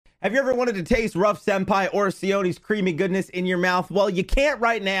Have you ever wanted to taste Rough Senpai or Sione's creamy goodness in your mouth? Well, you can't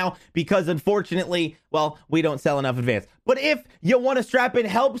right now because unfortunately, well, we don't sell enough advance. But if you want to strap in,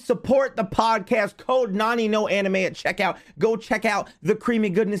 help support the podcast, code NaniNoAnime at checkout. Go check out the Creamy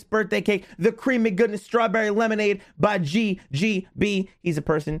Goodness birthday cake, the Creamy Goodness strawberry lemonade by GGB. He's a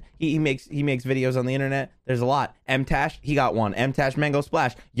person. He makes videos on the internet. There's a lot. MTash, he got one. MTash Mango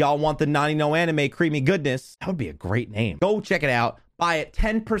Splash. Y'all want the NaniNoAnime Creamy Goodness? That would be a great name. Go check it out. Buy it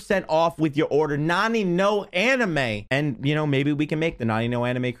 10% off with your order, NaniNoAnime. And, you know, maybe we can make the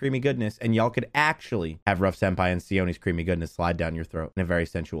NaniNoAnime Creamy Goodness, and y'all could actually have Rough Senpai and Sione's Creamy Goodness slide down your throat in a very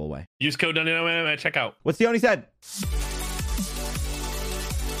sensual way. Use code NaniNoAnime at checkout. What Sione said.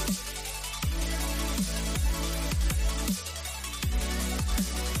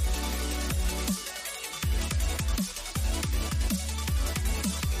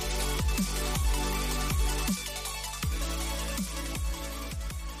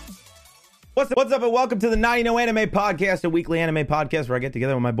 What's up and welcome to the NaniNoAnime podcast, a weekly anime podcast where I get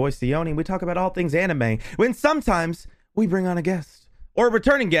together with my boy Sione and we talk about all things anime. When sometimes we bring on a guest or a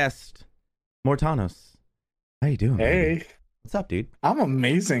returning guest, Mortanos. How you doing? Hey. Baby? What's up, dude? I'm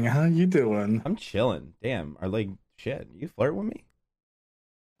amazing. How you doing? I'm chilling. Damn, are like shit. You flirt with me?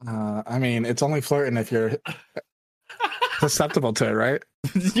 I mean, it's only flirting if you're susceptible to it, right?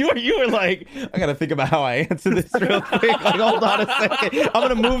 you were like, I gotta think about how I answer this real quick. Like, hold on a second. I'm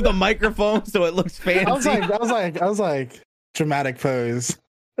gonna move the microphone so it looks fancy. I was like, dramatic pose.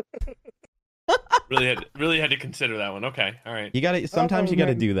 really had to consider that one. Okay, all right. You gotta sometimes you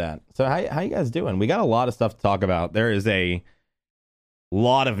gotta do that. So how you guys doing? We got a lot of stuff to talk about. There is a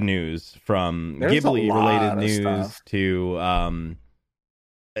lot of news from Ghibli related news to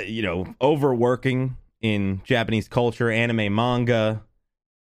you know, overworking in Japanese culture, anime, manga.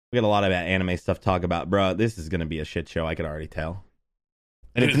 We got a lot of anime stuff to talk about, bro. This is gonna be a shit show. I could already tell.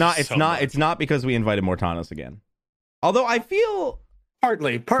 And it's not because we invited Mortanos again. Although I feel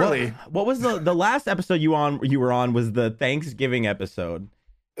partly. What was the last episode you were on was the Thanksgiving episode,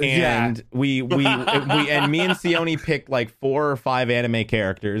 and we and me and Sione picked like 4 or 5 anime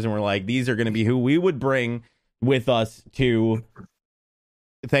characters, and we're like, these are gonna be who we would bring with us to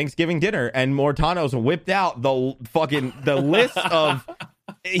Thanksgiving dinner, and Mortanos whipped out the list of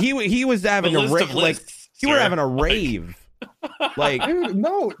he was having a rave, like you were having a rave. Like, dude,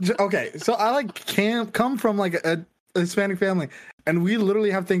 no, okay, so I like come from like a Hispanic family, and we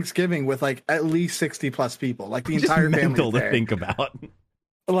literally have Thanksgiving with like at least 60 plus people, like the entire family. Mental to think about.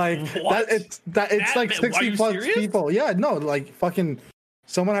 Like it's like 60 plus serious? People. Yeah, no, like fucking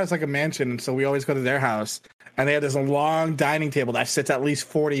someone has like a mansion, so we always go to their house, and they have this long dining table that sits at least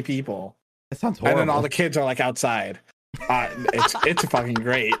 40 people. That sounds horrible. And then all the kids are like outside. It's fucking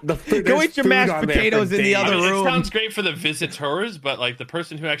great. Go eat your mashed potatoes in the other room. It sounds great for the visitors, but like the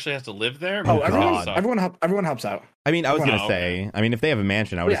person who actually has to live there. Everyone helps out. I mean, I was gonna say. I mean, if they have a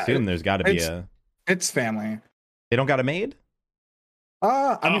mansion, I would assume there's got to be a. It's family. They don't got a maid.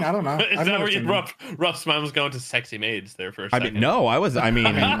 I mean, I don't know. Is that where Ruff's mom was going to sexy maids there for a second? I mean, no, I was. I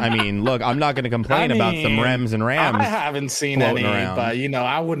mean, look, I'm not going to complain about some Rems and Rams. I haven't seen any, but you know,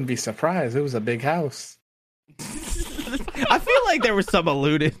 I wouldn't be surprised. It was a big house. I feel like there was some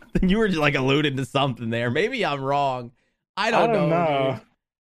alluded. You were like alluded to something there. Maybe I'm wrong. I don't know.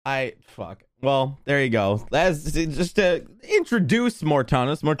 Fuck. Well, there you go. That's just to introduce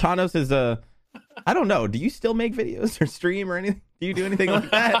Mortanos. Mortanos is I don't know. Do you still make videos or stream or anything? Do you do anything like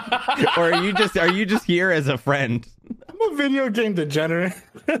that? Or are you just here as a friend? I'm a video game degenerate.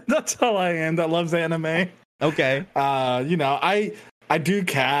 That's all I am. That loves anime. Okay. You know, I do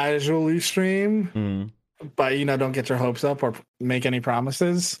casually stream, but you know, don't get your hopes up or make any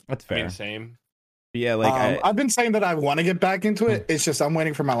promises. That's fair. I mean, same. Yeah, like I've been saying that I want to get back into it. It's just I'm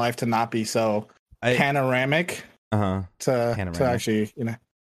waiting for my life to not be so panoramic. To actually,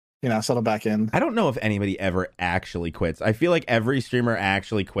 you know, settle back in. I don't know if anybody ever actually quits. I feel like every streamer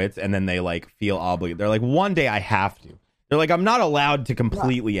actually quits and then they like feel obligated. They're like, one day I have to. They're like, I'm not allowed to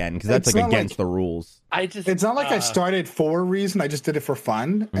completely end because that's like against the rules. It's not like I started for a reason. I just did it for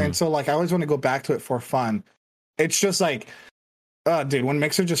fun. And so like I always want to go back to it for fun. It's just like, dude, when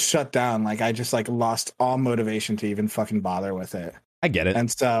Mixer just shut down, like I just like lost all motivation to even fucking bother with it. I get it. And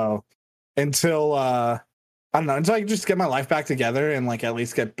so until I don't know, until I just get my life back together and like at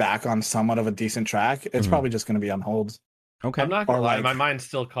least get back on somewhat of a decent track, it's probably just going to be on hold. Okay. I'm not gonna lie, my mind's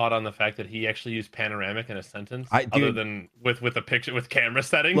still caught on the fact that he actually used panoramic in a sentence, other than with a picture with camera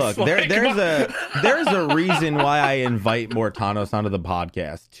settings. Look, like, there's a reason why I invite Mortanos onto the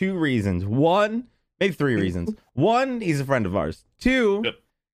podcast. 2 reasons. 1, maybe 3 reasons. 1, he's a friend of ours. 2,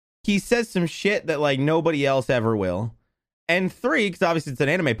 he says some shit that like nobody else ever will. And 3, because obviously it's an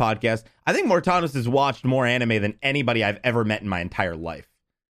anime podcast, I think Mortanos has watched more anime than anybody I've ever met in my entire life.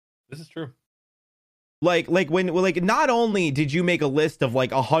 This is true. Like not only did you make a list of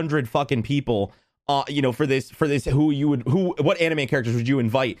like 100 fucking people, for this, what anime characters would you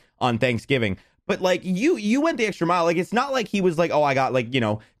invite on Thanksgiving? But like you went the extra mile. Like it's not like he was like, oh, I got like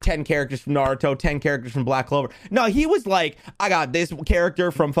 10 characters from Naruto, 10 characters from Black Clover. No, he was like, I got this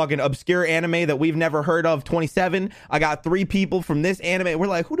character from fucking obscure anime that we've never heard of, 27. I got 3 people from this anime. We're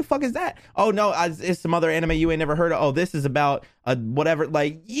like, who the fuck is that? Oh no, it's some other anime you ain't never heard of. Oh, this is about whatever.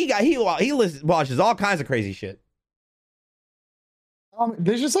 Like he watches all kinds of crazy shit.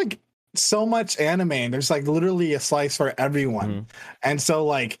 There's just like so much anime, and there's like literally a slice for everyone, and so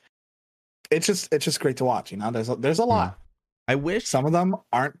like. It's just great to watch, There's a lot. I wish some of them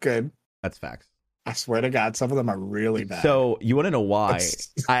aren't good. That's facts. I swear to God, some of them are really bad. So you want to know why?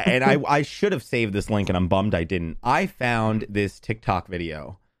 I should have saved this link, and I'm bummed I didn't. I found this TikTok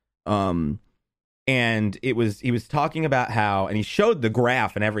video, and he was talking about how, and he showed the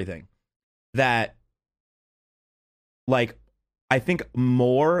graph and everything, that like I think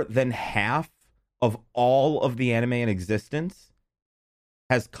more than half of all of the anime in existence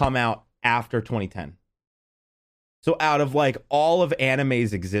has come out after 2010. So out of like all of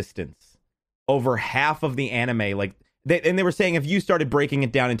anime's existence, over half of the anime, like they were saying if you started breaking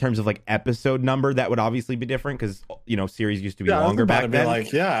it down in terms of like episode number, that would obviously be different because series used to be longer back then.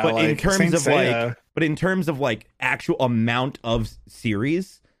 But like, in terms of like actual amount of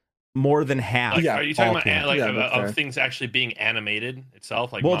series, more than half. Are you talking about of things actually being animated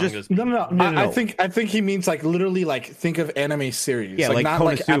itself? Like mangas? No. I think he means like literally like think of anime series. Yeah, like not Konosuba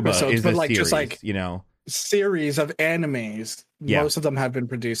like episodes, but like series, just like series of animes. Yeah. Most of them have been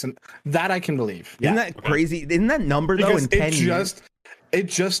produced, and that I can believe. Isn't that crazy? Isn't that number though? In 10 years, it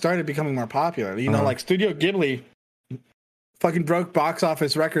just started becoming more popular. Like Studio Ghibli fucking broke box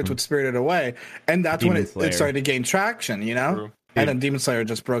office records with Spirited Away, and that's when it started to gain traction. True. And then Demon Slayer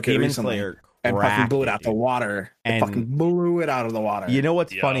just broke it recently and fucking blew it out the water. And fucking blew it out of the water. You know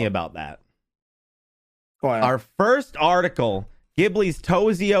what's funny about that? What? Our first article, Ghibli's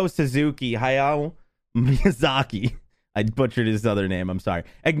Tozio Suzuki, Hayao Miyazaki, I butchered his other name, I'm sorry,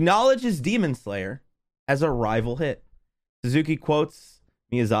 acknowledges Demon Slayer as a rival hit. Suzuki quotes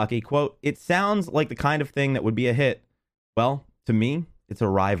Miyazaki, quote, "It sounds like the kind of thing that would be a hit. Well, to me, it's a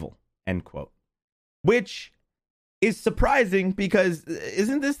rival," end quote. Which is surprising because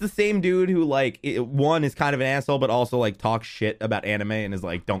isn't this the same dude who like one is kind of an asshole but also like talks shit about anime and is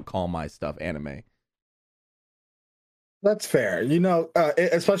like, don't call my stuff anime? That's fair.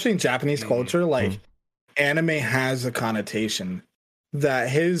 Especially in Japanese culture, like anime has a connotation that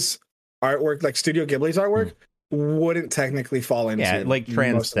his artwork, like Studio Ghibli's artwork, wouldn't technically fall into. Yeah, it like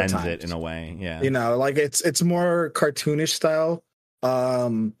transcends it in a way. Yeah. Like it's more cartoonish style.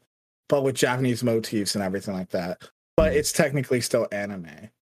 But with Japanese motifs and everything like that. But it's technically still anime.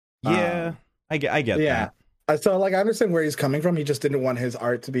 Yeah, I get that. So, like, I understand where he's coming from. He just didn't want his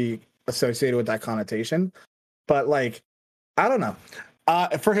art to be associated with that connotation. But, like, I don't know.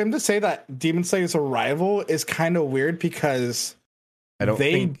 For him to say that Demon Slayer is a rival is kind of weird because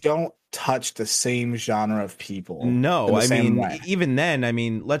they don't touch the same genre of people. No, I mean, even then,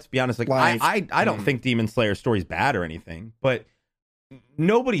 let's be honest. Like I don't think Demon Slayer's story is bad or anything, but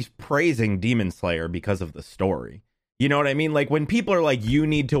nobody's praising Demon Slayer because of the story. You know what I mean? Like when people are like, you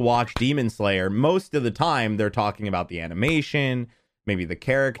need to watch Demon Slayer, most of the time they're talking about the animation, maybe the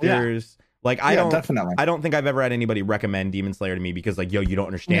characters. Yeah. Like I don't think I've ever had anybody recommend Demon Slayer to me because like, yo, you don't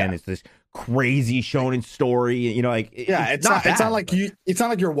understand. Yeah. It's this crazy shonen story. It's not like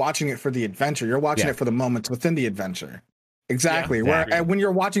you're watching it for the adventure. You're watching it for the moments within the adventure. Exactly. Yeah, exactly. When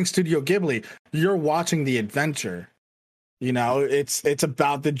you're watching Studio Ghibli, you're watching the adventure. It's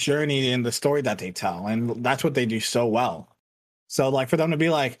about the journey and the story that they tell, and that's what they do so well. So, like, for them to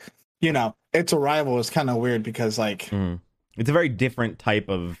be like, it's a rival is kind of weird because, like, it's a very different type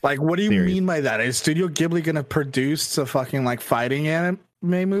of like. What do you series. mean by that? Is Studio Ghibli gonna produce a fucking like fighting anime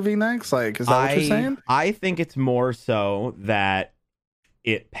movie next? Like, is that what you're saying? I think it's more so that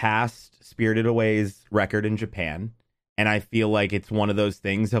it passed Spirited Away's record in Japan, and I feel like it's one of those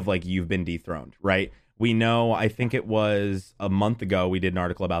things of like you've been dethroned, right? We know, I think it was a month ago, we did an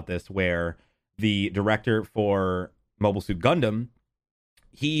article about this where the director for Mobile Suit Gundam,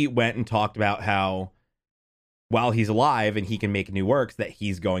 he went and talked about how while he's alive and he can make new works, that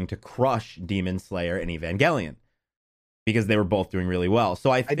he's going to crush Demon Slayer and Evangelion because they were both doing really well.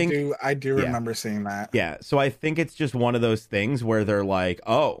 So I think I do remember seeing that. Yeah. So I think it's just one of those things where they're like,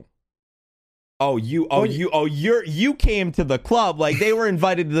 you came to the club. Like they were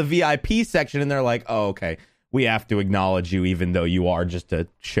invited to the VIP section and they're like, oh, okay. we have to acknowledge you, even though you are just a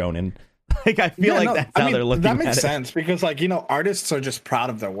shonen. Like, I feel that's how they're looking at it. That makes sense because, like, artists are just proud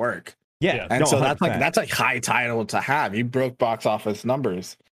of their work. Yeah. And so that's like high title to have. You broke box office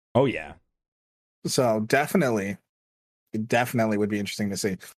numbers. Oh, yeah. So definitely would be interesting to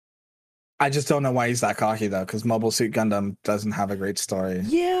see. I just don't know why he's that cocky though, because Mobile Suit Gundam doesn't have a great story.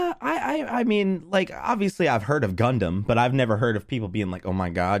 Yeah, I mean, like, obviously I've heard of Gundam, but I've never heard of people being like, "Oh my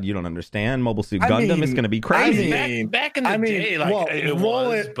god, you don't understand. Mobile Suit Gundam is going to be crazy." Back in the day, like,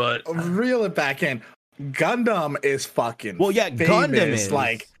 reel it back in. Gundam is fucking Gundam is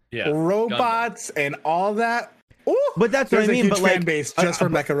like robots Gundam. And all that. Ooh, but that's what I mean. But fan base just for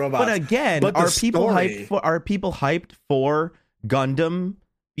mecha robots. But again, are people hyped for Gundam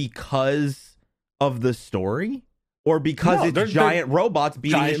because of the story, or because it's giant robots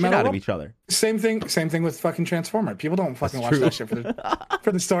beating the shit out of each other? Same thing with fucking Transformer. People don't fucking watch that shit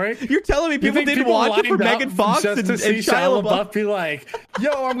for the story. You're telling me people didn't watch it for Megan Fox and Shia LaBeouf be like,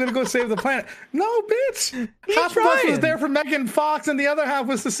 "Yo, I'm gonna go save the planet." No, bitch. Half of us was there for Megan Fox, and the other half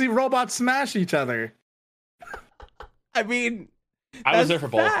was to see robots smash each other. I mean, I was there for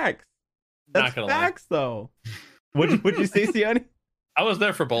both. Facts. That's facts, though. Would you say, Sione? I was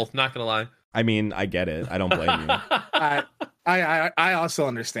there for both, not gonna lie. I mean, I get it. I don't blame you. I also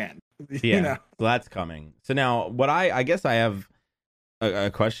understand. Yeah, so that's coming. So now, what I guess I have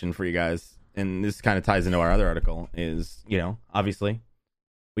a question for you guys, and this kind of ties into our other article, is, obviously,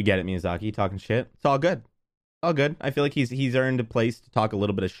 we get it, Miyazaki talking shit. It's all good. All good. I feel like he's earned a place to talk a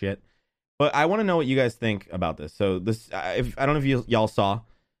little bit of shit. But I want to know what you guys think about this. So this, I don't know if y'all saw,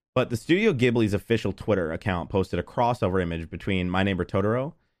 but the Studio Ghibli's official Twitter account posted a crossover image between My Neighbor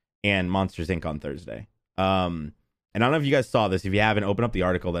Totoro and Monsters, Inc. on Thursday. And I don't know if you guys saw this. If you haven't, open up the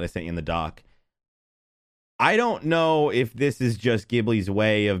article that I sent you in the doc. I don't know if this is just Ghibli's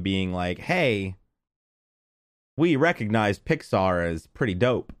way of being like, hey, we recognize Pixar as pretty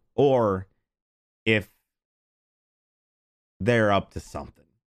dope, or if they're up to something.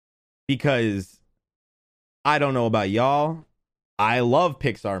 Because I don't know about y'all, I love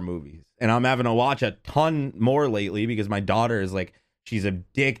Pixar movies, and I'm having to watch a ton more lately because my daughter is like, she's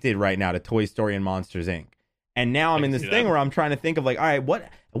addicted right now to Toy Story and Monsters, Inc. And now I'm in this thing where I'm trying to think of like, all right, what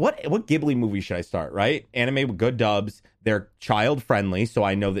Ghibli movie should I start, right? Anime with good dubs. They're child friendly, so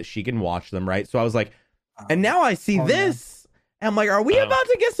I know that she can watch them, right? So I was like, and now I see this, and I'm like, are we about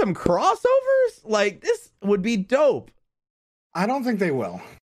to get some crossovers? Like, this would be dope. I don't think they will.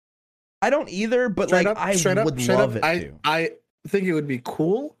 I don't either, but I would love it too. I think it would be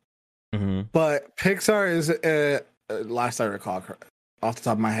cool, but Pixar is, last I recall, off the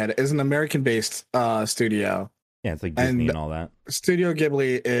top of my head, is an American-based studio. Yeah, it's like Disney and all that. Studio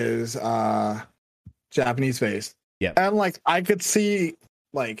Ghibli is Japanese-based. Yeah, and like I could see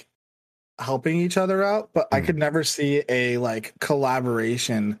like helping each other out, but I could never see a like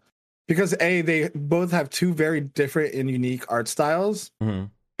collaboration because A, they both have two very different and unique art styles,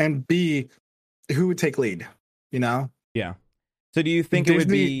 and B, who would take lead? Yeah. So do you think Disney, it would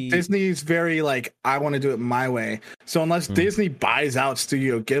be... Disney's very like, I want to do it my way. So unless Disney buys out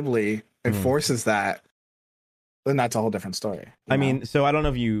Studio Ghibli and forces that, then that's a whole different story. I mean, so I don't know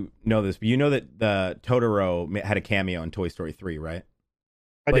if you know this, but you know that the Totoro had a cameo in Toy Story 3, right?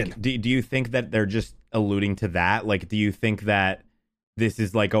 I did. Do you think that they're just alluding to that? Like, do you think that this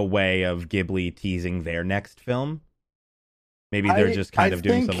is like a way of Ghibli teasing their next film? Maybe they're just kind of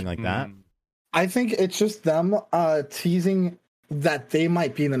doing something like that? I think it's just them teasing that they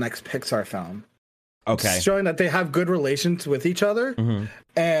might be in the next Pixar film. Okay. Showing that they have good relations with each other,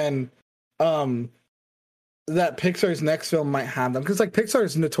 and that Pixar's next film might have them, because like Pixar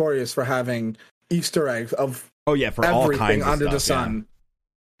is notorious for having Easter eggs of for all kinds of under stuff, the sun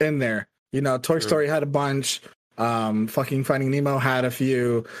in there. Toy Story had a bunch. Fucking Finding Nemo had a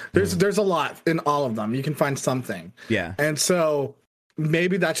few. There's a lot in all of them. You can find something. Yeah. And so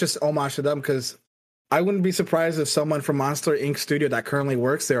maybe that's just homage to them, because I wouldn't be surprised if someone from Monster Inc. studio that currently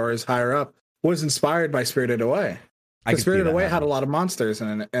works there or is higher up was inspired by Spirited Away. Because Spirited Away had a lot of monsters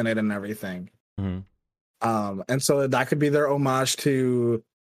in it and everything. And so that could be their homage to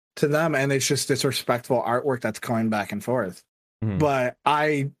them, and it's just disrespectful artwork that's going back and forth. But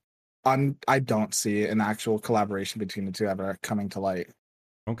I don't see an actual collaboration between the two ever coming to light.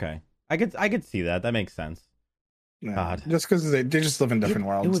 Okay, I could see that. That makes sense. Yeah. God, just because they just live in different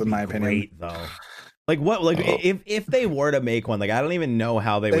worlds, in my opinion. Great though. Like what? Like if they were to make one, like I don't even know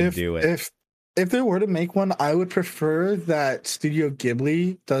how they would do it. If they were to make one, I would prefer that Studio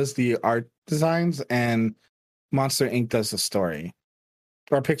Ghibli does the art designs and Monster Inc. does the story,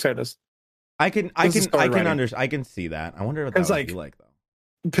 or Pixar does. I can see that. I wonder what that would be like though.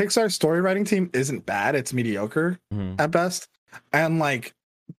 Pixar's story writing team isn't bad. It's mediocre at best. And like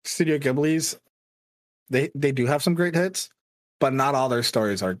Studio Ghibli's, they do have some great hits, but not all their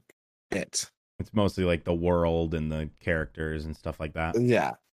stories are it. It's mostly like the world and the characters and stuff like that.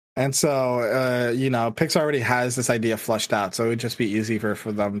 Yeah. And so, you know, Pixar already has this idea flushed out. So it would just be easy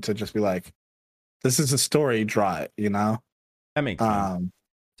for them to just be like, this is a story, draw it, you know? That makes sense.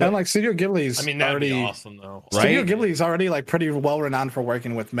 And like Studio Ghibli's that'd already be awesome though. Right? Studio Ghibli's already like pretty well renowned for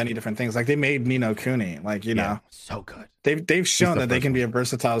working with many different things. Like they made Ni no Kuni, like you know, so good. They've shown that they can be a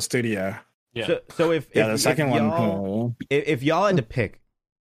versatile studio. Yeah. So if the second one, if y'all had to pick,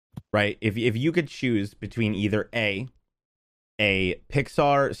 right? If you could choose between either a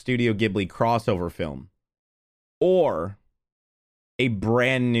Pixar Studio Ghibli crossover film or a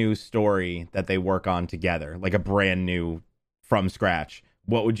brand new story that they work on together, like a brand new from scratch,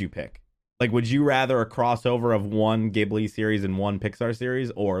 what would you pick? Like, would you rather a crossover of one Ghibli series and one Pixar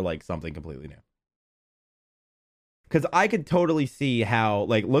series, or like something completely new? Because I could totally see how,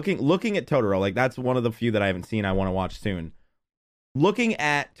 like, looking at Totoro, like that's one of the few that I haven't seen I want to watch soon. Looking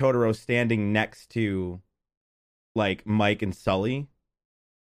at Totoro standing next to like Mike and Sully,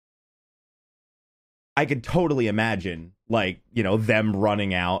 I could totally imagine, like, you know, them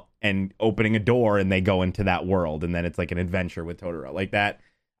running out and opening a door and they go into that world and then it's like an adventure with Totoro. Like that,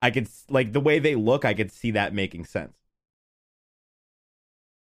 I could, like, the way they look, I could see that making sense.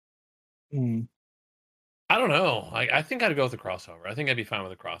 I don't know. I think I'd go with the crossover. I think I'd be fine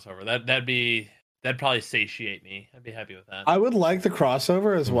with a crossover. That'd probably satiate me. I'd be happy with that. I would like the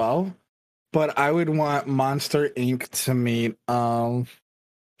crossover as well, but I would want Monster Inc. to meet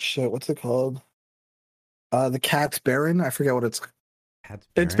what's it called? The Cat's Baron. I forget what it's. Cat's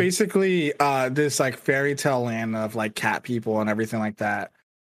Baron? It's basically this like fairy tale land of like cat people and everything like that.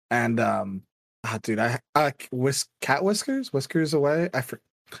 And dude, cat whiskers away.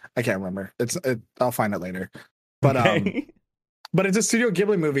 I can't remember. I'll find it later. But okay. But it's a Studio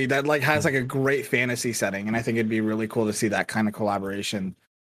Ghibli movie that like has like a great fantasy setting, and I think it'd be really cool to see that kind of collaboration.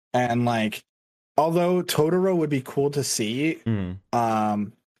 And like, although Totoro would be cool to see, in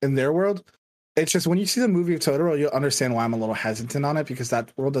their world, it's just when you see the movie of Totoro, you'll understand why I'm a little hesitant on it, because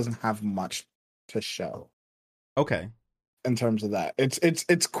that world doesn't have much to show. Okay. In terms of that,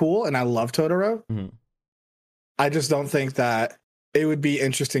 it's cool, and I love Totoro. I just don't think that it would be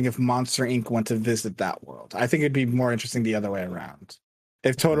interesting if Monster Inc. went to visit that world. I think it'd be more interesting the other way around.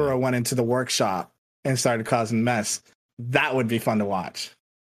 If Totoro went into the workshop and started causing mess, that would be fun to watch.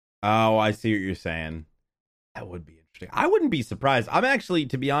 Oh, I see what you're saying. That would be interesting. I wouldn't be surprised. I'm actually,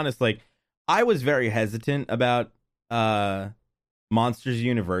 to be honest, like, I was very hesitant about Monsters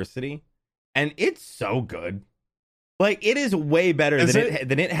University, and it's so good. Like, it is way better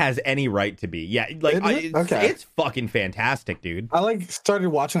than it has any right to be. Yeah, like, it's fucking fantastic, dude. I like started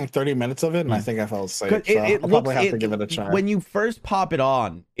watching like 30 minutes of it, and I think I fell asleep. I'll probably have to give it a try. When you first pop it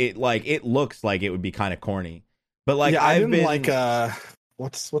on, it looks like it would be kind of corny. But like, yeah, I didn't like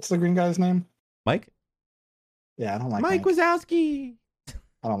what's the green guy's name? Mike? Yeah, I don't like Mike Wazowski.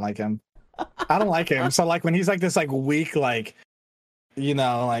 I don't like him. I don't like him. So like when he's like this like weak, like, you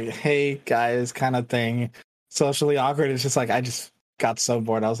know, like, hey guys kind of thing, socially awkward, it's just like I just got so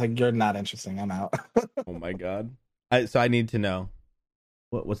bored. I was like, you're not interesting. I'm out. Oh my god. So I need to know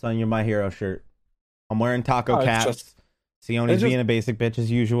what's on your My Hero shirt. I'm wearing taco caps. Sione's being a basic bitch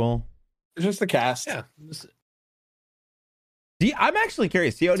as usual. It's just the cast. Yeah. I'm actually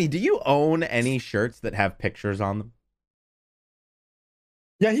curious, Sione, do you own any shirts that have pictures on them?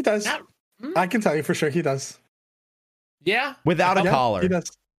 Yeah, he does. I can tell you for sure he does. Yeah. Without a collar. He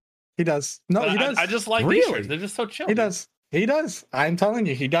does. He does. No, he does. I just like these shirts. They're just so chill. He does. He does. I'm telling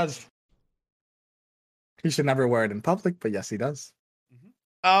you, he does. He should never wear it in public, but yes, he does.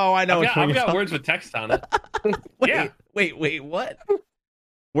 Oh, I know. I've got words with text on it. Wait, what?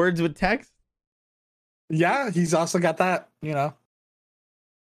 Words with text? Yeah, he's also got that, you know.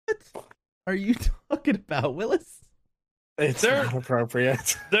 What are you talking about, Willis? It's not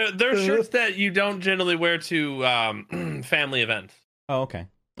appropriate. They're shirts that you don't generally wear to family events. Oh, okay.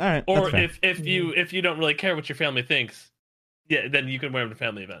 All right. Or if you don't really care what your family thinks, yeah, then you can wear them to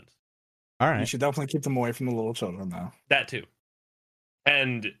family events. All right. You should definitely keep them away from the little children, though. That too.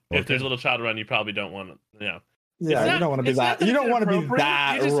 And if there's a little child around, you probably don't want to, you know. Yeah, you don't want to be that. You don't want to be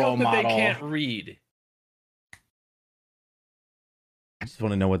that you just role hope that model. They can't read. I just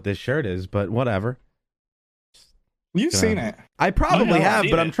want to know what this shirt is, but whatever. You've seen it. I probably have,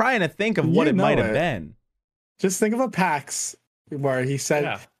 but I'm trying to think of what it might have been. Just think of a PAX where he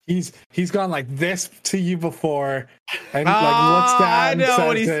said he's gone like this to you before, and like looks down. I know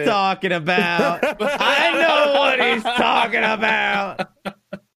what he's talking about. I know what he's talking about.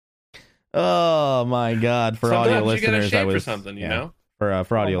 Oh my God! For sometimes audio listeners, I was for something, you know. For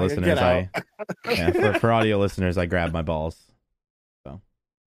audio listeners, for audio listeners, I grabbed my balls. So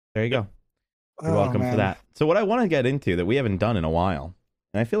there you go. You're welcome for that. So what I want to get into that we haven't done in a while,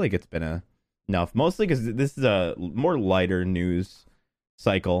 and I feel like it's been enough, mostly because this is a more lighter news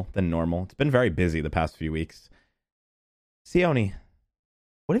cycle than normal. It's been very busy the past few weeks. Sione,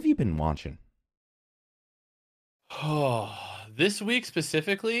 what have you been watching? Oh, this week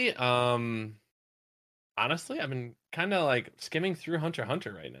specifically, honestly, I've been kind of like skimming through Hunter x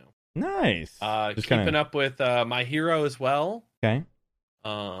Hunter right now. Nice. Keeping up with My Hero as well. Okay.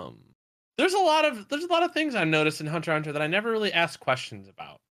 There's a lot of things I noticed in Hunter x Hunter that I never really asked questions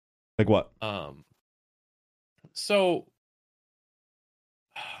about. Like what? So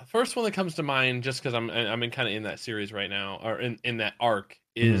first one that comes to mind, just because I'm kind of in that series right now, or in that arc,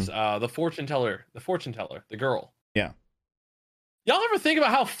 is the fortune teller, the girl. Yeah. Y'all ever think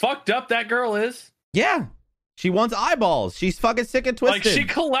about how fucked up that girl is? Yeah. She wants eyeballs. She's fucking sick and twisted. Like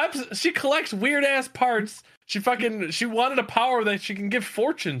she collects weird ass parts. She wanted a power that she can give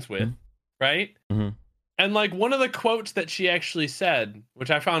fortunes with, right? Mm-hmm. And like one of the quotes that she actually said,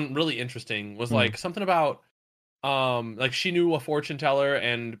 which I found really interesting, was like something about like she knew a fortune teller,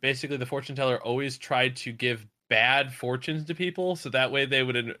 and basically the fortune teller always tried to give bad fortunes to people so that way they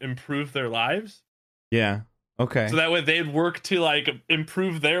would improve their lives. Yeah. Okay. So that way they'd work to like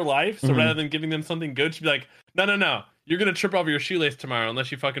improve their life. So rather than giving them something good, she'd be like, no, you're gonna trip over your shoelace tomorrow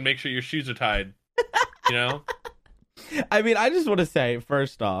unless you fucking make sure your shoes are tied. You know? I mean, I just want to say,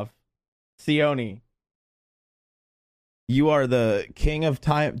 first off, Sione, you are the king of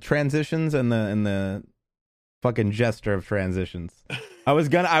time transitions and the fucking jester of transitions. I was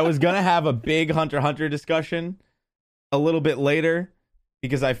gonna have a big Hunter x Hunter discussion a little bit later,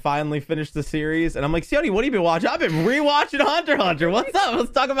 because I finally finished the series, and I'm like, Sione, what have you been watching? I've been rewatching Hunter x Hunter. What's up?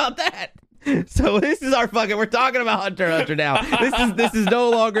 Let's talk about that. So this is we're talking about Hunter x Hunter now. This is no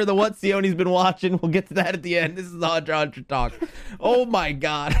longer the what Sione's been watching. We'll get to that at the end. This is the Hunter x Hunter talk. Oh my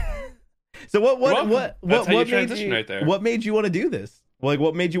God. So what made you want to do this? Like,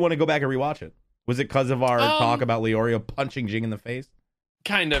 what made you want to go back and rewatch it? Was it because of our talk about Leorio punching Jing in the face?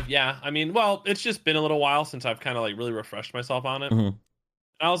 Kind of, yeah. I mean, well, it's just been a little while since I've kind of like really refreshed myself on it. Mm-hmm.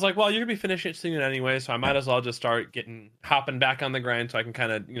 I was like, well, you're gonna be finishing it anyway, so I might as well just start hopping back on the grind, so I can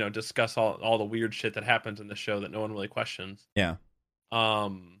kind of discuss all the weird shit that happens in the show that no one really questions. Yeah.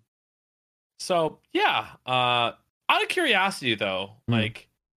 So yeah. Out of curiosity though, like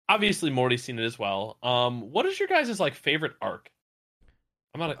obviously Morty's seen it as well. What is your guys' like favorite arc?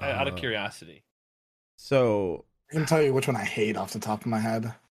 I'm out of curiosity. So I can tell you which one I hate off the top of my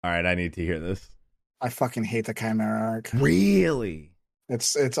head. All right, I need to hear this. I fucking hate the Chimera arc. Really?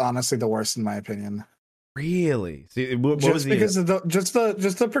 It's honestly the worst in my opinion. Really? See, just because of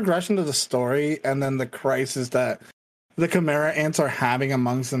the progression of the story, and then the crisis that the Chimera ants are having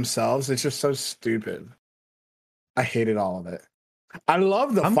amongst themselves. It's just so stupid. I hated all of it. I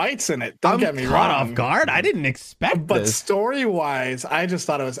love the fights in it. Don't get me wrong. Caught off guard. I didn't expect but this. Story wise, I just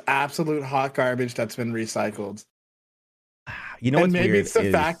thought it was absolute hot garbage that's been recycled. You know, and maybe it's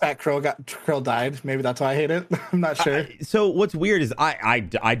the fact that Krill died. Maybe that's why I hate it. I'm not sure. So what's weird is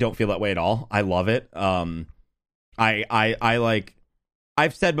I don't feel that way at all. I love it. I like.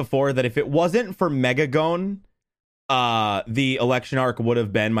 I've said before that if it wasn't for Megagon, the election arc would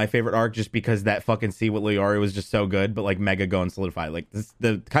have been my favorite arc, just because that fucking scene with Leorio was just so good. But like Megagon solidified, like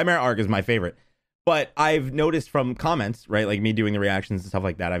the Chimera arc is my favorite. But I've noticed from comments, right, like me doing the reactions and stuff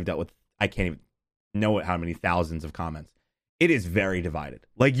like that, I've dealt with, I can't even know how many thousands of comments. It is very divided.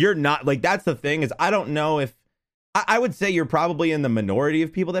 Like, you're not, like, that's the thing, is I don't know if, I would say you're probably in the minority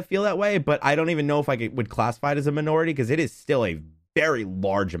of people that feel that way, but I don't even know if I would classify it as a minority, because it is still a very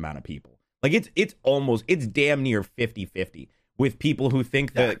large amount of people. Like, it's damn near 50-50 with people who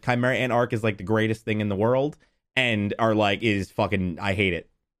think the Chimera Ant arc is like the greatest thing in the world and are like, I hate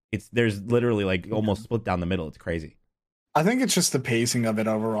it. There's literally like almost split down the middle. It's crazy. I think it's just the pacing of it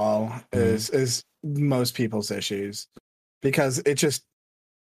overall is most people's issues, because it's just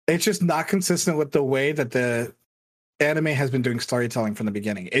not consistent with the way that the anime has been doing storytelling from the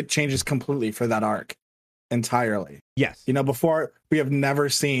beginning. It changes completely for that arc entirely. Yes. Before, we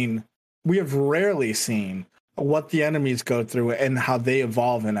have rarely seen what the enemies go through and how they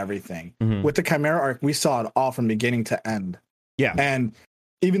evolve and everything. Mm-hmm. With the Chimera arc, we saw it all from beginning to end. Yeah. And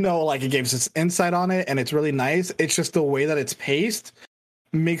even though like it gives us insight on it and it's really nice, it's just the way that it's paced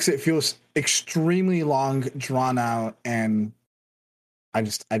makes it feel extremely long, drawn out, and I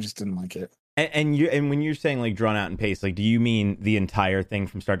just didn't like it. And when you're saying like drawn out and paced, like, do you mean the entire thing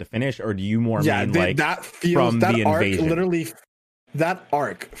from start to finish, or do you more mean like that feels, from that the arc invasion? Literally, that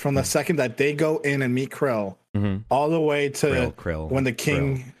arc from the second that they go in and meet Krill, all the way to Krill, when the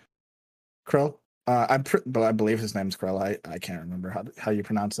king Krill. I believe his name's Krill. I can't remember how you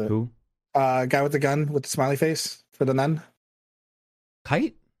pronounce it. Who? Guy with the gun with the smiley face for the nun.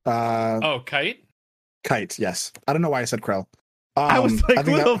 Kite? Kite? Kite, yes. I don't know why I said Krill. I was like,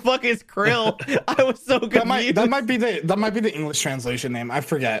 who the fuck is Krill? I was so confused. That might be the English translation name. I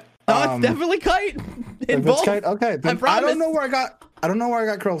forget. No, it's definitely Kite. If it's Kite, okay. I don't know where I got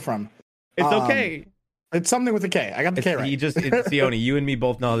Krill from. It's okay. It's something with a K. I got the K right. Sione, you and me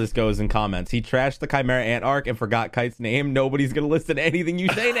both know how this goes in comments. He trashed the Chimera Ant arc and forgot Kite's name. Nobody's gonna listen to anything you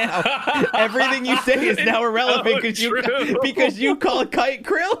say now. Everything you say is now irrelevant because you call Kite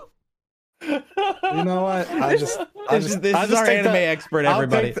Krill. You know what? This is our anime expert,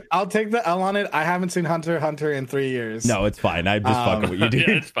 everybody. I'll take the L on it. I haven't seen Hunter x Hunter in 3 years. No, it's fine. I'm just fucking with you, dude.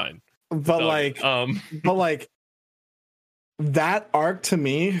 Yeah, it's fine. But that arc to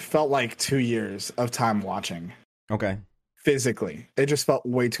me felt like 2 years of time watching. Okay. Physically, it just felt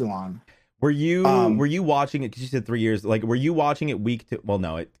way too long. Were you watching it? Because you said 3 years. Like, were you watching it week to? Well,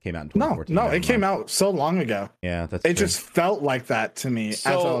 no, it came out in 2014. No, it came out so long ago. Yeah, that's. It true. just felt like that to me as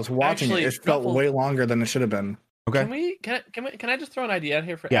I was watching it. It felt way longer than it should have been. Okay. Can I just throw an idea out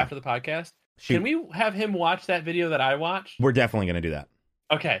here for after the podcast? Shoot. Can we have him watch that video that I watched? We're definitely gonna do that.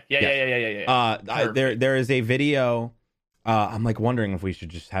 Okay. Yeah. There is a video. I'm like wondering if we should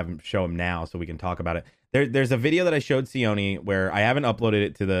just have him show him now so we can talk about it. There's a video that I showed Sione where I haven't uploaded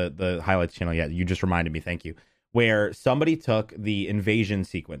it to the highlights channel yet. You just reminded me, thank you. Where somebody took the invasion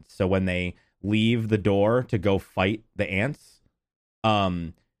sequence. So when they leave the door to go fight the ants,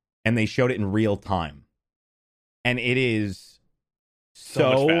 and they showed it in real time, and it is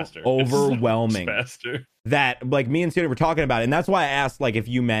so overwhelming that like me and Sione were talking about it, and that's why I asked like if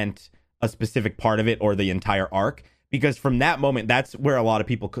you meant a specific part of it or the entire arc. Because from that moment, that's where a lot of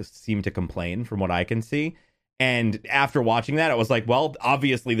people seem to complain, from what I can see. And after watching that, I was like, well,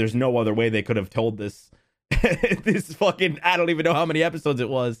 obviously, there's no other way they could have told this. This fucking, I don't even know how many episodes it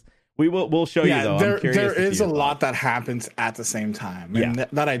was. We'll show you though. There is a lot that happens at the same time, and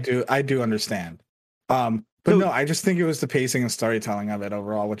that I do understand. But no, I just think it was the pacing and storytelling of it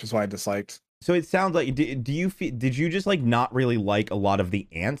overall, which is why I disliked. So it sounds like did you just like not really like a lot of the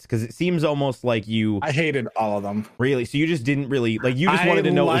ants? Because it seems almost like I hated all of them. Really? So you just didn't really like, you just wanted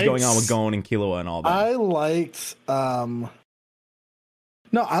to know what was going on with Gon and Killua and all that. I liked no,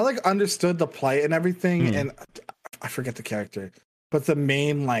 I like understood the plight and everything, and I forget the character, but the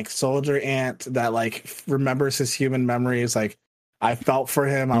main like soldier ant that like remembers his human memories, like I felt for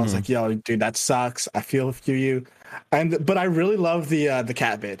him. I was like, yo, dude, that sucks. I feel for you. But I really love the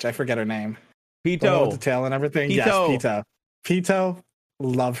cat bitch. I forget her name. Pito. With the tail and everything. Pito. Yes, Pito. Pito,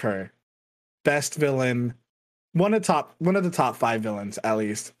 love her. Best villain. One of the top 5 villains, at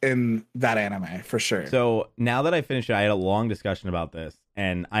least, in that anime, for sure. So now that I finished it, I had a long discussion about this,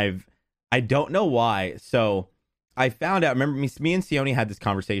 and I don't know why. So I found out, remember me and Sione had this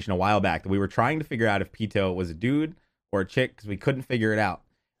conversation a while back that we were trying to figure out if Pito was a dude or a chick because we couldn't figure it out.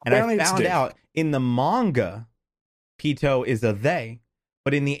 And apparently I found out in the manga, Pito is a they,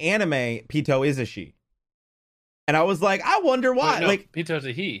 but in the anime, Pito is a she. And I was like, I wonder why. No, like Pito's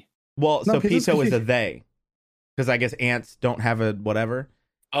a he. Well, no, so Pito is a they, because I guess ants don't have a whatever.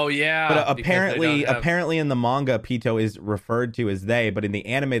 Oh yeah. But apparently in the manga, Pito is referred to as they, but in the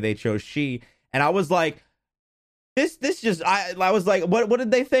anime they chose she. And I was like, this just I was like, what did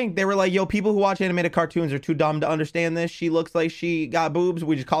they think? They were like, yo, people who watch animated cartoons are too dumb to understand this. She looks like she got boobs.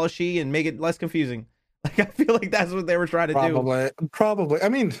 We just call her she and make it less confusing. Like, I feel like that's what they were trying to do. Probably. I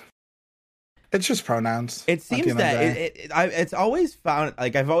mean, it's just pronouns. It seems that it's always found,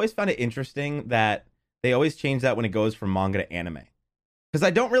 like, I've always found it interesting that they always change that when it goes from manga to anime. Because I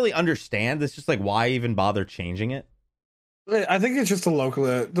don't really understand. It's just like, why even bother changing it? I think it's just the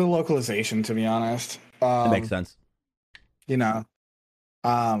localization, to be honest. That makes sense. You know,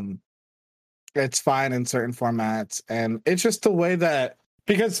 it's fine in certain formats, and it's just the way that,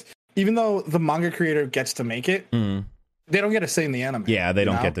 because even though the manga creator gets to make it, they don't get a say in the anime. Yeah, they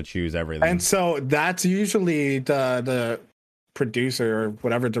don't get to choose everything. And so that's usually the producer or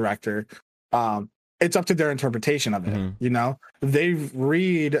whatever director. It's up to their interpretation of it. You know, they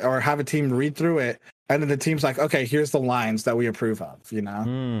read or have a team read through it, and then the team's like, okay, here's the lines that we approve of, you know?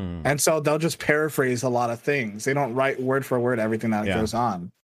 And so they'll just paraphrase a lot of things. They don't write word for word everything that goes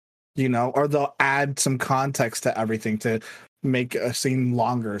on, you know, or they'll add some context to everything to make a scene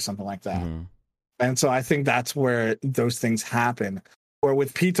longer or something like that. And so I think that's where those things happen. Or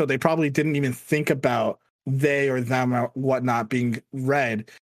with Pito, they probably didn't even think about they or them or whatnot being read.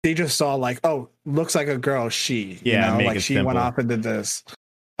 they just saw like, oh, looks like a girl. She, Yeah, make like it she simple. went off and did this.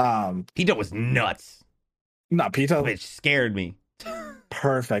 Pito was nuts. Not Pito. Bitch scared me.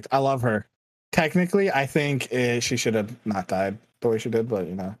 Perfect. I love her. Technically, I think she should have not died the way she did, but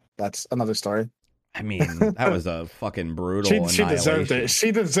that's another story. I mean, that was a fucking brutal. She deserved it.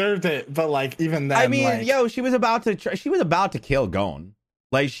 She deserved it. But like, even then, I mean, she was about to kill Gon.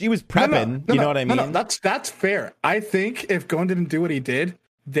 Like, she was prepping. You know what I mean? No, that's fair. I think if Gon didn't do what he did,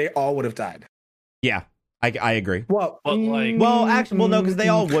 they all would have died. Yeah, I agree. Well, actually, no, because they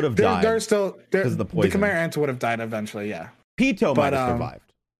all would have died. They're still because the poison. The Chimera Ants would have died eventually. Yeah, Pito might have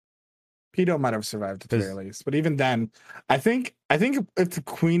survived. Pito might have survived at the very least, but even then, I think if the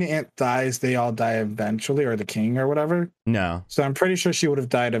Queen Ant dies, they all die eventually, or the King or whatever. No, so I'm pretty sure she would have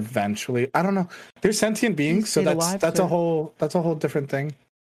died eventually. I don't know. They're sentient beings, so that's a whole different thing.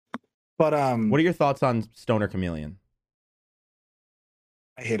 But what are your thoughts on Stoner Chameleon?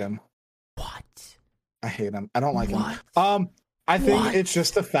 I hate him. What? I hate him. I don't like him. I think it's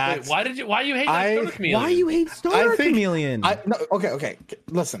just the fact. Wait, why you hate Stoner Chameleon? Why you hate Stoner Chameleon? Okay.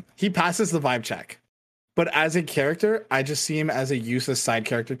 Listen, he passes the vibe check, but as a character, I just see him as a useless side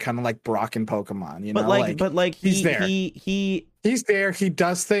character, kind of like Brock in Pokemon. You know, but he's there. He's there. He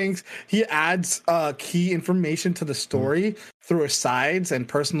does things. He adds key information to the story through asides and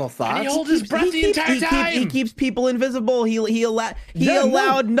personal thoughts. And he holds his breath the entire time. He keeps people invisible. He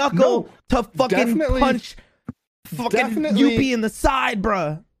allowed Knuckle to fucking punch fucking Yuppie in the side,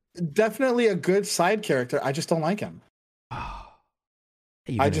 bruh. Definitely a good side character. I just don't like him.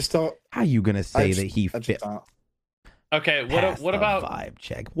 I just don't. How are you gonna say that he fit? Okay, what about vibe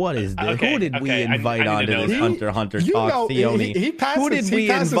check? What is this? Okay, Who did we invite onto this Hunter x Hunter talk? Sione. He passes. Who did we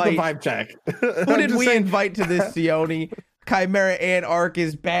invite? The vibe check. Who did we invite to this, Sione? Chimera Ant arc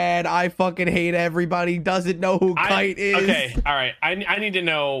is bad. I fucking hate everybody. Doesn't know who Kite is. Okay, all right. I need to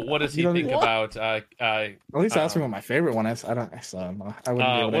know, what does he think about? At least ask me what my favorite one is. I wouldn't be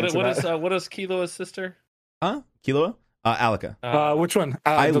able to answer that. What is Killua's sister? Huh? Killua? Alaka. Which one?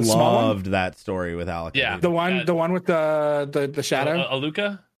 I loved that story with Alaka. Yeah, the one with the shadow.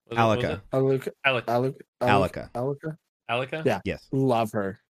 Alaka. Alaka. Yeah. Yes. Love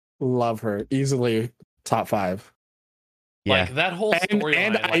her. Easily top 5. Yeah. Like that whole story.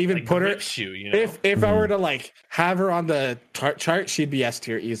 And I even put her. If I were to like have her on the chart, she'd be S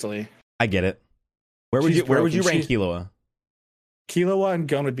tier easily. I get it. Where would you rank Killua? Killua and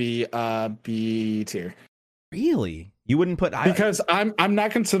Gon would be B tier. Really? You wouldn't put because I'm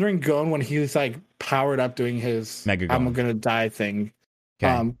not considering Gon when he's like powered up doing his Mega Gon. I'm gonna die thing.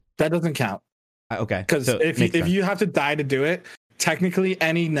 Okay. That doesn't count. Okay. Because if you have to die to do it, technically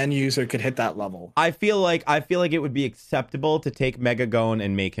any Nen user could hit that level. I feel like it would be acceptable to take Mega Gon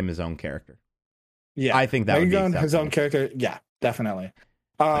and make him his own character. Yeah, I think that Mega would be Gon, his own character. Yeah, definitely.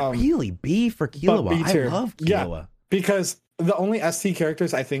 Really, B for Killua. I love Killua. Yeah, because the only ST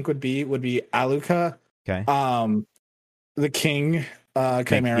characters I think would be Alaka. Okay. The King,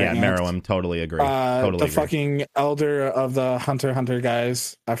 Chimera. Yeah, Meruem, totally agree. Fucking elder of the Hunter x Hunter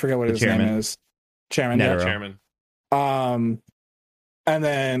guys. I forget what his name is. Chairman. Chairman. And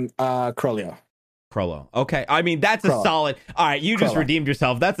then Crollo. Okay. I mean, that's a solid. All right, you just redeemed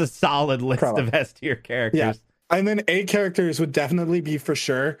yourself. That's a solid list of S tier characters. Yeah. And then A characters would definitely be for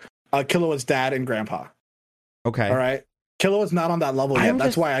sure Killua's dad and grandpa. Okay. All right. Killua's not on that level yet.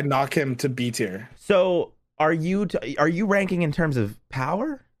 That's why I knock him to B tier. So are you ranking in terms of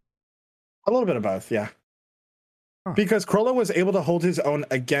power? A little bit of both, yeah. Huh. Because Crollo was able to hold his own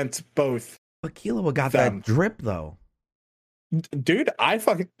against both. But Killua got that drip though. Dude,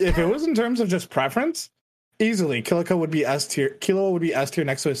 if it was in terms of just preference, easily Killua would be S tier. Killua would be S tier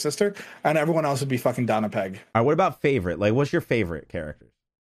next to his sister, and everyone else would be fucking down a peg. All right, what about favorite? Like, what's your favorite character?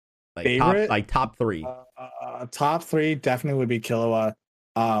 Like favorite? Top 3. Top 3 definitely would be Killua,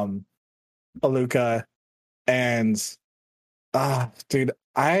 Alaka, and dude,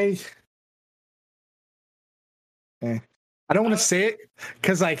 I don't want to say it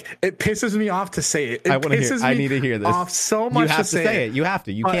because like it pisses me off to say it. I need to hear this. Off so much. You have to say it. You have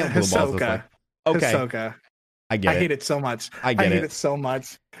to. You can't blue balls this way. Okay. Hisoka. I hate it so much. I hate it so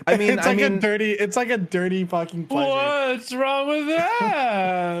much. I mean, it's like a dirty fucking pleasure. What's wrong with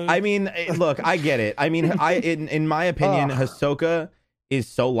that? I mean, look, I get it. I mean, in my opinion, Hisoka is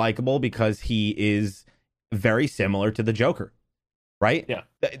so likable because he is very similar to the Joker, right? Yeah.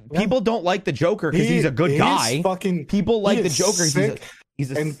 People don't like the Joker because he's a good guy. People like the Joker.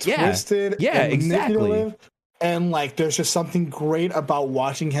 He's twisted. Yeah, and exactly. And like, there's just something great about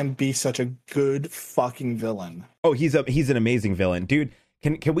watching him be such a good fucking villain. Oh, he's an amazing villain, dude.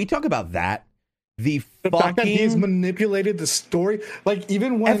 Can we talk about that? the fact that he's fucking manipulated the story, like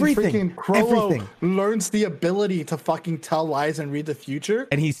even when freaking Crollo learns the ability to fucking tell lies and read the future,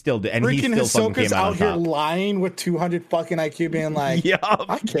 and he still did, and he freaking still fucking Hisoka's came out out on here top. lying with 200 fucking IQ, being like, Yup.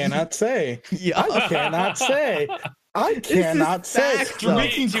 I cannot say, Yup. I cannot say. I cannot say, facts, though.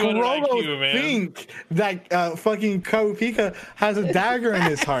 making 200 IQ, Crollo man. think that fucking Kurapika has a dagger in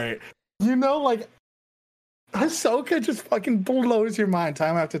his heart. You know, like Hisoka just fucking blows your mind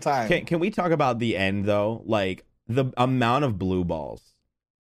time after time. Can we talk about the end though? Like the amount of blue balls.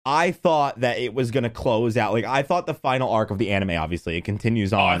 I thought that it was gonna close out. Like I thought the final arc of the anime, obviously, it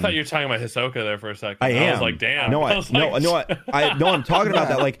continues on. Oh, I thought you were talking about Hisoka there for a second. I am. was like, damn. No, I'm talking about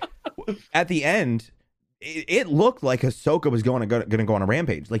Yeah. that. Like at the end, it looked like Hisoka was going to go on a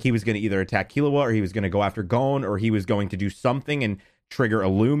rampage. Like he was going to either attack Killua, or he was going to go after Gon, or he was going to do something and trigger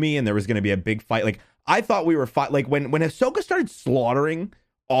Illumi, and there was going to be a big fight. Like I thought we were like when Hisoka started slaughtering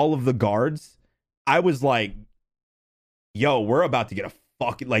all of the guards, I was like, yo, we're about to get a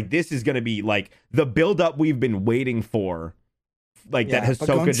fucking, like, this is going to be like the buildup we've been waiting for. Like that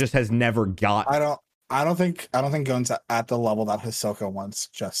Hisoka just has never got. I don't think Gon's at the level that Hisoka wants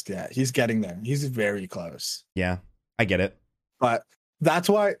just yet. He's getting there. He's very close. Yeah, I get it. But that's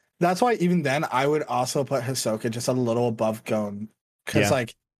why even then I would also put Hisoka just a little above Gon. Because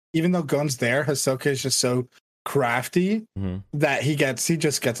like even though Gon's there, Hisoka is just so crafty that he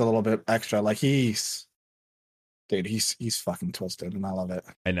just gets a little bit extra. Like he's fucking twisted, and I love it.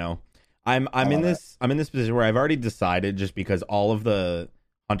 I know. I'm in this position where I've already decided, just because all of the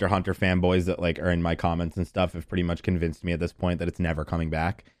Hunter x Hunter fanboys that like are in my comments and stuff have pretty much convinced me at this point that it's never coming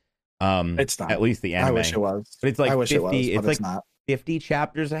back. It's not. At least the anime. I wish it was. But it's like 50. It's like not. 50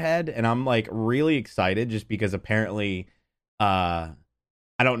 chapters ahead, and I'm like really excited just because apparently, I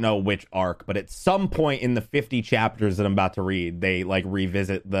don't know which arc, but at some point in the 50 chapters that I'm about to read, they like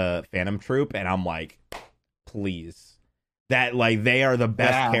revisit the Phantom Troop, and I'm like, please. That like they are the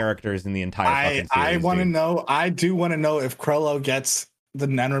best characters in the entire fucking series. I do want to know if Crollo gets the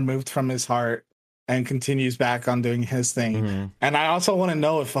Nen removed from his heart and continues back on doing his thing. And I also want to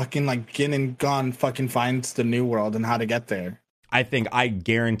know if fucking like Gin and Gon fucking finds the new world and how to get there. I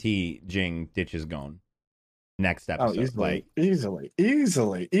guarantee Jing ditches Gon next episode. Easily.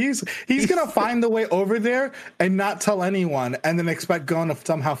 He's gonna find the way over there and not tell anyone, and then expect Gon to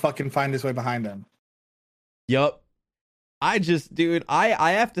somehow fucking find his way behind him. Yup. I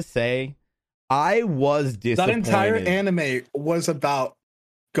have to say, I was disappointed. That entire anime was about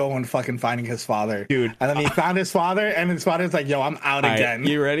Gon fucking finding his father. Dude. And then he found his father, and his father's like, yo, I'm out again.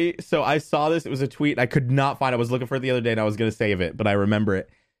 You ready? So I saw this. It was a tweet. I could not find it. I was looking for it the other day, and I was going to save it, but I remember it.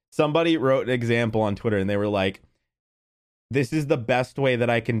 Somebody wrote an example on Twitter, and they were like, this is the best way that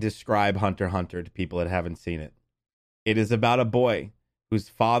I can describe Hunter x Hunter to people that haven't seen it. It is about a boy whose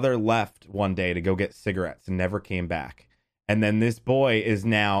father left one day to go get cigarettes and never came back. And then this boy is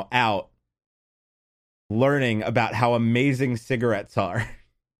now out learning about how amazing cigarettes are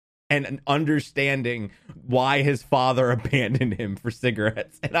and understanding why his father abandoned him for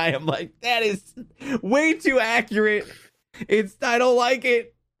cigarettes. And I am like, that is way too accurate. I don't like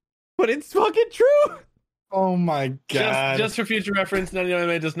it, but it's fucking true. Oh my god! Just for future reference, Nani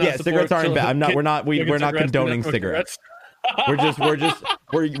Anime does not. support cigarettes aren't bad. We're not condoning cigarettes.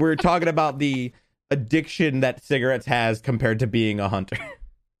 We're talking about the addiction that cigarettes has compared to being a hunter.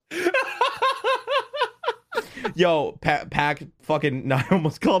 Yo, Pac fucking. No, I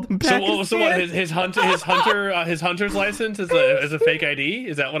almost called him Pakistan. So what? His hunter's license is a fake ID.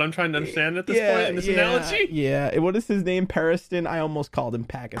 Is that what I'm trying to understand at this point in this analogy? Yeah. What is his name? Pariston. I almost called him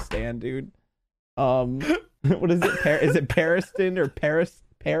Pakistan, dude. What is it? Is it Pariston or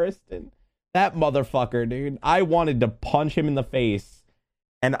Pariston? That motherfucker, dude. I wanted to punch him in the face,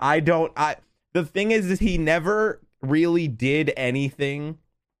 and the thing is he never really did anything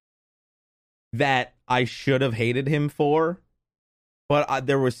that I should have hated him for, but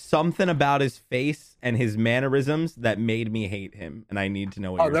there was something about his face and his mannerisms that made me hate him, and I need to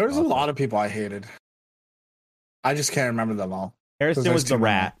know what there was a lot of people I hated. I just can't remember them all. Harrison was the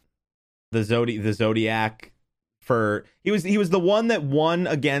rat, the Zodiac. He was the one that won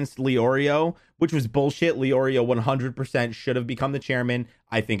against Leorio, which was bullshit. Leorio 100% should have become the chairman.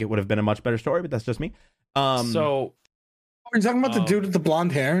 I think it would have been a much better story, but that's just me. So are you talking about the dude with the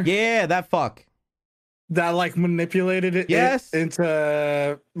blonde hair? Yeah, that fuck. That like manipulated it into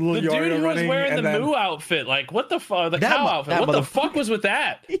the dude who was wearing the Moo outfit. Like what the fuck? The cow outfit. What the fuck was with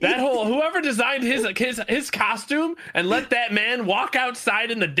that? That whole whoever designed his costume and let that man walk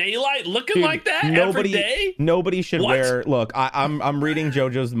outside in the daylight looking like that every day. Nobody should wear. Look, I'm reading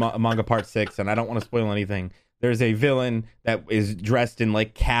JoJo's manga part 6, and I don't want to spoil anything. There's a villain that is dressed in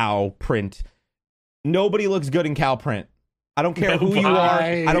like cow print Nobody looks good in cow print. I don't care who you are.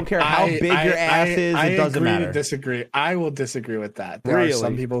 I don't care how big your ass is. It doesn't matter. To disagree. I will disagree with that. There are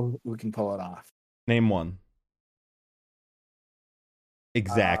some people who can pull it off. Name one.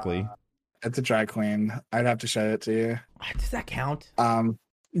 Exactly. It's a drag queen. I'd have to show it to you. Does that count?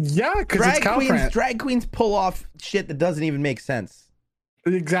 Yeah, because it's cow print. Drag queens pull off shit that doesn't even make sense.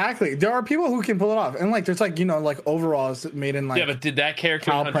 Exactly. There are people who can pull it off, and like there's like overalls made in like yeah, but did that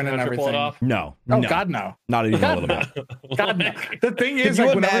character cow print and everything pull it off? No. Oh no. God, no. Not even a little bit. God, no. The thing is,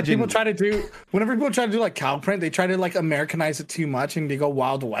 like, whenever people try to do like cow print, they try to like Americanize it too much and they go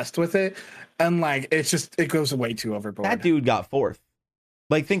Wild West with it, and like it goes way too overboard. That dude got fourth.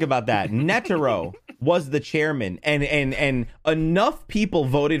 Like, think about that. Netero was the chairman, and enough people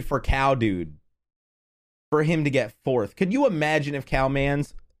voted for Cow Dude for him to get fourth. Could you imagine if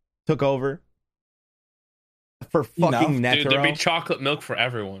Cowmans took over for fucking Netero? Dude, there'd be chocolate milk for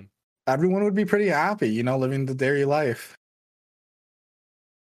everyone. Everyone would be pretty happy, living the dairy life.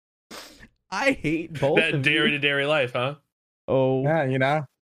 I hate both that dairy to dairy life, huh? Oh yeah,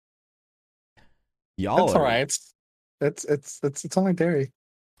 y'all. It's all right. It's only dairy.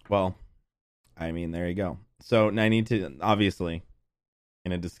 Well, I mean, there you go. So I need to, obviously,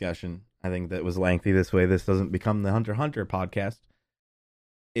 in a discussion, I think that was lengthy. This way, this doesn't become the Hunter x Hunter podcast.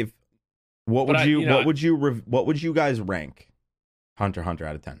 What would you guys rank Hunter x Hunter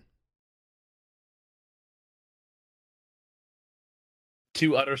out of 10?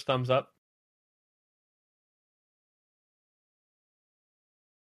 2 utter thumbs up.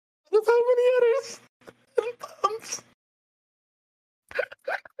 How many others? Thumbs.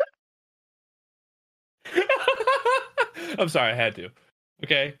 I'm sorry, I had to.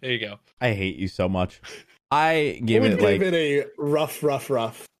 Okay, there you go. I hate you so much. I give it a rough.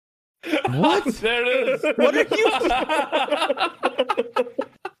 What? There it is. What are you?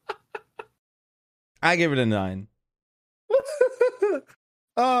 I give it a 9.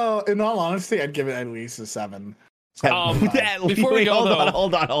 Oh, in all honesty, I'd give it at least a 7. Before we go,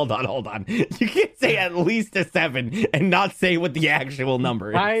 hold on. You can't say at least a 7 and not say what the actual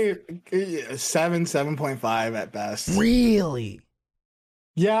number is. 7.5 at best. Really?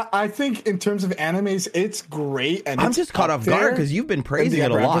 Yeah, I think in terms of animes, it's great. And I'm just caught off guard because you've been praising it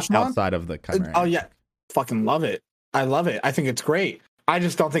a lot outside of the Chimera. Oh yeah, fucking love it. I love it. I think it's great. I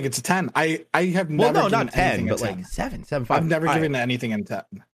just don't think it's a 10. I have never given not 10, but 10. like 7.5. I've never given anything in 10.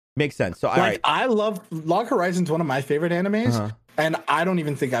 Makes sense. So I love Log Horizon's one of my favorite animes, and I don't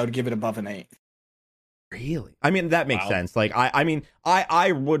even think I would give it above an 8. Really? I mean, that makes sense. Like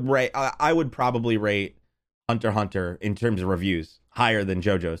I would probably rate Hunter x Hunter in terms of reviews higher than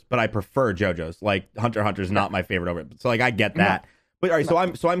JoJo's, but I prefer JoJo's. Like Hunter x Hunter is not my favorite over it. So like I get that. But all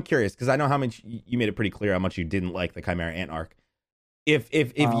right, so I'm curious because I know how much you made it pretty clear how much you didn't like the Chimera Ant arc. If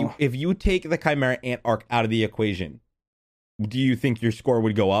you take the Chimera Ant arc out of the equation, do you think your score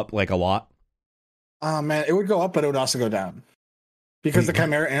would go up like a lot? Oh man, it would go up, but it would also go down because the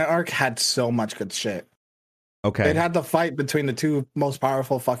Chimera Ant arc had so much good shit. Okay, it had the fight between the two most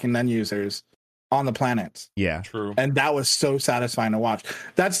powerful fucking Nen users on the planet. Yeah, true. And that was so satisfying to watch.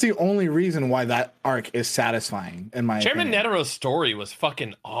 That's the only reason why that arc is satisfying in my Chairman opinion. Netero's story was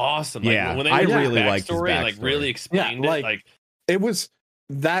fucking awesome. Like, yeah, when they I really liked his backstory. And like really explained it. Like it was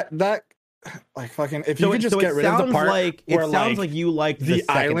that like fucking. If you could just get rid of the part where it sounds like you liked the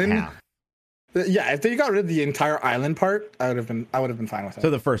island. half. Yeah, if they got rid of the entire island part, I would have been fine with it. So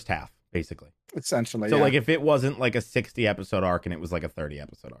the first half, basically. Essentially. So like if it wasn't like a 60 episode arc and it was like a 30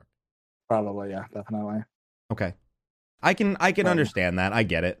 episode arc. Probably, yeah, definitely. Okay, I can understand that. I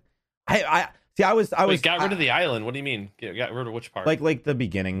get it. I got rid of the island. What do you mean? Got rid of which part? Like the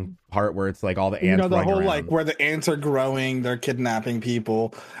beginning part where it's like all the ants. The whole around. Like where the ants are growing, they're kidnapping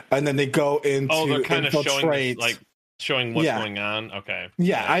people, and then they go into they're kind of showing what's Yeah. going on. Okay.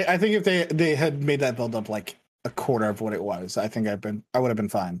 Yeah, I think if they had made that build up like a quarter of what it was, I think I would have been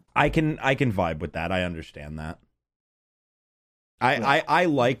fine. I can vibe with that. I understand that. I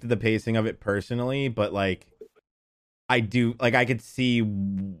liked the pacing of it personally, but like I do like I could see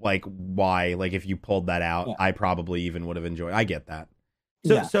like why like if you pulled that out, I probably even would have enjoyed. I get that.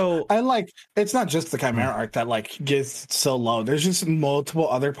 So I like it's not just the Chimera arc that like gets so low. There's just multiple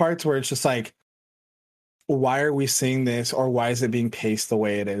other parts where it's just like, why are we seeing this, or why is it being paced the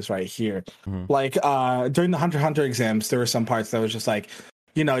way it is right here? Mm-hmm. Like during the Hunter x Hunter exams, there were some parts that was just like,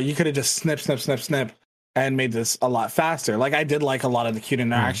 you could have just snip and made this a lot faster. Like I did like a lot of the cute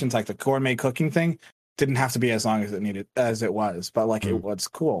interactions, like the gourmet cooking thing didn't have to be as long as it was, but like it was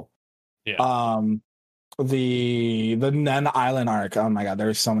cool. Yeah. The Nen Island arc, oh my god,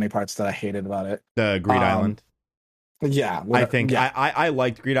 there's so many parts that I hated about it. The Greed Island. Yeah, I think I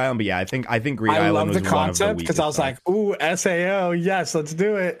liked Greed Island, but yeah, I think Greed I Island love was the one of the concept because I was weakest like, "Ooh, SAO, yes, let's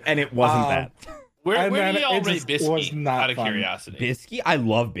do it." and it wasn't that. Where And do then y'all it rate just was Bisky? not Out of fun. curiosity, Bisky, I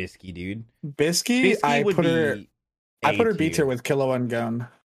love Bisky, dude. Bisky, I would put her be B tier with Kilo and Gun.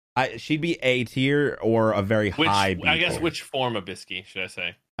 She'd be A tier or a very high B I guess tier. which form of Bisky should I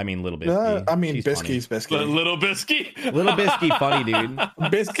say? I mean, Little Bisky. I mean, She's Bisky's Bisky. Little Bisky. funny. Little Bisky, funny dude.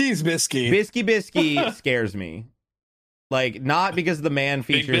 Bisky's Bisky. Bisky scares me. Like, not because of the man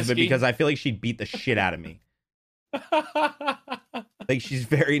features, but Bisky? because I feel like she'd beat the shit out of me. Like, she's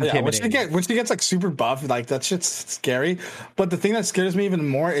very Yeah, intimidating. when she gets like super buff, like that shit's scary. But the thing that scares me even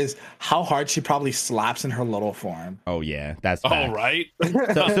more is how hard she probably slaps in her little form. Oh yeah, that's All facts. right.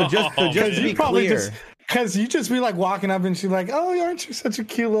 So just to be Probably clear, because you just be like walking up and she's like, "Oh, aren't you such a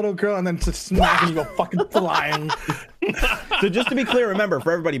cute little girl?" And then just smacking you go fucking flying. so just to be clear, remember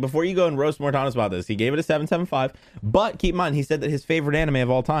for everybody, before you go and roast Mortanos about this, he gave it a 7.75. But keep in mind, he said that his favorite anime of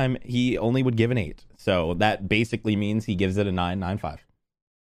all time, he only would give an 8. So that basically means he gives it a 9.95.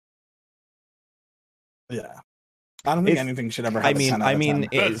 Yeah, I don't think anything should ever have I a 10 out of 10.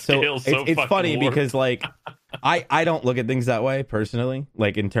 It's funny low. because like I don't look at things that way personally,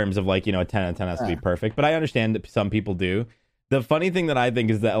 like in terms of like, you know, a 10 out of 10 has to be perfect, but I understand that some people do. The funny thing that I think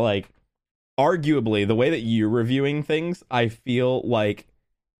is that like arguably the way that you're reviewing things, I feel like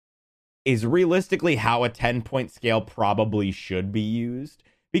is realistically how a 10-point scale probably should be used,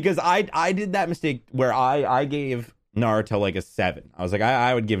 because I did that mistake where I gave Naruto like a 7. I was like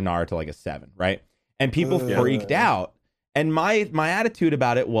I would give Naruto like a 7, right? And people freaked out. And my attitude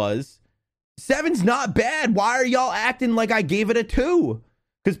about it was 7's not bad. Why are y'all acting like I gave it a 2?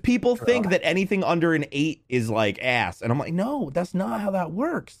 Because people think that anything under an 8 is like ass. And I'm like, no, that's not how that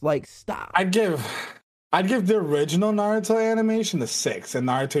works. Like, stop. I'd give the original Naruto animation a 6 and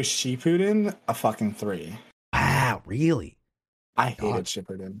Naruto Shippuden a fucking 3. Wow, really? I hated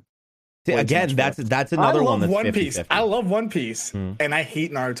Shippuden. See, again, that's another one that's 50-50. I love One Piece, and I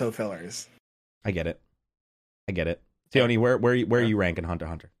hate Naruto fillers. I get it. Tony, where are you ranking Hunter x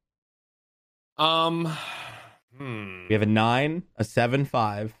Hunter? We have a 9, a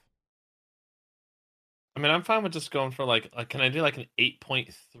 7.5. I mean, I'm fine with just going for like can I do like an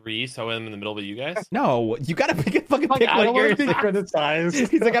 8.3 so I'm in the middle with you guys? No, you gotta pick a fucking pick. I don't like want to be criticized.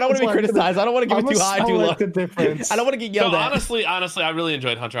 He's like, I don't want to be criticized. I don't want to give it too high, too low. The difference. I don't want to get yelled at. Honestly, I really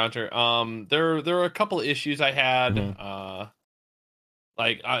enjoyed Hunter x Hunter. There were a couple of issues I had.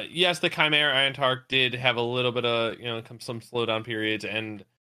 Yes, the Chimera Antark did have a little bit of, you know, some slowdown periods, and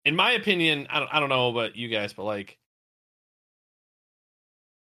in my opinion, I don't know about you guys, but like,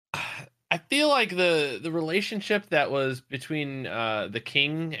 I feel like the relationship that was between the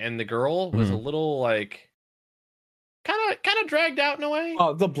king and the girl was a little like kind of dragged out in a way.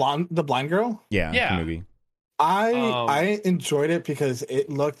 Oh, the blind girl. Yeah. Movie. I enjoyed it because it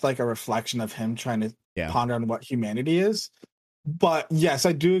looked like a reflection of him trying to ponder on what humanity is. But yes,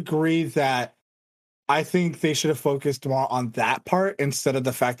 I do agree that I think they should have focused more on that part instead of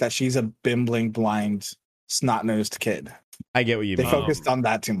the fact that she's a bimbling, blind, snot-nosed kid. I get what you mean. They focused on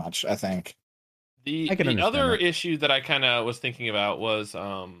that too much, I think. The other issue that I kind of was thinking about was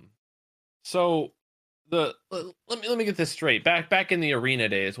let me get this straight. Back in the arena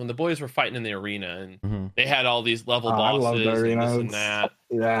days when the boys were fighting in the arena and they had all these level bosses and this and that.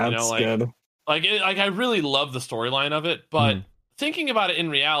 Yeah, you know, it's good. Like I really love the storyline of it, but thinking about it in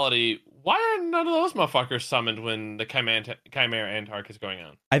reality, why are none of those motherfuckers summoned when the Chimera Antark is going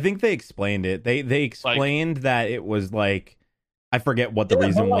on? I think they explained it. They explained that it was like, I forget what the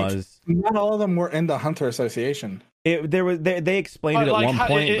reason was. Not all of them were in the Hunter Association. They explained it at one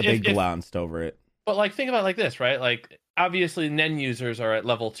point, but they glanced over it. But like, think about it like this, right? Like, obviously, Nen users are at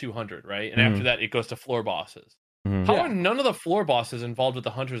level 200, right? And after that, it goes to floor bosses. How are none of the floor bosses involved with the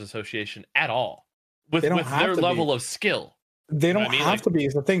Hunters Association at all? With their level of skill. They don't have to be.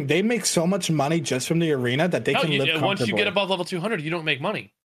 Is the thing. They make so much money just from the arena that they can live comfortably. Once you get above level 200, you don't make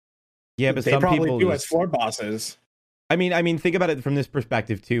money. Yeah, but they some probably people do as floor bosses. I mean, think about it from this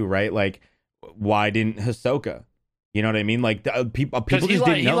perspective too, right? Like, why didn't Hisoka? You know what I mean? Like, people just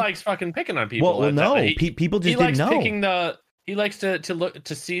didn't know. He likes fucking picking on people. Well, no, people just didn't know. He likes to look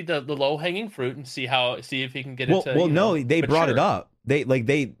to see the low hanging fruit and see if he can get it. They brought it up.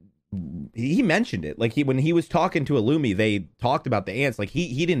 He mentioned it. Like when he was talking to Illumi, they talked about the ants. Like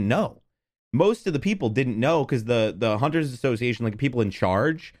he didn't know. Most of the people didn't know because the Hunters Association, like people in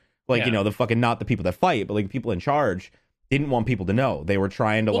charge, you know, the fucking not the people that fight, but like people in charge didn't want people to know. They were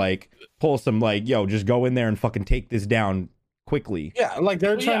trying to like pull some like, yo, just go in there and fucking take this down quickly. Yeah, like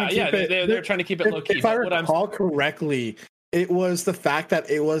they're trying to keep it. They're trying to keep it low key. If I recall correctly, It was the fact that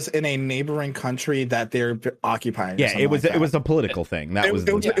it was in a neighboring country that they're occupying. Yeah, it was a political thing. That it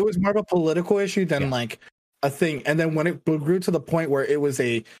was more of a political issue than like a thing. And then when it grew to the point where it was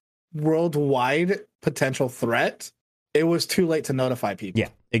a worldwide potential threat, it was too late to notify people. Yeah,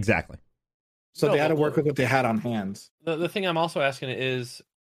 exactly. So they had to work with what they had on hand. The thing I'm also asking is,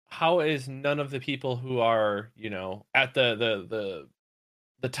 how is none of the people who are, you know, at the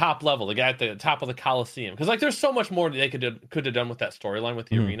top level, the guy at the top of the Coliseum, because like there's so much more they could have done with that storyline with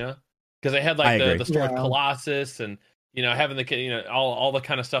the arena, because they had like the story of Colossus and, you know, having the, you know, all the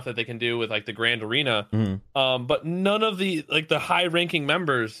kind of stuff that they can do with like the Grand Arena. But none of the like the high ranking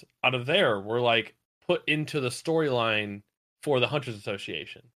members out of there were like put into the storyline for the Hunters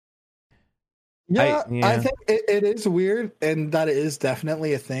Association. I think it is weird, and that is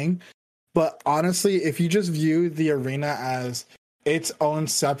definitely a thing. But honestly, if you just view the arena as its own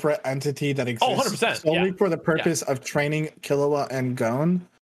separate entity that exists solely for the purpose of training Killua and Gon,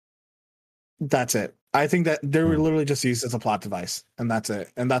 that's it. I think that they were literally just used as a plot device, and that's it.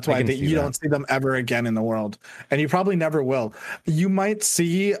 And that's why you don't see them ever again in the world, and you probably never will. You might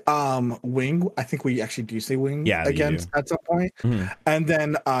see Wing. I think we actually do see Wing again at some point, and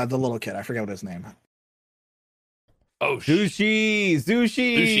then the little kid. I forget what his name. Oh,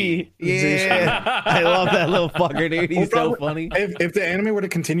 Zushi. Yeah, I love that little fucker, dude. He's so funny. If the anime were to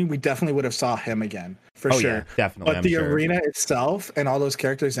continue, we definitely would have saw him again for sure. Yeah, definitely. But the arena itself and all those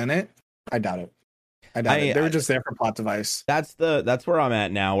characters in it, I doubt it. They were just there for plot device. That's where I'm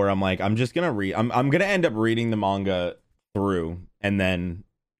at now, where I'm like, I'm just gonna read. I'm gonna end up reading the manga through and then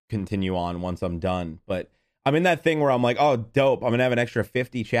continue on once I'm done. But I'm in that thing where I'm like, oh, dope. I'm gonna have an extra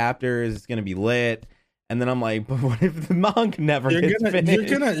 50 chapters. It's gonna be lit. And then I'm like, but what if the manga never gets finished?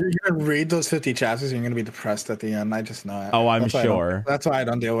 You're gonna read those 50 chapters and you're gonna be depressed at the end. I just know it. Oh, I'm sure. That's why I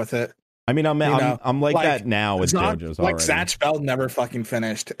don't deal with it. I mean, I'm like that now with JoJo's already. Like Zatch Bell never fucking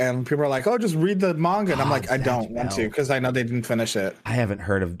finished, and people are like, "Oh, just read the manga," and I'm like, "I don't want to," because I know they didn't finish it. I haven't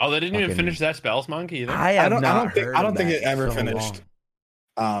heard of. Oh, they didn't even finish Zatch Bell's manga either. I don't think it ever finished.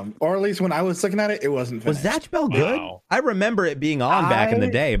 Or at least when I was looking at it, it wasn't finished. Was Zatch Bell good? Wow. I remember it being on back in the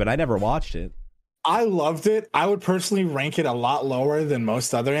day, but I never watched it. I loved it. I would personally rank it a lot lower than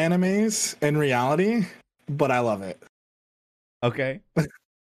most other animes in reality, but I love it. Okay.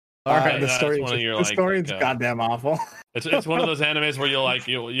 All right, the story is goddamn awful. It's one of those animes where you'll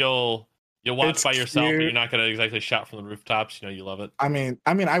watch by yourself, and you're not gonna exactly shout from the rooftops. You know, you love it. I mean,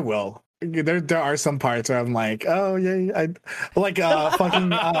 I will. There are some parts where I'm like, oh yeah, I like fucking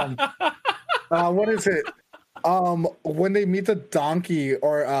what is it? When they meet the donkey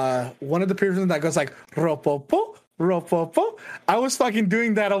or one of the person that goes like ropopo. I was fucking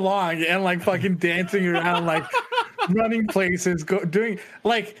doing that along and like fucking dancing around, like running places, doing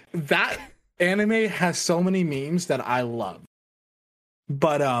like that. Anime has so many memes that I love.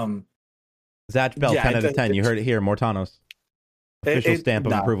 But Zatch Bell 10 out of 10. You heard it here, Mortanos. Official stamp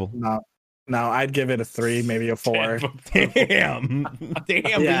of approval. No, I'd give it a 3, maybe a 4. Damn,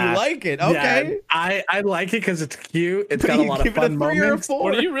 yeah. You like it? Okay, yeah, I like it because it's cute. It's got a lot of fun moments.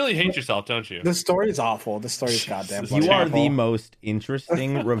 Or do you really hate yourself? Don't you? The story is awful. The story is goddamn. You are the most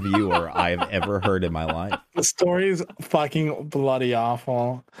interesting reviewer I've ever heard in my life. The story is fucking bloody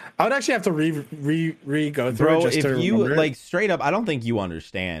awful. I would actually have to go through it just if to you remember like straight up, I don't think you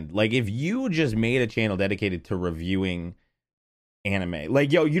understand. Like, if you just made a channel dedicated to reviewing anime,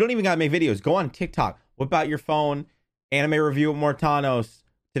 like, yo, you don't even gotta make videos. Go on TikTok, whip out your phone, anime review of Mortanos.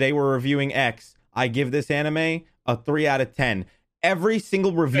 Today we're reviewing X. I give this anime a 3 out of 10. Every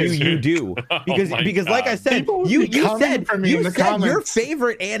single review you do, because like I said, you said your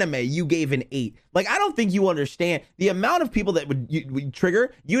favorite anime you gave an 8. Like, I don't think you understand the amount of people that would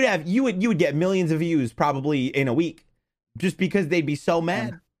trigger. You would get millions of views probably in a week, just because they'd be so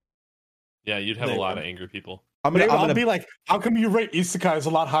mad. Yeah, you'd have a lot of angry people. I'll be like, how come you rate isekais a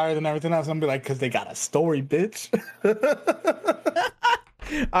lot higher than everything else? I'm gonna be like, because they got a story, bitch.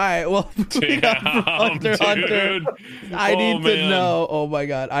 All right, well, Hunter. I need to know. Oh my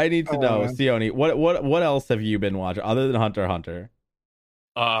god, I need to know, Sione. What else have you been watching other than Hunter x Hunter?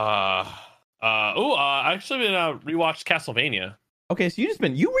 I actually been rewatched Castlevania. Okay, so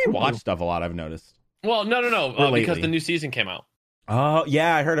you rewatch stuff a lot. I've noticed. Well, no, because the new season came out. Oh,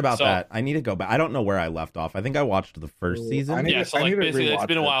 yeah, I heard about that. I need to go back. I don't know where I left off. I think I watched the first season. Basically, it's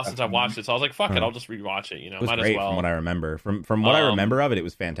been a while since I watched it, so I was like, fuck it, I'll just rewatch it. You know, it was might great as well. From what I remember. From what I remember of it, it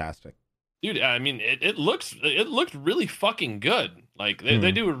was fantastic. Dude, I mean, it looked really fucking good. Like,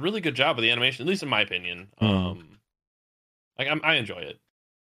 they do a really good job with the animation, at least in my opinion. Like, I enjoy it.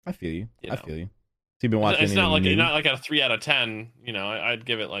 I feel you. I feel you. So you've been watching it's not like a 3 out of 10. You know, I'd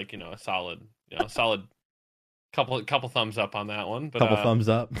give it like, you know, a solid Couple thumbs up on that one. But, couple thumbs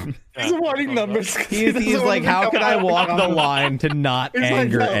up. He's wanting numbers. He's like, how can I walk the line to not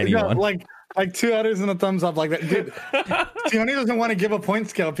anger anyone? Like 2 others and a thumbs up like that. Dude, Sione doesn't want to give a point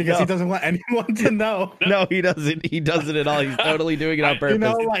scale because he doesn't want anyone to know. No, he doesn't. He doesn't at all. He's totally doing it on purpose. You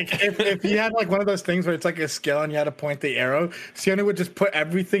know, like if he had like one of those things where it's like a scale and you had to point the arrow, Sione would just put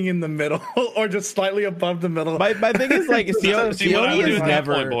everything in the middle or just slightly above the middle. My thing is like Sione is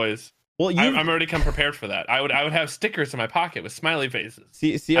never point, boys. Well, I'm already come prepared for that. I would have stickers in my pocket with smiley faces.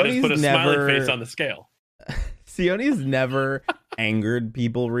 I just put a never, smiley face on the scale. Sione's never angered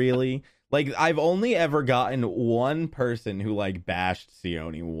people really. Like, I've only ever gotten one person who like bashed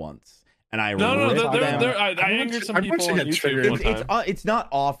Sione once, and I ripped them. I angered some people on YouTube. It's not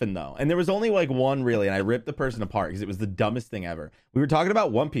often though, and there was only like one really, and I ripped the person apart because it was the dumbest thing ever. We were talking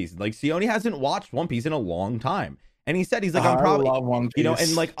about One Piece. Like, Sione hasn't watched One Piece in a long time, and he's like, I'm probably, love One Piece. you know,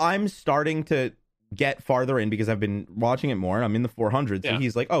 and like I'm starting to get farther in because I've been watching it more, and I'm in the 400s. So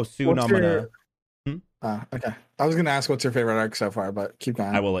he's like, oh, soon I'm gonna. Okay, I was gonna ask what's your favorite arc so far, but keep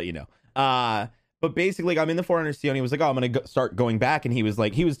going. I will let you know. But basically, I'm in the 400 Sione. He was like, oh, I'm gonna start going back, and he was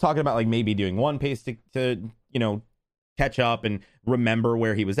talking about like maybe doing One Piece to you know, catch up and remember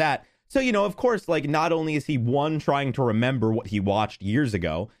where he was at. So, you know, of course, like not only is he one trying to remember what he watched years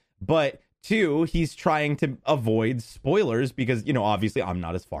ago, but two, he's trying to avoid spoilers because, you know, obviously I'm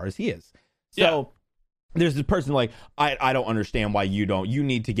not as far as he is. So there's this person like, I don't understand why you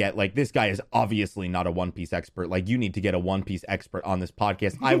need to get like, this guy is obviously not a One Piece expert. Like, you need to get a One Piece expert on this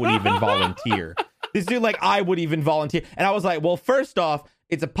podcast. I would even volunteer. This dude, like, I would even volunteer. And I was like, well, first off,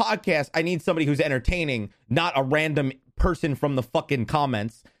 it's a podcast. I need somebody who's entertaining, not a random person from the fucking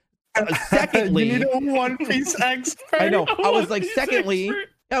comments. Secondly, you need a One Piece expert. I know. I was like, secondly,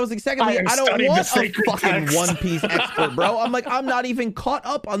 I don't want a fucking text. One Piece expert, bro. I'm like, I'm not even caught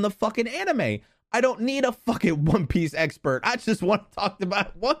up on the fucking anime. I don't need a fucking One Piece expert. I just want to talk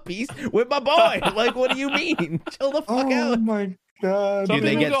about One Piece with my boy. Like, what do you mean? Chill the fuck out. Oh my god. Some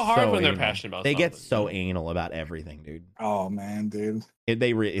Dude, people go hard when they're passionate about They something. get so anal about everything, dude. Oh man, dude. They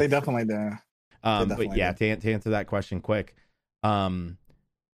definitely do. But yeah, to answer that question quick,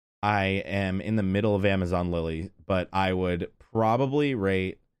 I am in the middle of Amazon Lily, but I would probably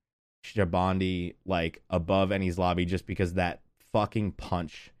rate Shabandi like above Enies Lobby just because that fucking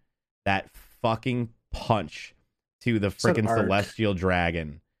punch to the freaking Celestial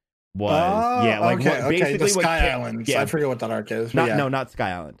Dragon was basically the Sky Island. Yeah, I forget what that arc is. Not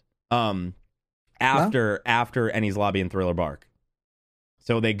Sky Island. After Enies Lobby and Thriller Bark.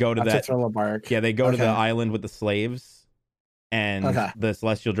 So they go to Thriller Bark. Yeah, they go to the island with the slaves. And the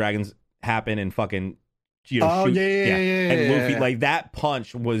Celestial Dragons happen and fucking, you know, shoot. And Luffy, like, that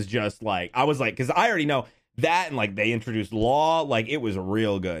punch was just like, I was like, because I already know that, and like they introduced Law, like it was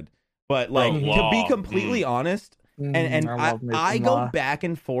real good. But like, to be completely honest, and I go back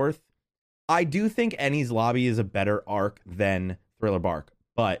and forth. I do think Enies Lobby is a better arc than Thriller Bark,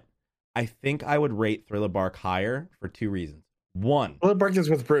 but I think I would rate Thriller Bark higher for two reasons. One, Thriller Bark is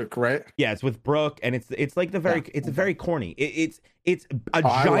with Brook, right? Yeah, it's with Brook, and it's like it's very corny. It's a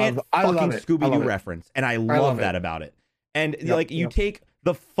giant fucking Scooby-Doo reference, and I love that about it. And like you take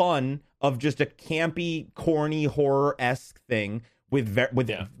the fun of just a campy, corny, horror-esque thing with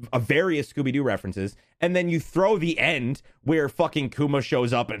various Scooby-Doo references, and then you throw the end where fucking Kuma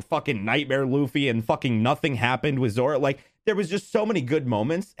shows up and fucking Nightmare Luffy and fucking nothing happened with Zora. Like, there was just so many good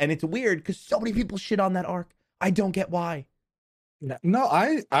moments, and it's weird because so many people shit on that arc. I don't get why. No,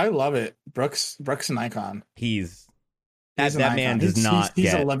 I love it. Brook's an icon. He's that man does not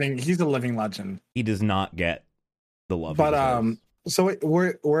he's get. He's a living legend. He does not get the love. But so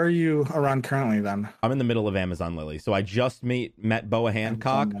where are you around currently then? I'm in the middle of Amazon Lily. So I just met Boa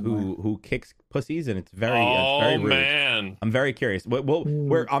Hancock, who kicks pussies, and it's very rude. Man, I'm very curious. I'm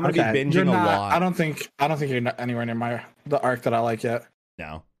gonna be binging a lot. I don't think you're anywhere near the arc that I like yet.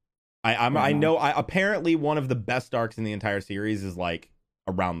 No. I know apparently one of the best arcs in the entire series is like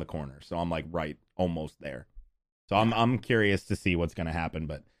around the corner. So I'm like almost there. So I'm curious to see what's gonna happen,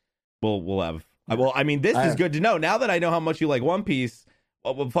 but we'll have I mean this is good to know. Now that I know how much you like One Piece,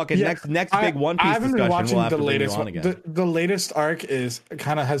 next big One Piece discussion we'll have to bring you on again. The latest arc has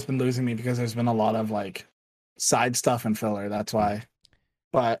been losing me because there's been a lot of like side stuff and filler, that's why.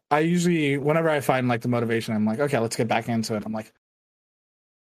 But I usually whenever I find like the motivation, I'm like, okay, let's get back into it. I'm like,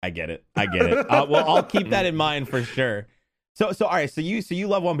 I get it. Well, I'll keep that in mind for sure. So all right. So you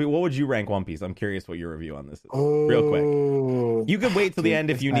love One Piece. What would you rank One Piece? I'm curious what your review on this is. Real quick. You can wait till the end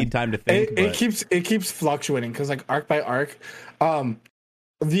if you need time to think. It keeps fluctuating because like arc by arc.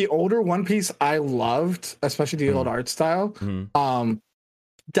 The older One Piece I loved, especially the old art style.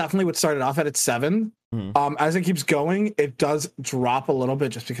 definitely would start it off at 7. As it keeps going, it does drop a little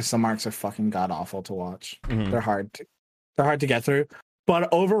bit just because some arcs are fucking god awful to watch. They're hard to get through. But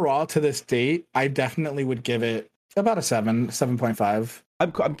overall, to this date, I definitely would give it about a 7.5.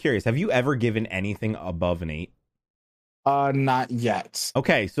 I'm curious. Have you ever given anything above an 8? Not yet.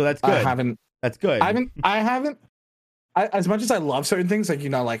 Okay, so that's good. I haven't. That's good. I haven't. As much as I love certain things, like, you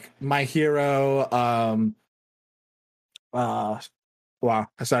know, like My Hero, wow,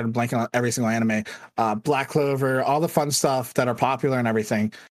 I started blanking on every single anime. Black Clover, all the fun stuff that are popular and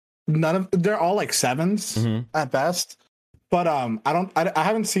everything. They're all like 7s at best. But I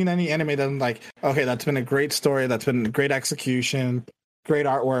haven't seen any anime that I'm like, okay, that's been a great story, that's been great execution, great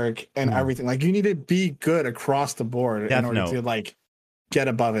artwork, and everything. Like, you need to be good across the board in order to like get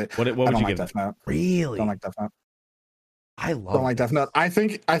above it. What would you give Death Note. Really? Don't like Death Note. I love. Don't like Death Note. I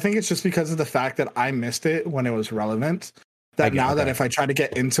think it's just because of the fact that I missed it when it was relevant. That now that if I try to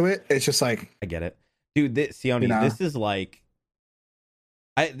get into it, it's just like, I get it, dude. Sione, this is like,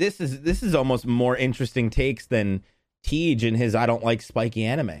 this is almost more interesting takes than Tej and his I don't like spiky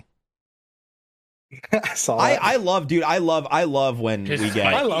anime. I love when we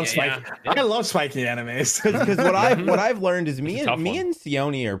get. I love spiky. Yeah. I love spiky animes. Because what I've learned is me and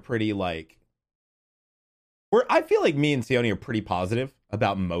Sione are pretty like. I feel like me and Sione are pretty positive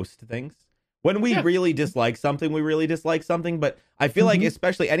about most things. When we really dislike something, we really dislike something. But I feel like,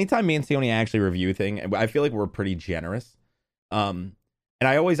 especially anytime me and Sione actually review a thing, I feel like we're pretty generous. And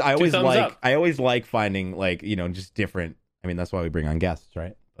I always like finding, like, you know, just different. I mean, that's why we bring on guests,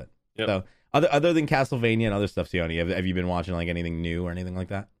 right? But so other than Castlevania and other stuff, Sione, have you been watching like anything new or anything like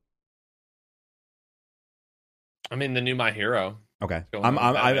that? I mean, the new My Hero. Okay,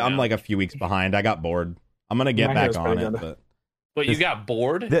 I'm like a few weeks behind. I got bored. I'm gonna get back on it, but you got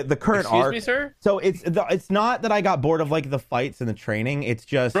bored? The current arc. Excuse me, sir? So it's not that I got bored of like the fights and the training. It's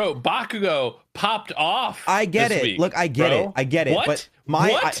just, bro, Bakugo popped off. I get it. Week, look, I get it. I get it. What?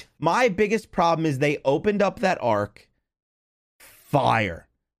 But my biggest problem is they opened up that arc. Fire.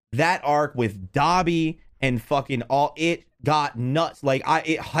 That arc with Dabi and fucking all, it got nuts. Like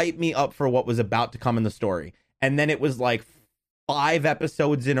it hyped me up for what was about to come in the story. And then it was like 5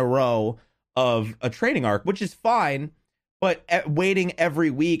 episodes in a row of a training arc, which is fine. But waiting every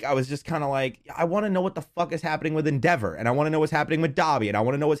week, I was just kind of like, I want to know what the fuck is happening with Endeavor, and I want to know what's happening with Dabi, and I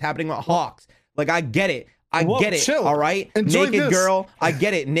want to know what's happening with Hawks. Like, I get it. Chill. All right? Enjoy Naked this. girl. I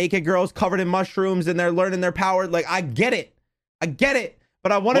get it. Naked girls covered in mushrooms, and they're learning their power. Like, I get it.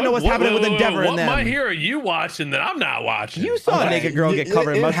 But I want to know what's happening with Endeavor and them. What My Hero are you watching that I'm not watching? You saw a naked girl get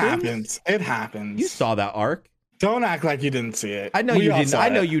covered in mushrooms. It happens. You saw that arc. Don't act like you didn't see it. I know you didn't. I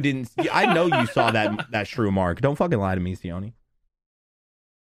know you didn't. I know you saw that shroom arc. Don't fucking lie to me, Sione.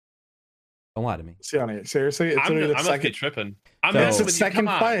 Don't lie to me. Sione, seriously? I must be tripping. It's the second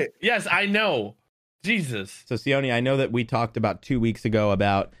fight. Yes, I know. Jesus. So, Sione, I know that we talked about 2 weeks ago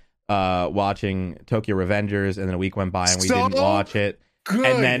about watching Tokyo Revengers, and then a week went by and we didn't watch it. Good.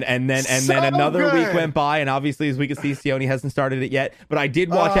 And then another week went by, and obviously, as we can see, Sione hasn't started it yet. But I did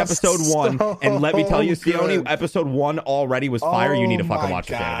watch episode 1, and let me tell you, Sione, episode 1 already was fire. You need to fucking watch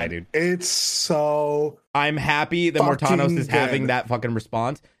this anime, dude. It's so. I'm happy that Mortanos is having that fucking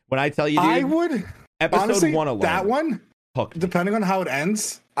response. When I tell you, dude, I would episode honestly, 1 alone. That one, hooked. Depending on how it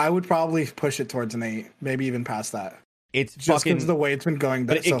ends, I would probably push it towards an 8, maybe even past that. It's just fucking because the way it's been going.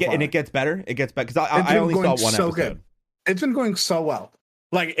 But it gets better. It gets better because I only saw one episode. Good. It's been going so well.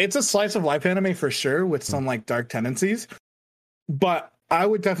 Like, it's a slice of life anime for sure with some like dark tendencies, but I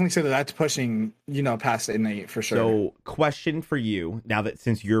would definitely say that that's pushing, you know, past an 8 for sure. So, question for you now that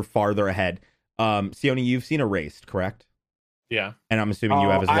since you're farther ahead, Sione, you've seen Erased, correct? Yeah, and I'm assuming you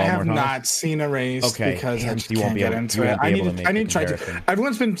have as well. I have not seen Erased because I just can't get into it. I need to try to.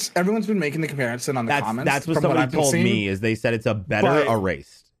 Everyone's been making the comparison on the comments. That's what somebody told me is they said it's a better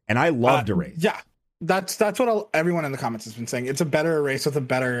Erased, and I loved Erased. Yeah. That's what everyone in the comments has been saying. It's a better Erased with a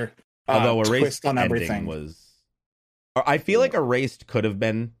better twist on everything. I feel like Erased could have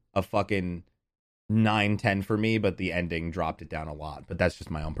been a fucking 9-10 for me, but the ending dropped it down a lot. But that's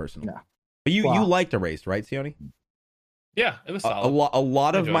just my own personal. Yeah. But you liked Erased, right, Sione? Yeah, it was solid. A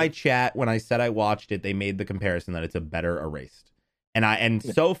lot of my chat when I said I watched it, they made the comparison that it's a better Erased, and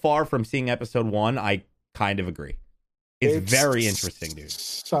so far from seeing episode 1, I kind of agree. It's very interesting, dude.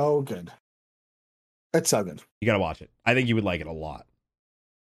 So good. It's so good. You gotta watch it. I think you would like it a lot.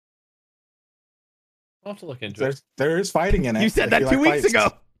 I'll have to look into it. There is fighting in it. You said that 2 weeks ago.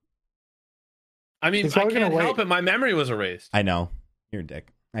 I mean, I can't help it. My memory was erased. I know. You're a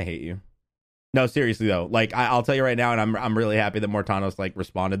dick. I hate you. No, seriously though. Like I'll tell you right now, and I'm really happy that Mortanos like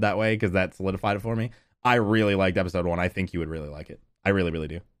responded that way because that solidified it for me. I really liked episode 1. I think you would really like it. I really, really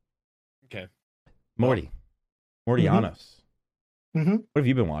do. Okay. Morty. Mortianos. Mm-hmm. What have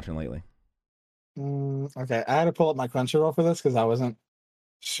you been watching lately? Okay, I had to pull up my Crunchyroll for this because I wasn't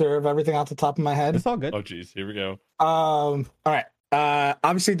sure of everything off the top of my head. It's all good. Oh, geez. Here we go. All right.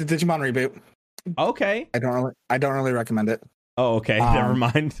 Obviously the Digimon reboot. Okay. I don't really recommend it. Oh, okay. Never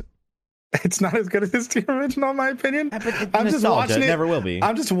mind. It's not as good as the original, in my opinion. But it's I'm just nostalgia. watching It it. never will be.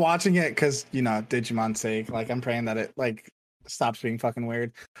 I'm just watching it because Digimon's sake. Like I'm praying that it like stops being fucking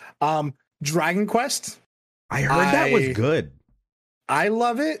weird. Dragon Quest. I heard that was good. I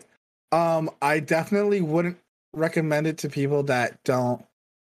love it. I definitely wouldn't recommend it to people that don't.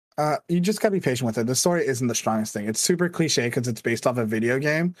 You just gotta be patient with it. The story isn't the strongest thing. It's super cliche because it's based off a video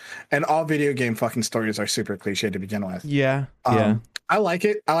game, and all video game fucking stories are super cliche to begin with. Yeah. I like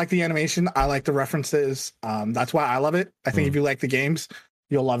it. I like the animation. I like the references. That's why I love it. I think if you like the games,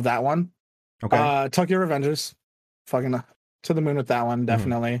 you'll love that one. Okay. Tokyo Revengers, fucking to the moon with that one,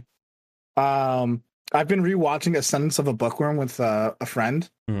 definitely. I've been rewatching Ascendance of a Bookworm with a friend.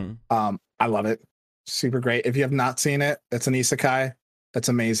 I love it. Super great. If you have not seen it, it's an isekai. That's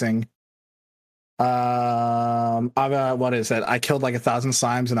amazing. What is it? I killed like 1,000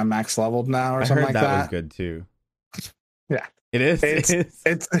 slimes and I'm max leveled now, or something like that. That was good too. Yeah, it is.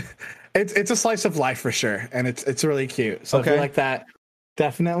 It's a slice of life for sure, and it's really cute. So if you like that,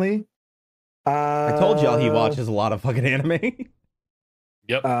 definitely. I told y'all he watches a lot of fucking anime.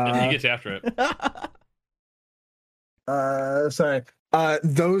 Yep, and he gets after it. Sorry.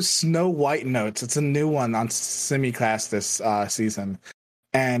 Those Snow White Notes. It's a new one on Simicast this season.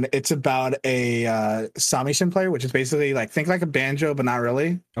 And it's about a Samishin player, which is basically like think like a banjo, but not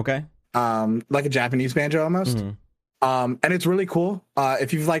really. Okay. Like a Japanese banjo almost. And it's really cool.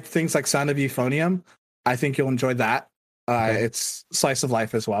 If you've liked things like Sound of Euphonium, I think you'll enjoy that. Okay. It's slice of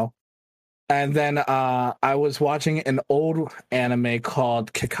life as well. And then I was watching an old anime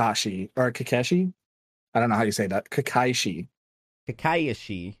called Kakashi or Kakeshi. I don't know how you say that. Kakaishi.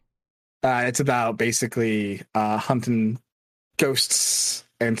 Kakayashi. It's about basically hunting ghosts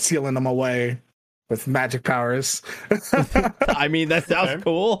and sealing them away with magic powers. I mean, that sounds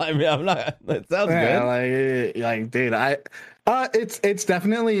cool. I mean, I'm not. That sounds good. Like, dude, it's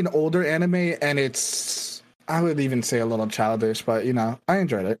definitely an older anime, and it's I would even say a little childish, but I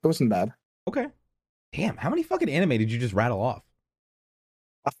enjoyed it. It wasn't bad. Okay. Damn, how many fucking anime did you just rattle off?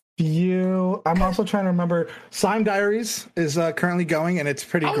 I'm also trying to remember. Slime Diaries is currently going, and it's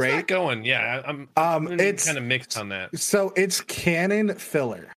pretty great. That going? Yeah, I'm it's kind of mixed on that. So it's canon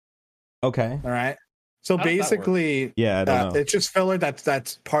filler. Okay. All right. So basically, I don't know. It's just filler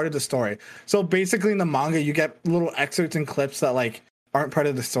that's part of the story. So basically, in the manga, you get little excerpts and clips that like aren't part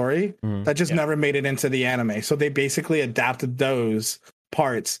of the story that just never made it into the anime. So they basically adapted those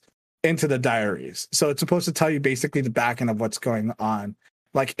parts into the diaries. So it's supposed to tell you basically the back end of what's going on,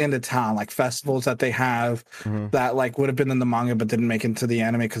 like in the town, like festivals that they have that like would have been in the manga but didn't make it into the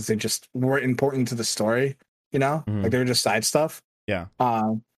anime because they just weren't important to the story. Like they were just side stuff. Yeah.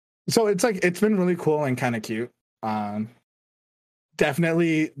 So it's like it's been really cool and kind of cute.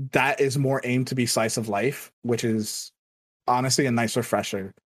 Definitely that is more aimed to be slice of life, which is honestly a nice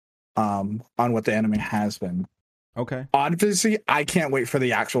refresher on what the anime has been. Okay. Obviously, I can't wait for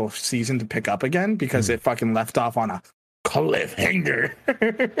the actual season to pick up again because it fucking left off on a cliffhanger.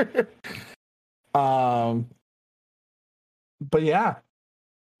 But yeah,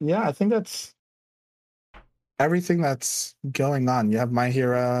 I think that's everything that's going on. You have My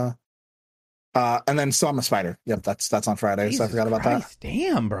Hero, and then So I'm a Spider. Yep, that's on Friday. Jesus so I forgot about Christ, that.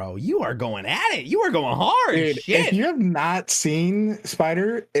 Damn, bro, you are going at it. You are going hard. Dude, shit. If you have not seen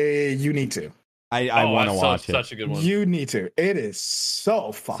Spider, you need to. I want to watch it. Such a good one. You need to. It is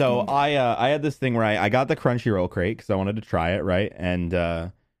so fucking. So I had this thing where I got the Crunchyroll crate because I wanted to try it, right? And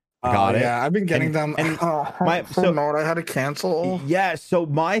I got it. Yeah, I've been getting them. And I had to cancel. Yeah. So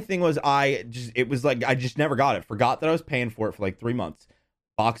my thing was I just never got it. Forgot that I was paying for it for like 3 months.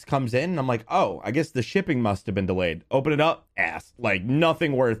 Box comes in and I'm like, oh, I guess the shipping must have been delayed. Open it up, ass. Like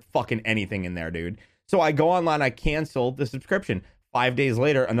nothing worth fucking anything in there, dude. So I go online, I cancel the subscription. 5 days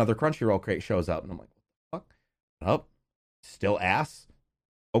later, another Crunchyroll crate shows up. And I'm like, what the fuck? Oh, still ass.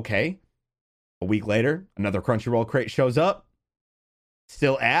 Okay. A week later, another Crunchyroll crate shows up.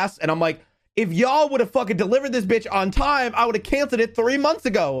 Still ass. And I'm like, if y'all would have fucking delivered this bitch on time, I would have canceled it 3 months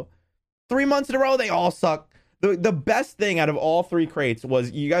ago. 3 months in a row, they all suck. The best thing out of all 3 crates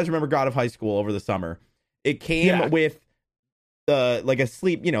was, you guys remember God of High School over the summer? It came with like a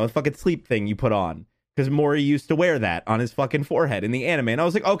sleep, a fucking sleep thing you put on. Because Mori used to wear that on his fucking forehead in the anime. And I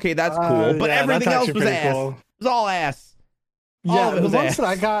was like, okay, that's cool. But everything else was ass. Cool. It was all ass. Yeah, the ones that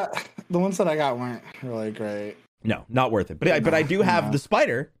I got weren't really great. No, not worth it. But I do have the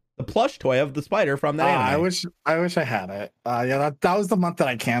spider, the plush toy of the spider from that anime. I wish I had it. Yeah, that was the month that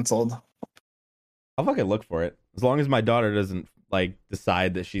I canceled. I'll fucking look for it. As long as my daughter doesn't like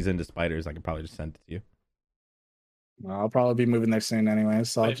decide that she's into spiders, I could probably just send it to you. I'll probably be moving there soon anyway,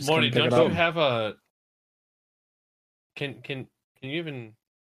 so I'll just Morty, pick don't it you up. have a? Can you even?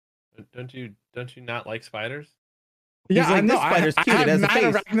 Don't you not like spiders? Yeah, like, I know. this spider's I cute, it has have a not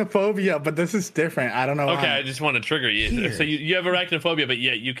face. arachnophobia, but this is different. I don't know. Okay, why. I just want to trigger you. Weird. So you have arachnophobia, but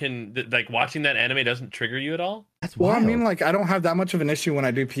yet you can like watching that anime doesn't trigger you at all. That's Well, wild. I mean, like I don't have that much of an issue when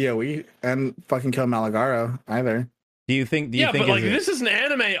I do PoE and fucking kill Malagaro either. do you think? But like this is an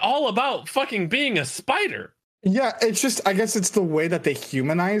anime all about fucking being a spider. Yeah, it's just I guess it's the way that they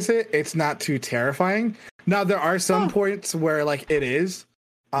humanize it. It's not too terrifying. Now there are some points where like it is.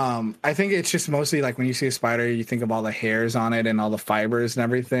 I think it's just mostly like when you see a spider, you think of all the hairs on it and all the fibers and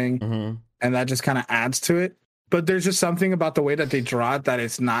everything, and that just kind of adds to it. But there's just something about the way that they draw it that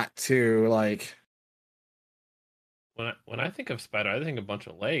it's not too like. When I think of spider, I think a bunch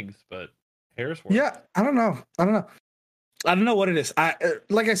of legs, but hairs. Work. Yeah, I don't know what it is.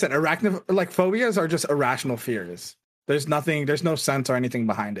 Like I said, phobias are just irrational fears. There's no sense or anything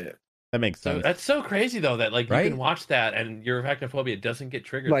behind it. That makes sense. So that's so crazy though that like Right? you can watch that and your arachnophobia doesn't get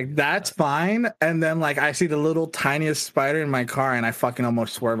triggered. Like that's fine. And then like I see the little tiniest spider in my car and I fucking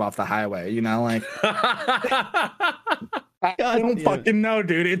almost swerve off the highway, you know, like I don't fucking know,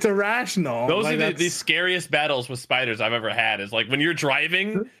 dude. It's irrational. Those like, are the scariest battles with spiders I've ever had. Is like when you're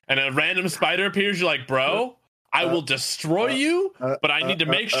driving and a random spider appears, you're like, bro, I will destroy you, but I need to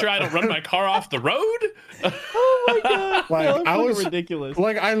make sure I don't run my car off the road. Oh my god! Like I was ridiculous.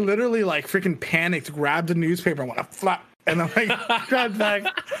 Like I literally like freaking panicked, grabbed a newspaper, and went a flap, and I'm like, got back.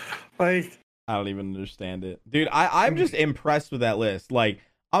 Like I don't even understand it, dude. I'm just impressed with that list. Like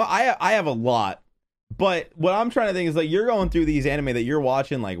I have a lot, but what I'm trying to think is like you're going through these anime that you're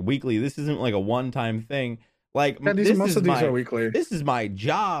watching like weekly. This isn't like a one-time thing. Like yeah, most of these are weekly. This is my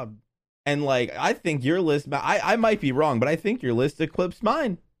job, and like I think your list. I might be wrong, but I think your list eclipsed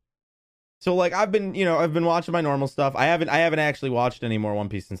mine. So like I've been watching my normal stuff. I haven't actually watched any more One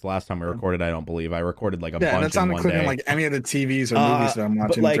Piece since the last time we recorded. I don't believe I recorded like a bunch. Yeah, that's not including like any of the TVs or movies that I'm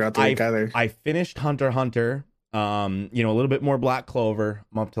watching throughout the week either. I finished Hunter x Hunter. A little bit more Black Clover.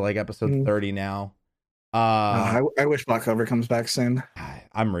 I'm up to like episode 30 now. I wish Black Clover comes back soon.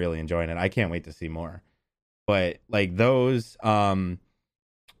 I'm really enjoying it. I can't wait to see more. But like those, have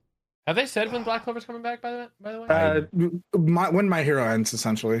they said when Black Clover's coming back? By the way, when My Hero ends,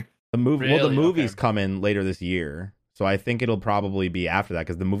 essentially. The movie. Really? Well, the movie's coming later this year, so I think it'll probably be after that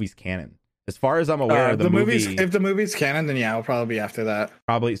because the movie's canon. As far as I'm aware, the movie's if the movie's canon, then yeah, it'll probably be after that.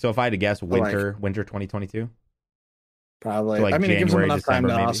 Probably. So if I had to guess, winter 2022. Probably. So like I mean, January, it gives them enough December, time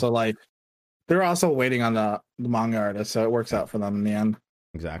to maybe. also like. They're also waiting on the manga artist, so it works out for them in the end.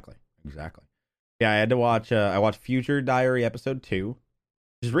 Exactly. Yeah, I had to watch. I watched Future Diary episode 2,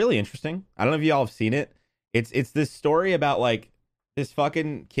 which is really interesting. I don't know if y'all have seen it. It's this story about like this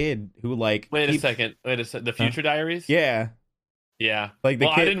fucking kid who like. Wait a second. The Future Diaries. Yeah. Like the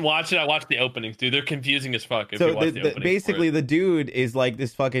kid... I didn't watch it. I watched the openings, dude. They're confusing as fuck. So basically, the dude is like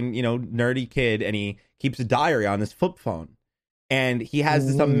this fucking nerdy kid, and he keeps a diary on this flip phone. And he has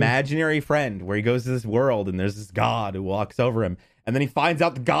this imaginary friend where he goes to this world and there's this god who walks over him. And then he finds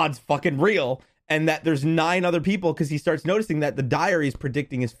out the god's fucking real and that there's 9 other people because he starts noticing that the diary is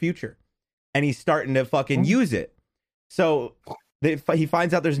predicting his future. And he's starting to fucking use it. So he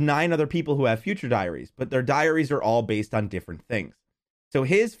finds out there's 9 other people who have future diaries, but their diaries are all based on different things. So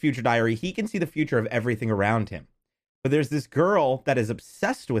his future diary, he can see the future of everything around him. But there's this girl that is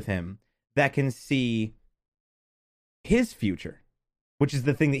obsessed with him that can see his future, which is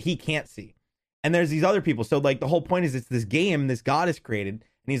the thing that he can't see. And there's these other people. So like the whole point is it's this game this god has created.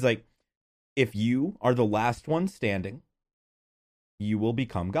 And he's like, if you are the last one standing, you will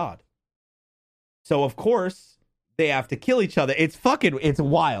become God. So of course they have to kill each other. It's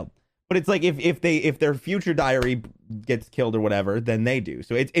wild. But it's like if their future diary gets killed or whatever, then they do.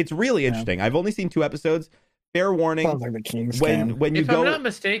 So it's really interesting. Yeah. I've only seen 2 episodes. Fair warning. Sounds like the King's when you go. If I'm not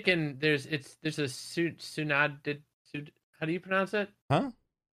mistaken, there's a Tsunade. How do you pronounce it? Huh?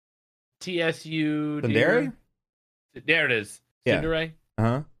 TSU. Tsundere? There it is. Yeah. Tsundere.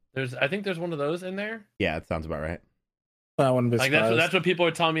 Uh-huh. I think there's one of those in there. Yeah, it sounds about right. I wouldn't be surprised. That's what people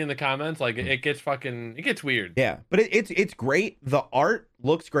are telling me in the comments. Like it gets weird. Yeah, but it's great. The art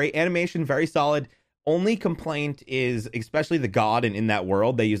looks great. Animation very solid. Only complaint is especially the god and in that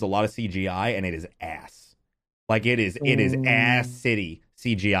world they use a lot of CGI and it is ass. Like it is ass city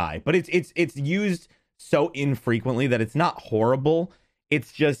CGI. But it's used so infrequently that it's not horrible.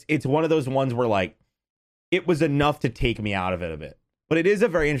 It's one of those ones where like it was enough to take me out of it a bit. But it is a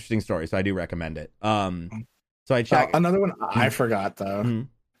very interesting story, so I do recommend it. So I checked another one I forgot though. Mm-hmm.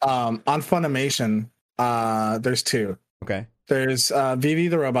 On Funimation, there's two. Okay. There's Vivi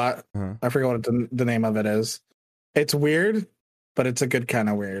the Robot. I forget what the name of it is. It's weird, but it's a good kind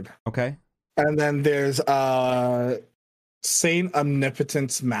of weird. Okay. And then there's Saint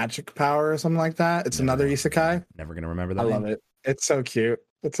Omnipotence Magic Power or something like that. It's another isekai. Never gonna remember that. I love it. It's so cute.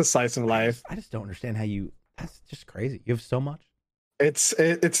 It's a slice of life. I just don't understand how you. That's just crazy. You have so much. It's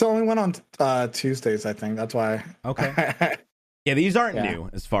the only one on Tuesdays, I think. That's why. Okay. Yeah, these aren't new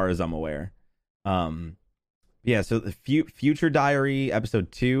as far as I'm aware. Yeah. So the Future Diary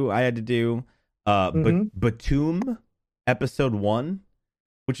episode 2 I had to do. Batum episode 1,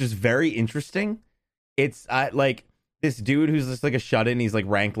 which is very interesting. It's like this dude who's just like a shut-in. He's like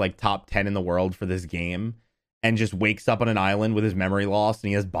ranked like top 10 in the world for this game, and just wakes up on an island with his memory lost, and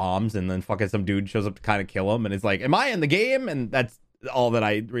he has bombs, and then fucking some dude shows up to kind of kill him, and it's like, am I in the game? And that's all that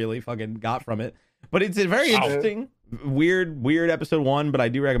I really fucking got from it. But it's a very interesting, weird episode 1, but I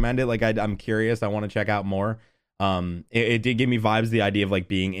do recommend it. Like I'm curious. I want to check out more. It did give me vibes, the idea of like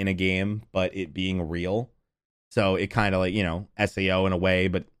being in a game, but it being real. So it kind of like, SAO in a way,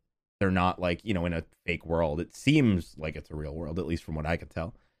 but they're not like, in a fake world. It seems like it's a real world, at least from what I could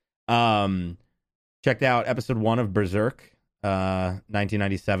tell. Checked out episode 1 of Berserk,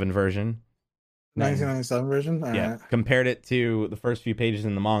 1997 version. 1997 version? All yeah. Right. Compared it to the first few pages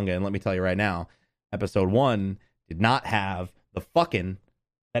in the manga, and let me tell you right now, episode 1 did not have the fucking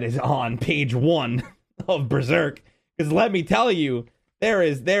that is on page 1 of Berserk. Because let me tell you, there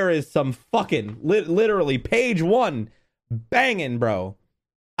is some fucking literally page 1 banging, bro.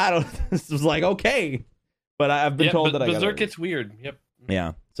 This was like, okay. But I've been told that Berserk gets weird. Yep.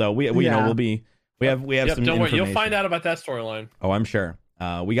 Yeah. So we we have some don't worry, you'll information. find out about that storyline. Oh, I'm sure.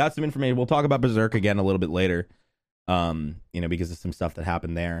 We got some information. We'll talk about Berserk again a little bit later. Because of some stuff that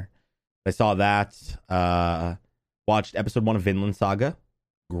happened there. I saw that. Watched episode 1 of Vinland Saga.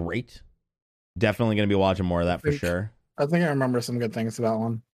 Great. Definitely going to be watching more of that for sure. I think I remember some good things about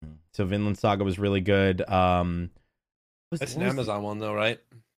one. So Vinland Saga was really good. That's an Amazon one though, right?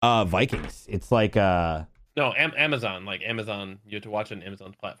 Vikings. It's like no, Amazon. Like Amazon, you have to watch it on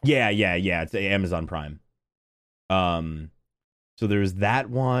Amazon's platform. Yeah. It's Amazon Prime. So there's that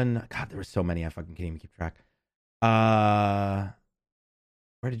one. God, there were so many. I fucking can't even keep track. Where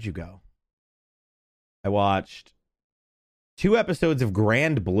did you go? I watched 2 episodes of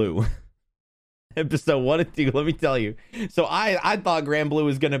Grand Blue. Episode 1 and 2. Let me tell you. So I thought Grand Blue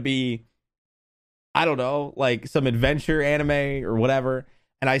was gonna be, I don't know, like some adventure anime or whatever.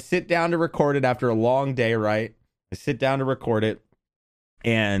 And I sit down to record it after a long day, right? I sit down to record it.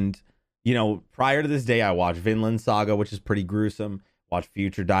 And, prior to this day, I watched Vinland Saga, which is pretty gruesome. Watched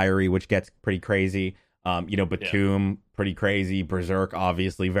Future Diary, which gets pretty crazy. Batum, pretty crazy. Berserk,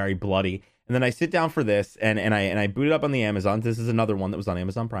 obviously, very bloody. And then I sit down for this, and I boot it up on the Amazon. This is another one that was on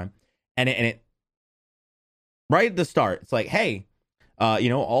Amazon Prime. And it right at the start, it's like, hey,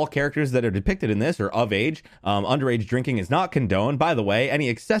 all characters that are depicted in this are of age. Underage drinking is not condoned. By the way, any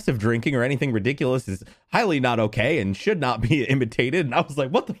excessive drinking or anything ridiculous is highly not okay and should not be imitated. And I was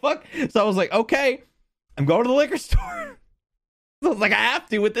like, what the fuck? So I was like, okay, I'm going to the liquor store. So I was like, I have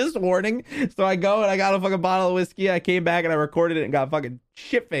to with this warning. So I go and I got a fucking bottle of whiskey. I came back and I recorded it and got fucking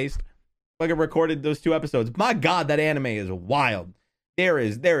shit-faced. Fucking recorded those 2 episodes. My God, that anime is wild. There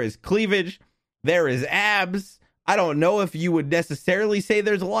is cleavage. There is abs. I don't know if you would necessarily say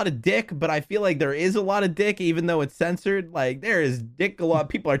there's a lot of dick, but I feel like there is a lot of dick, even though it's censored. Like, there is dick a lot.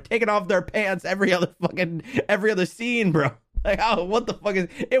 People are taking off their pants every other scene, bro. Like, what the fuck is?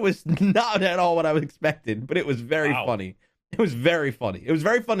 It was not at all what I was expecting, but it was very funny. It was very funny. It was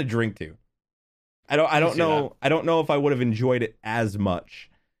very fun to drink to. I don't know. I don't know if I would have enjoyed it as much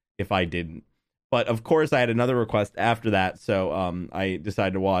if I didn't. But of course, I had another request after that, so I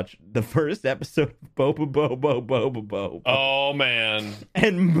decided to watch the first episode of Bobo. Oh man!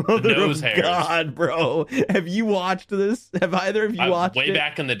 And mother of God, bro, have you watched this? Have either of you watched way it?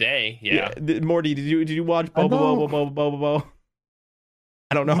 Back in the day? Yeah. Morty, did you watch Bobo?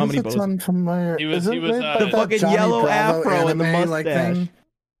 I don't know how many Bos. He was the fucking Johnny yellow Bravo afro and the anime, mustache. thing?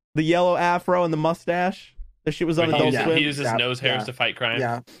 The yellow afro and the mustache. That shit was on Adult Swim. He uses nose hairs to fight crime.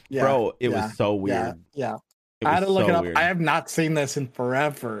 Yeah. Bro, it was so weird. Yeah. I had to look it up. Weird. I have not seen this in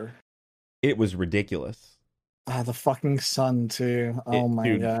forever. It was ridiculous. The fucking sun too. Oh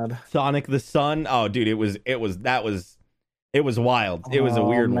my God. Sonic the Sun. Oh, dude, it was wild. It was a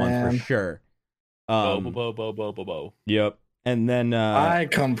weird one for sure. Bo. Yep. And then I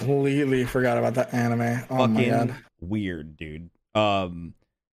completely forgot about that anime. Oh my God. Weird, dude.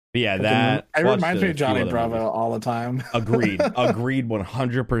 But yeah, that it reminds me a of Johnny few other Bravo movies. all the time. Agreed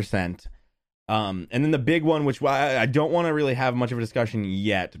 100%. And then the big one, which I don't want to really have much of a discussion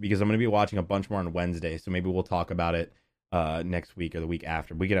yet, because I'm going to be watching a bunch more on Wednesday, so maybe we'll talk about it next week or the week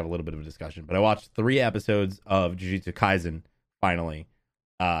after. We could have a little bit of a discussion. But I watched 3 episodes of Jujutsu Kaisen finally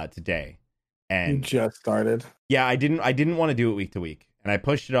today, and You just started. yeah, I didn't want to do it week to week, and I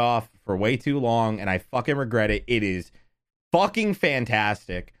pushed it off for way too long, and I fucking regret it. It is fucking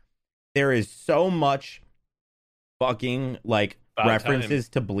fantastic. There is so much fucking like references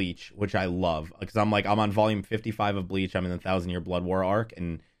to Bleach, which I love, because I'm on volume 55 of Bleach. I'm in the 1,000-Year Blood War arc,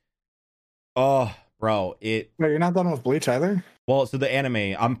 and oh, bro, Wait, you're not done with Bleach either? well, so the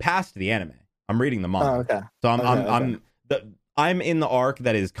anime, I'm past the anime. I'm reading the manga. Oh, okay. So I'm in the arc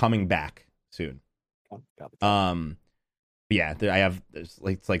that is coming back soon. Yeah,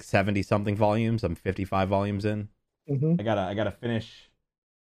 it's like 70 something volumes. I'm 55 volumes in. Mm-hmm. I gotta finish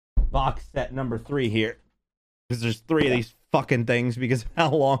box set number 3 here, because there's 3 of these fucking things because of how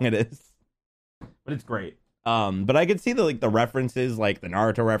long it is. But it's great. But I could see the references, like the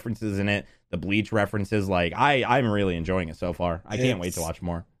Naruto references in it, the Bleach references. Like I'm really enjoying it so far. I can't wait to watch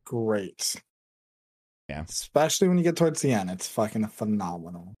more. Great. Yeah. Especially when you get towards the end, it's fucking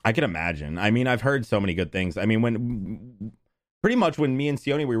phenomenal. I can imagine. I mean, I've heard so many good things. I mean, when me and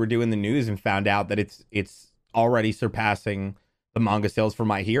Sione, we were doing the news and found out that it's already surpassing the manga sales for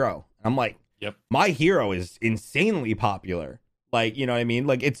My Hero. I'm like, yep, My Hero is insanely popular. Like, you know what I mean?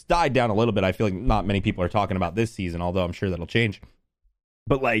 Like, it's died down a little bit. I feel like not many people are talking about this season, although I'm sure that'll change.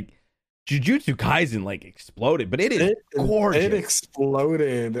 But like, Jujutsu Kaisen like exploded, but it is gorgeous. It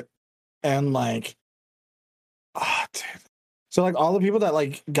exploded, and like, oh, dude. So like all the people that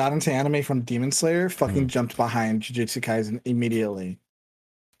like got into anime from Demon Slayer fucking jumped behind Jujutsu Kaisen immediately.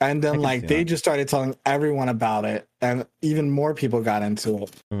 And then like they just started telling everyone about it, and even more people got into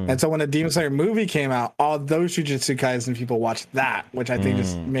it. And so when the Demon Slayer movie came out, all those Jujutsu Kaisen people watched that, which I think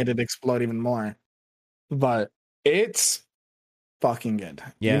just made it explode even more. But it's fucking good.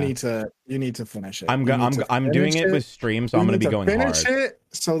 Yeah. You need to finish it. I'm doing it with stream, so I'm going to be going finish hard. it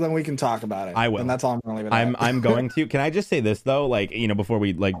so then we can talk about it. I will. And that's all I'm going to leave it at. I'm going to. Can I just say this though? Like, you know, before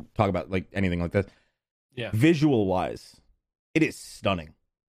we like talk about like anything like this. Yeah. Visual wise, it is stunning.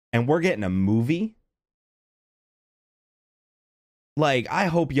 And we're getting a movie. Like, I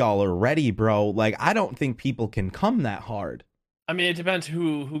hope y'all are ready, bro. Like, I don't think people can come that hard. I mean, it depends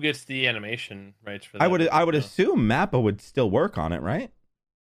who gets the animation rights for that. I would assume Mappa would still work on it, right?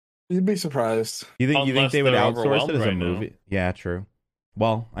 You'd be surprised. You think they would outsource it as a right movie? now. Yeah, true.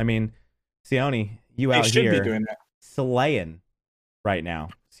 Well, I mean, Sione, you out should here be doing it. slaying right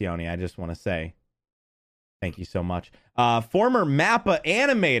now. Sione, I just want to say thank you so much. Former Mappa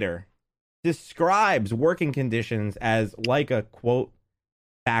animator describes working conditions as like a, quote,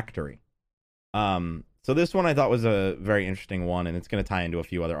 factory. So this one I thought was a very interesting one, and it's going to tie into a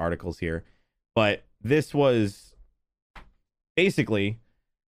few other articles here. But this was basically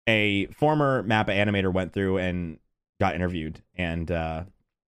a former Mappa animator went through and got interviewed. And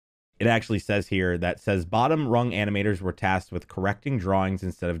it actually says here that says bottom rung animators were tasked with correcting drawings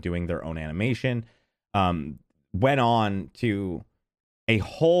instead of doing their own animation. Went on to a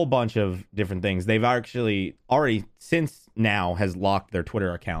whole bunch of different things. They've actually already since now has locked their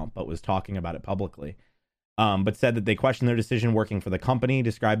Twitter account, but was talking about it publicly. But said that they questioned their decision working for the company,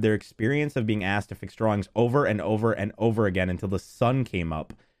 described their experience of being asked to fix drawings over and over and over again until the sun came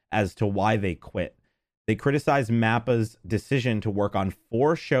up as to why they quit. They criticized Mappa's decision to work on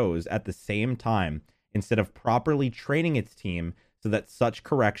 4 shows at the same time instead of properly training its team so that such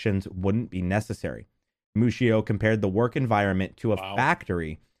corrections wouldn't be necessary. Mushio compared the work environment to a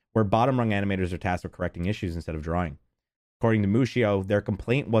factory where bottom-rung animators are tasked with correcting issues instead of drawing. According to Mushio, their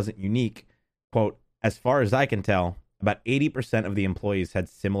complaint wasn't unique. Quote, as far as I can tell, about 80% of the employees had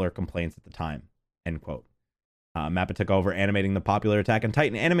similar complaints at the time, end quote. Mappa took over animating the popular Attack on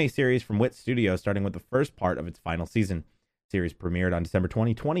Titan anime series from Wit Studio, starting with the first part of its final season. The series premiered on December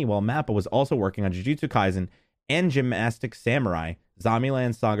 2020, while Mappa was also working on Jujutsu Kaisen and Gymnastic Samurai.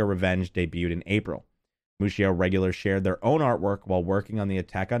 Zombieland Saga Revenge debuted in April. Mushio regulars shared their own artwork while working on the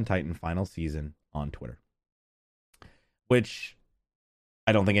Attack on Titan final season on Twitter. Which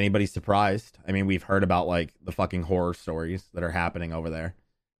I don't think anybody's surprised. I mean, we've heard about like the fucking horror stories that are happening over there.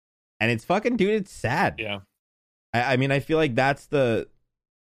 And it's fucking, dude, it's sad. Yeah. I mean, I feel like that's the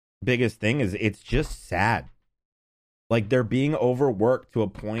biggest thing is it's just sad. Like they're being overworked to a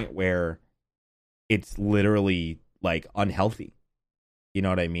point where it's literally like unhealthy. You know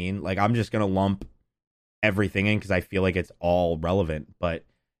what I mean? Like I'm just going to lump everything in because I feel like it's all relevant. But,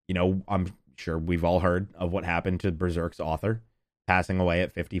 you know, I'm sure we've all heard of what happened to Berserk's author. passing away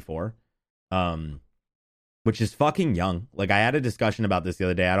at 54, which is fucking young. Like, I had a discussion about this the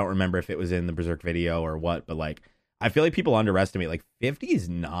other day. I don't remember if it was in the Berserk video or what, but like, I feel like people underestimate, like, 50 is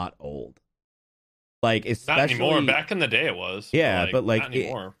not old. Like, especially not anymore. Back in the day it was. Yeah, but like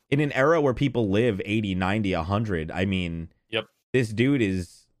in an era where people live 80, 90, 100, I mean, yep. This dude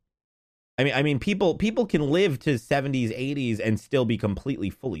is, I mean, people can live to 70s, 80s and still be completely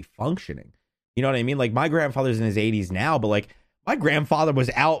fully functioning. You know what I mean? Like, my grandfather's in his 80s now, but like, my grandfather was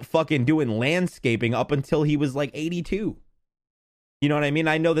out fucking doing landscaping up until he was like 82. You know what I mean?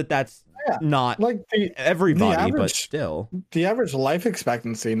 I know that that's not like everybody, but still. The average life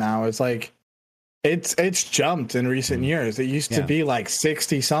expectancy now is like, it's jumped in recent years. It used to be like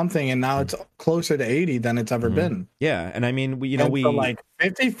 60 something, and now it's closer to 80 than it's ever been. Yeah, and I mean, we so like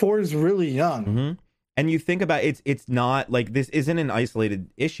 54 is really young. And you think about it's not like this isn't an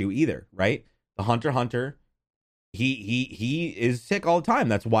isolated issue either, right? The Hunter x Hunter, he is sick all the time.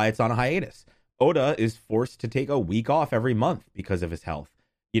 That's why it's on a hiatus. Oda is forced to take a week off every month because of his health.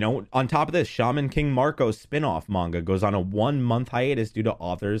 You know, on top of this, Shaman King Marco's spin-off manga goes on a 1 month hiatus due to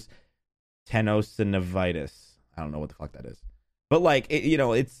authors tenosynovitis. I don't know what the fuck that is, but like,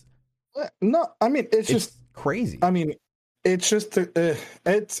 it's no. I mean, it's just crazy. I mean, it's just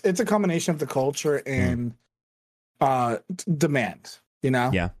it's a combination of the culture and demand. You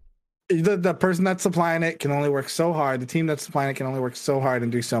know, yeah. The person that's supplying it can only work so hard. The team that's supplying it can only work so hard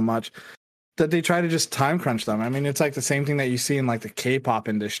and do so much that they try to just time crunch them. I mean, it's like the same thing that you see in like the K-pop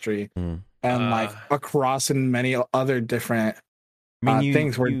industry and like across in many other different.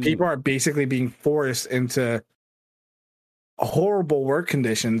 Things where people are basically being forced into horrible work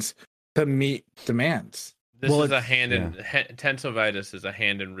conditions to meet demands. This is a hand and tensovitis is a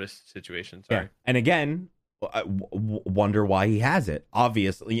hand and wrist situation. Sorry. Yeah. And again, I wonder why he has it.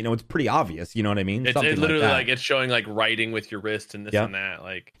 Obviously, it's pretty obvious. You know what I mean? It's literally like it's showing like writing with your wrist and this and that.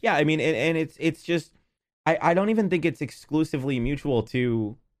 Like, yeah, I mean, and it's just I don't even think it's exclusively mutual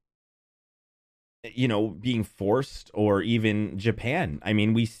to being forced or even Japan. I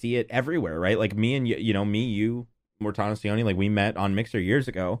mean, we see it everywhere, right? Like me and you, Mortano Sioni, like we met on Mixer years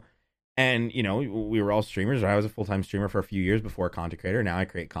ago, and we were all streamers. I was a full-time streamer for a few years before a content creator. Now I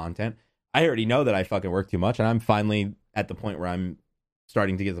create content. I already know that I fucking work too much, and I'm finally at the point where I'm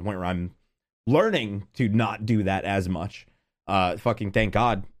starting to get to the point where I'm learning to not do that as much. Fucking thank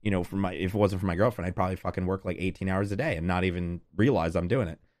God, if it wasn't for my girlfriend, I'd probably fucking work like 18 hours a day and not even realize I'm doing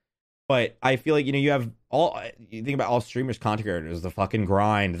it. But I feel like, you think about all streamers, content creators, the fucking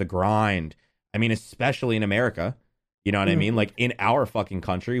grind. I mean, especially in America, you know what I mean? Like in our fucking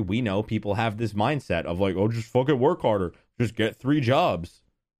country, we know people have this mindset of like, oh, just fucking work harder. Just get 3 jobs.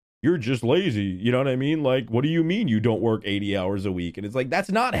 You're just lazy. You know what I mean? Like, what do you mean you don't work 80 hours a week? And it's like,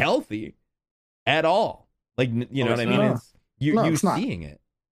 that's not healthy at all. Like, you know what I mean? It's you seeing it.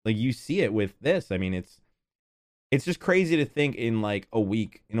 Like you see it with this. I mean, it's just crazy to think in like a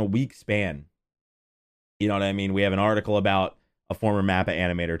week span. You know what I mean? We have an article about a former Mappa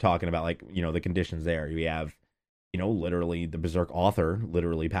animator talking about like, the conditions there. We have, literally the Berserk author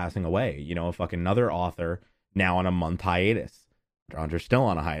literally passing away, a fucking another author now on a month hiatus. Hunter's still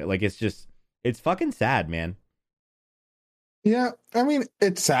on a hiatus. Like, it's fucking sad, man. Yeah. I mean,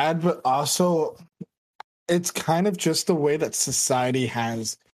 it's sad, but also it's kind of just the way that society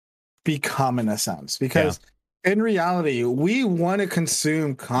has become in a sense, because in reality, we want to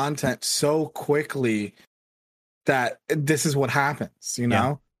consume content so quickly that this is what happens,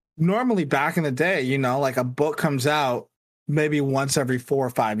 Normally back in the day, like a book comes out maybe once every 4 or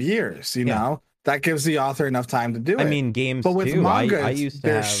 5 years, that gives the author enough time to do it. I mean, games but with too. manga, I used to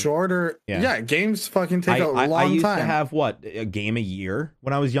they're have shorter. Yeah, games fucking take a long time. I used to have a game a year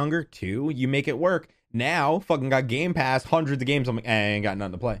when I was younger too. You make it work. Now, fucking got Game Pass, hundreds of games. I'm like, I ain't got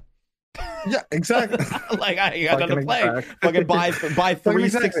nothing to play. Yeah, exactly. Like I ain't got nothing to play. Fucking buy 3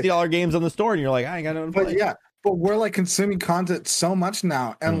 $60 games on the store, and you're like, I ain't got nothing to play. But yeah, but we're like consuming content so much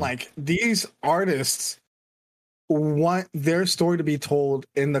now, and like these artists want their story to be told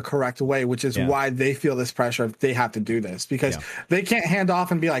in the correct way, which is why they feel this pressure of they have to do this, because they can't hand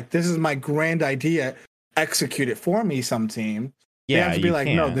off and be like, this is my grand idea, execute it for me, some team. They have to be like,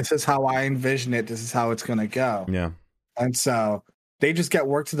 no, this is how I envision it, this is how it's gonna go. Yeah. And so they just get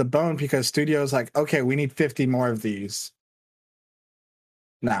worked to the bone because studios like, okay, we need 50 more of these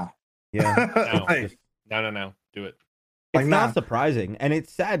now. Yeah. No, do it. It's not surprising, and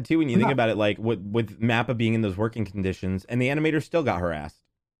it's sad too when you think about it. Like with Mappa being in those working conditions, and the animators still got harassed.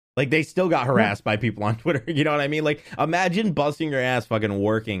 Like they still got harassed by people on Twitter. You know what I mean? Like imagine busting your ass, fucking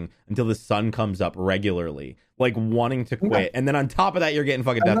working until the sun comes up regularly, like wanting to quit, and then on top of that, you're getting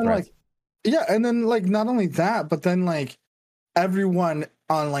fucking death threats. And then like not only that, but then like everyone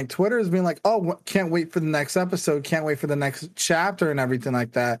on like Twitter is being like, oh, can't wait for the next episode, can't wait for the next chapter and everything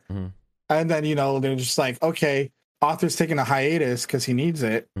like that. Mm-hmm. And then, you know, they're just like, okay, author's taking a hiatus because he needs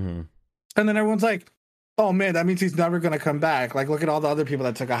it. Mm-hmm. And then everyone's like, oh man, that means he's never going to come back. Like, look at all the other people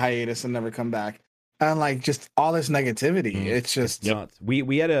that took a hiatus and never come back. And like just all this negativity. Mm-hmm. It's just nuts.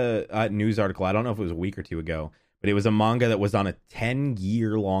 We had a news article, I don't know if it was a week or two ago, but it was a manga that was on a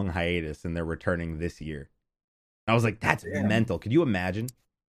 10-year long hiatus and they're returning this year. I was like, that's mental. Could you imagine?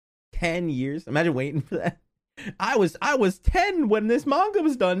 10 years? Imagine waiting for that. I was 10 when this manga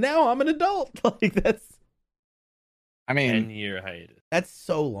was done. Now I'm an adult. Like that's 10-year hiatus. That's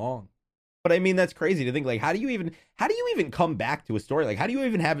so long. But I mean, that's crazy to think. Like, how do you even come back to a story? Like, how do you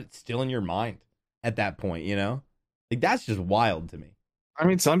even have it still in your mind at that point, you know? Like, that's just wild to me. I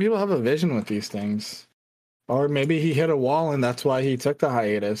mean, some people have a vision with these things. Or maybe he hit a wall and that's why he took the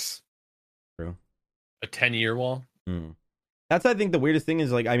hiatus. True. A 10-year wall? That's, I think, the weirdest thing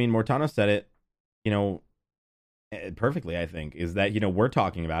is, like, I mean, Mortano said it, you know, perfectly, I think, is that, you know, we're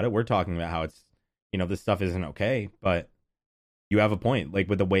talking about it. We're talking about how it's, you know, this stuff isn't okay, but you have a point. Like,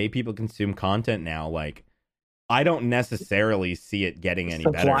 with the way people consume content now, like, I don't necessarily see it getting any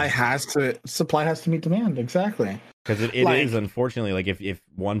better. Supply has to meet demand, exactly. Because it is, unfortunately, like, if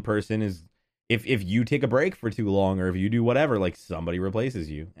one person is, if you take a break for too long, or if you do whatever, like, somebody replaces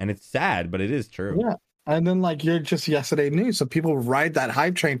you. And it's sad, but it is true. Yeah. And then, like, you're just yesterday news. So people ride that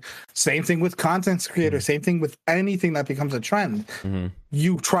hype train. Same thing with content creators. Same thing with anything that becomes a trend. Mm-hmm.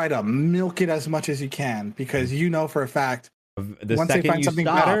 You try to milk it as much as you once because you know for a fact, once they find something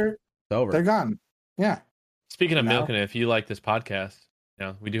better, it's over. They're gone. Yeah. Speaking of milking it, if you like this podcast, you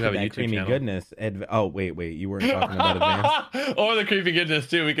know, we do have a YouTube creamy channel. Goodness. Oh, wait. You weren't talking about Advanced? Or the creepy goodness,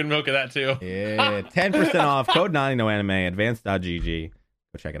 too. We can milk that, too. Yeah. 10% off. Code 90NoAnime. Advanced.gg.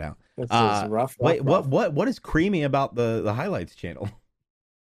 Go check it out. Rough. Wait, what is creamy about the highlights channel?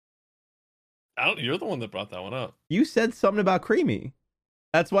 You're the one that brought that one up. You said something about creamy.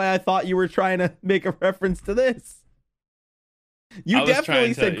 That's why I thought you were trying to make a reference to this. You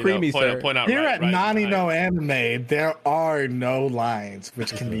definitely said creamy, sir. Point out Here at Nani No Anime, there are no lines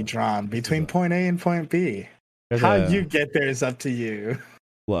which can be drawn between point A and point B. How you get there is up to you.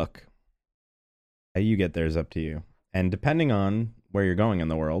 Look, how you get there is up to you. And depending on where you're going in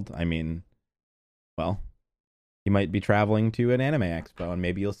the world, I mean, well, you might be traveling to an anime expo and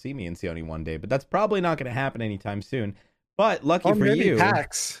maybe you'll see me in Sioni one day, but that's probably not going to happen anytime soon. But lucky for you,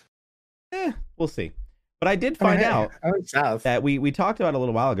 PAX. We'll see. But I did find out that we talked about a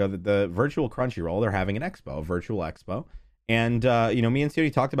little while ago that the virtual Crunchyroll, they're having an expo, a virtual expo. And, you know, me and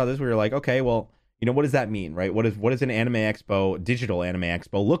Sioni talked about this. We were like, okay, well, you know, what does that mean, right? What does an anime expo, digital anime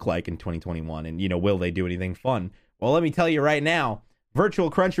expo look like in 2021? And, you know, will they do anything fun? Well, let me tell you right now, virtual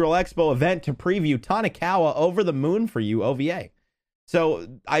Crunchyroll Expo event to preview Tanikawa Over the Moon for You OVA. So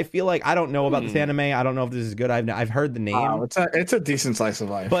I feel like I don't know about this anime. I don't know if this is good. I've heard the name. It's a decent slice of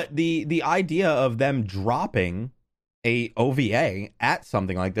life. But the idea of them dropping a OVA at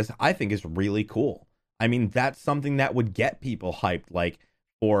something like this, I think is really cool. I mean, that's something that would get people hyped, like,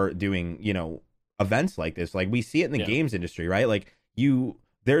 for doing, you know, events like this. Like, we see it in the games industry, right? Like,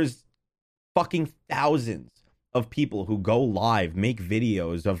 there's fucking thousands of people who go live, make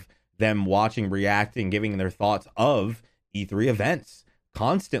videos of them watching, reacting, giving their thoughts of E3 events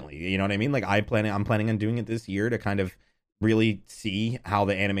constantly. You know what I mean? Like, I'm planning on doing it this year to kind of really see how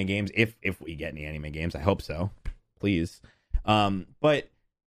the anime games, if we get any anime games, I hope so, please. But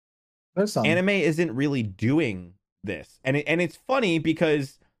anime isn't really doing this, and it's funny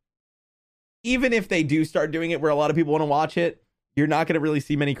because even if they do start doing it where a lot of people want to watch it, you're not going to really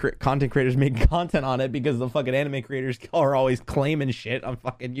see many content creators make content on it because the fucking anime creators are always claiming shit on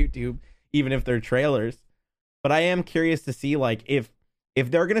fucking YouTube, even if they're trailers. But I am curious to see, like, if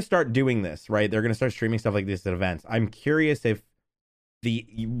they're going to start doing this, right? They're going to start streaming stuff like this at events. I'm curious if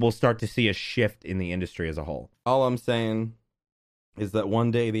we'll start to see a shift in the industry as a whole. All I'm saying is that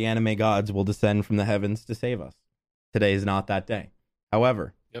one day the anime gods will descend from the heavens to save us. Today is not that day.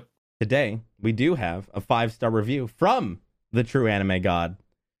 However, today we do have a 5-star review from the true anime god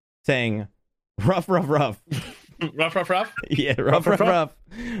saying, rough. Rough. Yeah, rough.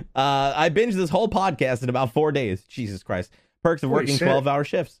 I binged this whole podcast in about 4 days. Jesus Christ. Perks of working 12-hour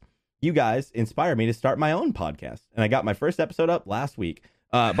shifts. You guys inspired me to start my own podcast. And I got my first episode up last week.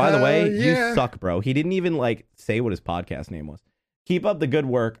 By the way, you suck, bro. He didn't even, like, say what his podcast name was. Keep up the good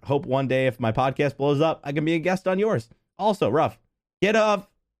work. Hope one day if my podcast blows up, I can be a guest on yours. Also, rough. Get of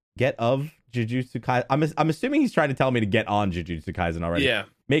Jujutsu Kaisen. I'm assuming he's trying to tell me to get on Jujutsu Kaisen already. Yeah.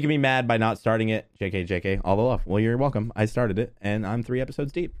 Making me mad by not starting it. JK, all the love. Well, you're welcome. I started it, and I'm 3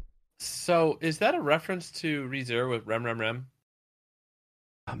 episodes deep. So, is that a reference to ReZero with Rem?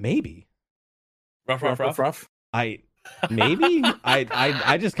 Maybe. Rough. Maybe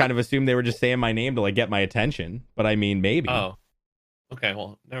I just kind of assumed they were just saying my name to like get my attention, but I mean maybe. Oh, okay.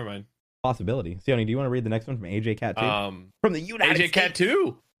 Well, never mind. Possibility. Sione, do you want to read the next one from AJ Cat 2? From the United AJ States. Cat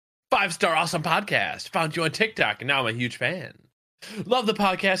 2, 5-star awesome podcast. Found you on TikTok, and now I'm a huge fan. Love the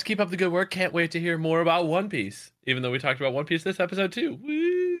podcast. Keep up the good work. Can't wait to hear more about One Piece. Even though we talked about One Piece this episode too.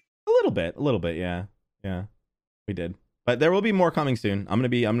 Woo. A little bit, yeah, we did. But there will be more coming soon. I'm gonna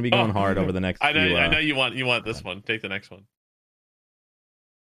be going hard over the next. I know. few, I know you want this one. Take the next one.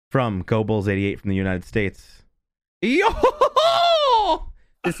 From Go Bulls 88 from the United States. Yo!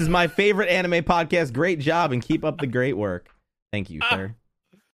 This is my favorite anime podcast. Great job and keep up the great work. Thank you, sir.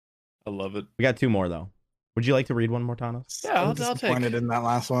 I love it. We got 2 more though. Would you like to read one more, Thanos? Yeah, I'm disappointed in that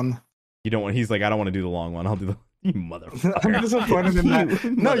last one. You don't want. He's like, I don't want to do the long one. I'll do the. You motherfucker. I'm disappointed in that.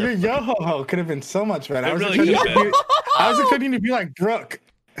 No, your yo-ho-ho could have been so much better. I was really expecting you to be like Brooke.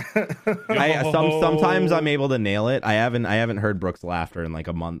 Sometimes I'm able to nail it. I haven't heard Brooke's laughter in like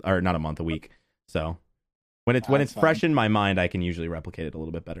a month, or not a month, a week. So when it's fresh in my mind, I can usually replicate it a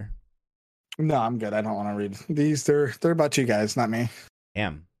little bit better. No, I'm good. I don't want to read these. They're about you guys, not me.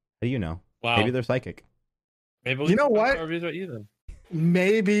 Damn. How do you know? Wow. Maybe they're psychic. Maybe you know what? Reviews about you then.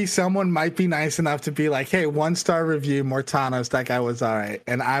 Maybe someone might be nice enough to be like, "Hey, 1-star review, Mortanos. That guy was all right,"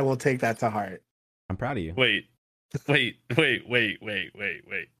 and I will take that to heart. I'm proud of you. Wait.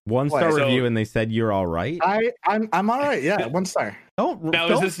 1-star review, and they said you're all right. I'm all right. Yeah, 1 star.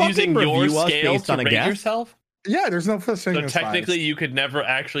 Now is this using your scale to rate yourself? Yeah, there's no such thing. So technically, you could never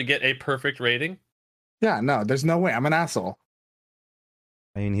actually get a perfect rating. Yeah, no, there's no way. I'm an asshole.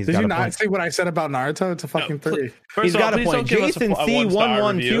 I mean, Did you not see what I said about Naruto? It's a fucking 3. He's got a point. Jason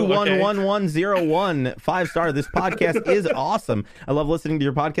C11211101 5-star. This podcast is awesome. I love listening to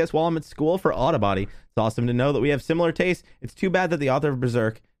your podcast while I'm at school for Autobody. It's awesome to know that we have similar tastes. It's too bad that the author of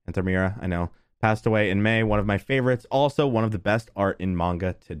Berserk, and Tamira, I know, passed away in May. One of my favorites. Also, one of the best art in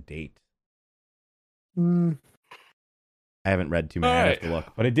manga to date. I haven't read too many. I have to look,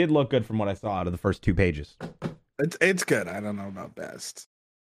 but it did look good from what I saw out of the first 2 pages. It's good. I don't know about best.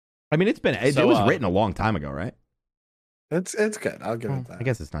 I mean, it was written a long time ago, right? It's good. I'll give it that. I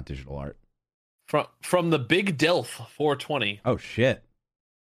guess it's not digital art. From the Big Dilf 420. Oh shit.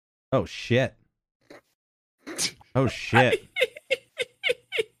 Oh shit. Oh shit.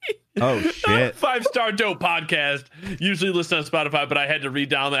 Oh shit. 5-star dope podcast. Usually listen on Spotify, but I had to read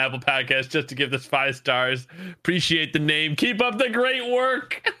down the Apple Podcast just to give this 5 stars. Appreciate the name. Keep up the great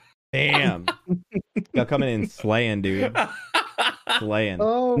work. Damn. Y'all coming in slaying, dude. Slaying.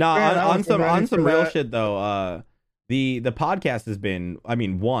 Oh, no, man, on some real shit though. The podcast has been, I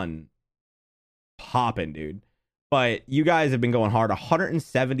mean, popping, dude. But you guys have been going hard.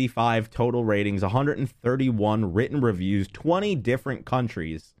 175 total ratings, 131 written reviews, 20 different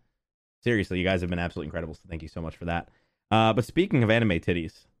countries. Seriously, you guys have been absolutely incredible. So thank you so much for that. But speaking of anime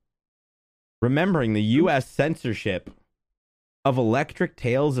titties, remembering the U.S. censorship of Electric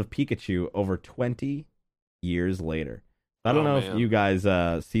Tales of Pikachu over 20 years later. I don't know if you guys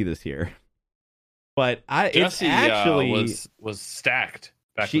see this here, but Jessie, it's actually was stacked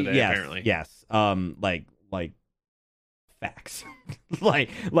back in the day, apparently. Yes. Like facts. like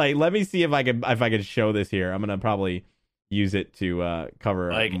let me see if I could show this here. I'm gonna probably use it to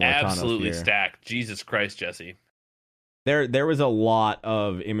cover like more absolutely here. stacked. Jesus Christ, Jessie. There was a lot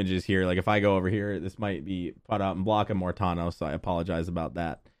of images here. Like if I go over here, this might be put out and block a Mortano, so I apologize about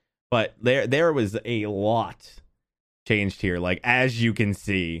that. But there was a lot changed here. Like as you can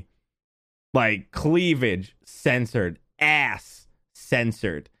see, like cleavage censored, ass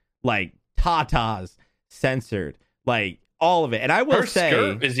censored, like tatas censored, like all of it. And I will say,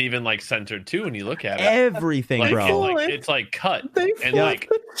 skirt is even like censored too when you look at it. Everything, like, bro. It's like cut. And like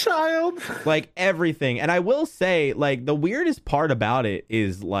the child. Like everything. And I will say, like the weirdest part about it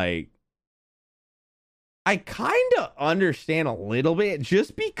is like I kind of understand a little bit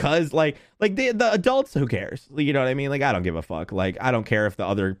just because like the adults, who cares? You know what I mean? Like I don't give a fuck. Like I don't care if the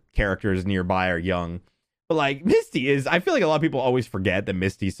other characters nearby are young. But like Misty is, I feel like a lot of people always forget that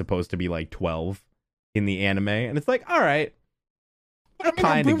Misty's supposed to be like 12 in the anime, and it's like, all right, I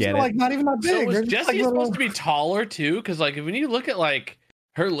kind of get it. Like not even that big. So was Jessie supposed to be taller too? Because like when you look at like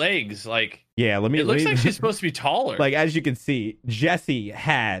her legs, like yeah, it looks like she's supposed to be taller. Like as you can see, Jessie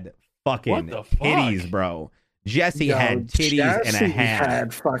had fucking titties, bro. Jessie had titties and a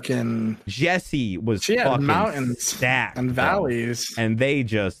half. Jessie was she fucking had mountains stacked and valleys, and they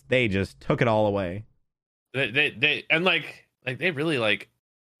just took it all away. They and like they really like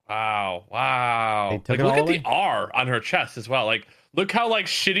wow. They took Like it look all at away. the R on her chest as well. Like look how like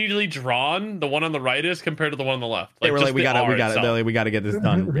shittily drawn the one on the right is compared to the one on the left. They were just like, we the gotta, R itself. we gotta get this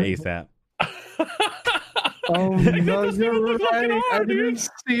done ASAP. Oh no, you're right. I didn't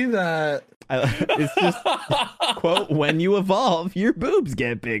see that. It's just quote, when you evolve, your boobs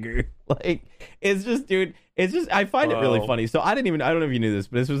get bigger. Like, it's just, dude, it's just, I find it really funny. So I don't know if you knew this,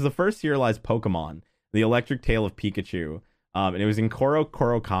 but this was the first serialized Pokemon, The Electric Tale of Pikachu. And it was in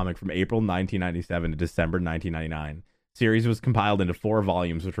Koro comic from April 1997 to December 1999. Series was compiled into 4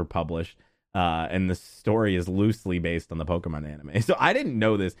 volumes, which were published. And the story is loosely based on the Pokemon anime. So I didn't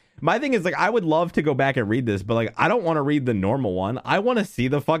know this. My thing is, like, I would love to go back and read this, but like, I don't want to read the normal one. I want to see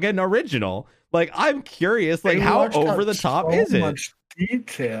the fucking original. Like, I'm curious, like, how over the top is it? Much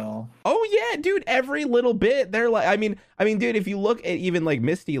detail. Oh yeah, dude, every little bit. They're like, I mean, dude, if you look at even like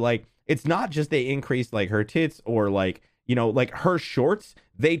Misty, like, it's not just they increased like her tits or like, you know, like her shorts.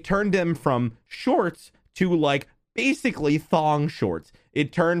 They turned them from shorts to like basically thong shorts.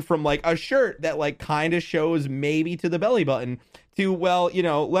 It turned from like a shirt that like kind of shows maybe to the belly button to, well, you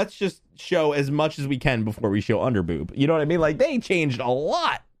know, let's just show as much as we can before we show underboob. You know what I mean? Like, they changed a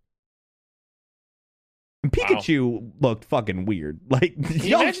lot. And Pikachu looked fucking weird. Like, can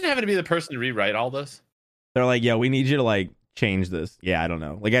you imagine having to be the person to rewrite all this? They're like, yo, we need you to like change this. Yeah, I don't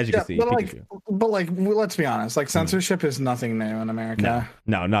know. Like, as you can see, but let's be honest. Like, censorship is nothing new in America.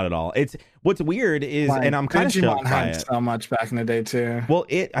 No, not at all. It's what's weird is, like, and I'm kind of shocked by it. So much back in the day too. Well,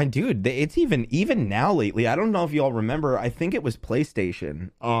 dude, it's even now lately. I don't know if y'all remember. I think it was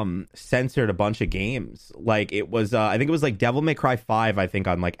PlayStation censored a bunch of games. Like, it was I think it was like Devil May Cry 5. I think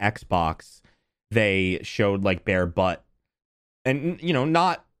on like Xbox, they showed like bare butt, and you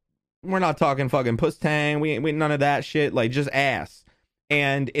know, we're not talking fucking puss tang. We none of that shit. Like, just ass.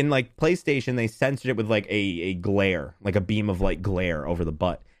 And in like PlayStation, they censored it with like a glare, like a beam of like glare over the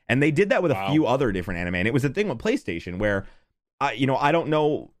butt. And they did that with a few other different anime. And it was a thing with PlayStation where, I don't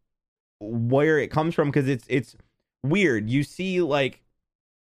know where it comes from, because it's weird. You see like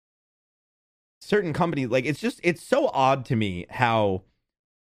certain companies, like, it's so odd to me how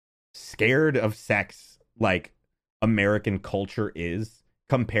scared of sex like American culture is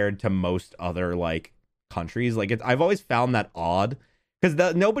compared to most other like countries. Like, I've always found that odd,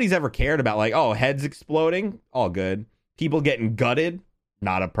 because nobody's ever cared about like, oh, heads exploding, all good. People getting gutted,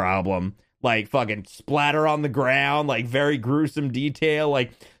 not a problem. Like, fucking splatter on the ground, like very gruesome detail,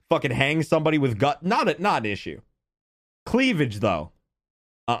 like fucking hang somebody with gut, not an issue. Cleavage though,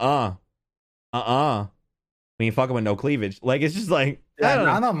 we ain't fucking with no cleavage. Like, it's just like,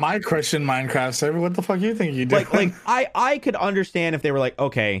 I'm not my Christian Minecraft server. What the fuck you think you do? Like I could understand if they were like,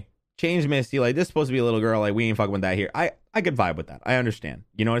 okay, change Misty, like, this is supposed to be a little girl, like, we ain't fucking with that here. I could vibe with that. I understand,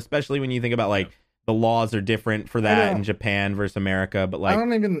 you know, especially when you think about like the laws are different for that in Japan versus America. But like, I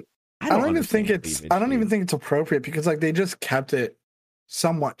don't even think it's appropriate, because like they just kept it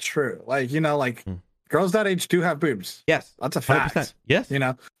somewhat true. Like, you know, like girls that age do have boobs. Yes, that's a fact. 100%. Yes, you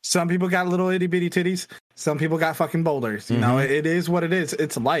know, some people got little itty bitty titties. Some people got fucking boulders. You know, it is what it is.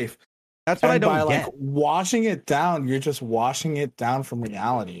 It's life. That's what I don't get. Like, washing it down, you're just washing it down from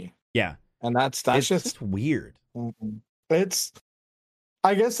reality. Yeah, and that's just weird. It's,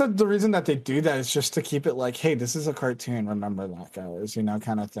 I guess that the reason that they do that is just to keep it like, hey, this is a cartoon. Remember that, guys, you know,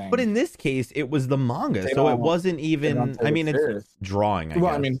 kind of thing. But in this case, it was the manga, so it wasn't even. I mean, it's drawing. I guess.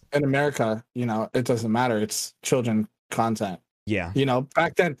 I mean, in America, you know, it doesn't matter. It's children content. Yeah, you know,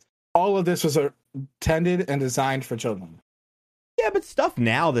 back then, all of this was intended and designed for children. Yeah, but stuff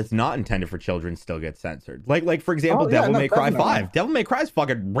now that's not intended for children still gets censored. Like for example, Devil May Cry 5. Devil May Cry is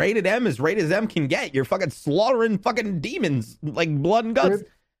fucking rated M, as rated as M can get. You're fucking slaughtering fucking demons, like blood and guts.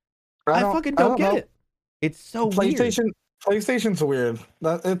 I fucking don't get it. It's so weird. PlayStation's weird.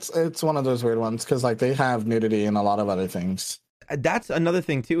 It's one of those weird ones, because like they have nudity and a lot of other things. That's another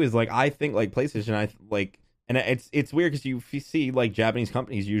thing too, is like, I think like PlayStation, and it's weird because you see like Japanese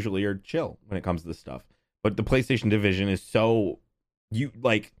companies usually are chill when it comes to this stuff, but the PlayStation division is so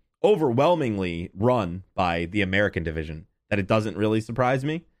overwhelmingly run by the American division that it doesn't really surprise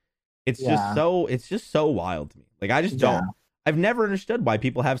me. It's just so wild to me. Like, I just don't. I've never understood why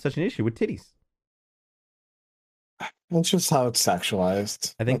people have such an issue with titties. It's just how it's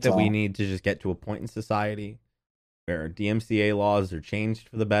sexualized. I think we need to just get to a point in society where DMCA laws are changed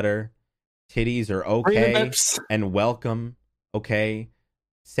for the better. Titties are okay and welcome. Okay,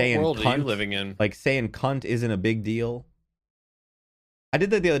 saying what world cunt, are you living in? Like, saying cunt isn't a big deal. I did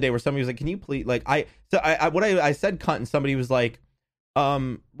that the other day where somebody was like, "Can you please?" Like, I said cunt, and somebody was like,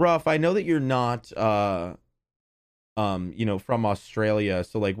 Ruff, I know that you're not you know, from Australia,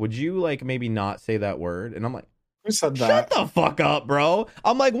 so like, would you like maybe not say that word? And I'm like, who said that? Shut the fuck up, bro.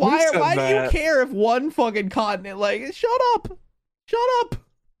 I'm like, why do you care if one fucking continent, like, shut up. Shut up.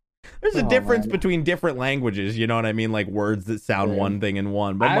 There's a difference man. between different languages, you know what I mean? Like words that sound one thing in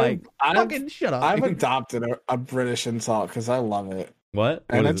one. But fucking shut up. I've adopted a British insult because I love it. What?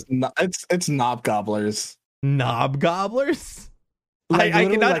 And it's knob gobblers. Knob gobblers? Like, I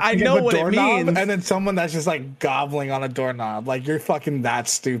know what it means. And then someone that's just like gobbling on a doorknob. Like, you're fucking that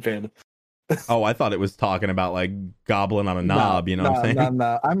stupid. Oh, I thought it was talking about like gobbling on a knob, you know what I'm saying?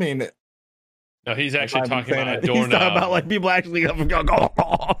 No. I mean, no, he's actually talking about a He's doorknob. talking about like people actually go,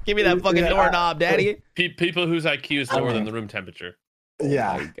 give me that fucking doorknob, daddy. People whose IQ is lower than the room temperature.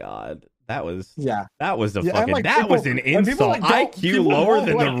 Yeah. Oh my god. That was a and, like, that was an insult. like, IQ lower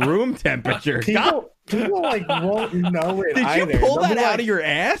than the room temperature. People like won't know it. Did either. you pull They'll be that out like, of your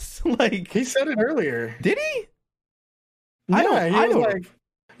ass? Like he said it earlier. Did he? Yeah,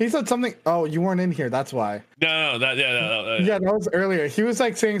 he said something. Oh, you weren't in here. That's why. No, Yeah, that was earlier. He was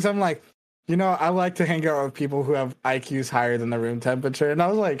like saying something like, I like to hang out with people who have IQs higher than the room temperature, and I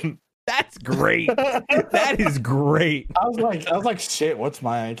was like, that's great. That is great. I was like, shit. What's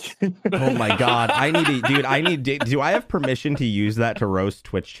my IQ? Oh my god, do I have permission to use that to roast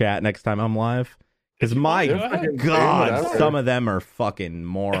Twitch chat next time I'm live? Because my god, some of them are fucking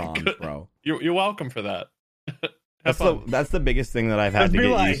morons, bro. You're welcome for that. That's the biggest thing that I've had to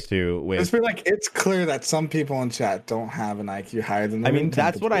get used to with. It's clear that some people in chat don't have an IQ higher than the room temperature.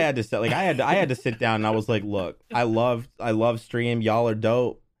 That's what I had to say. Like I had to sit down and I was like, look, I love stream. Y'all are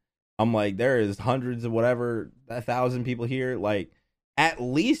dope. I'm like, there is hundreds of whatever, 1,000 people here. Like, at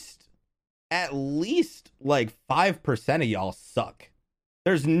least like 5% of y'all suck.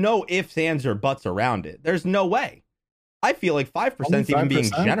 There's no ifs, ands, or buts around it. There's no way. I feel like 5% is even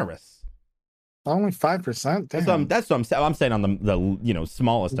being generous. Only 5%. That's what I'm saying on the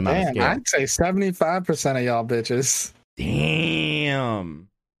smallest amount of scale. I'd say 75% of y'all bitches. Damn,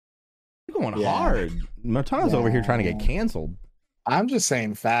 you're going hard. Martano's over here trying to get canceled. I'm just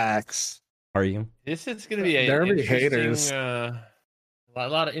saying facts. Are you? This is going to be haters. A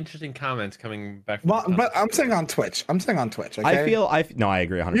lot of interesting comments coming back. Well, but I'm saying on Twitch. Okay? I agree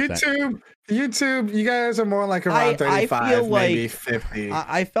 100%. YouTube, you guys are more like around 35, maybe 50.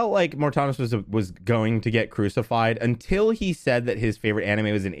 I felt like Mortanos was going to get crucified until he said that his favorite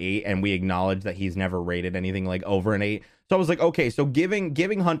anime was an 8, and we acknowledged that he's never rated anything like over an 8. So I was like, okay, so giving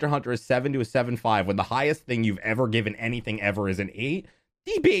Hunter x Hunter a 7 to a 7.5 when the highest thing you've ever given anything ever is an 8.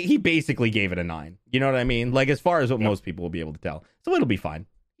 He basically gave it a 9. You know what I mean? Like, as far as what most people will be able to tell. So it'll be fine.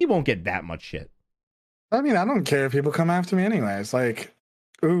 He won't get that much shit. I mean, I don't care if people come after me anyways. Like,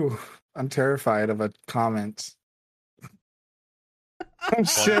 ooh, I'm terrified of a comment. I'm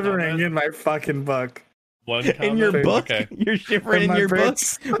shivering in my fucking book. In your book? Okay. You're shivering in your book?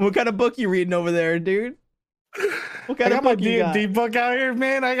 What kind of book you reading over there, dude? What kind of book you got? D&D book out here,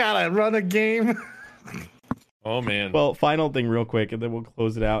 man. I gotta run a game. Oh man. Well, final thing real quick, and then we'll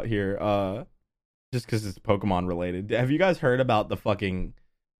close it out here. Just because it's Pokemon related. Have you guys heard about the fucking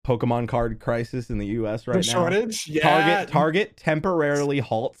Pokemon card crisis in the US right now? The shortage? Yeah. Target temporarily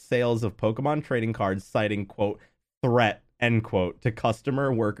halts sales of Pokemon trading cards, citing, quote, threat, end quote, to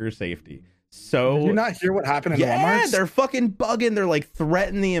customer worker safety. So did you not hear what happened in Walmart? Yeah, they're fucking bugging. They're like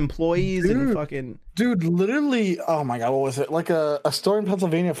threatening the employees and fucking. Dude, literally, oh my god, what was it? Like a store in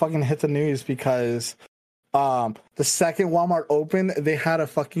Pennsylvania fucking hit the news because the second Walmart opened, they had a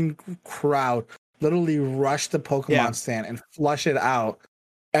fucking crowd literally rush the Pokemon stand and flush it out.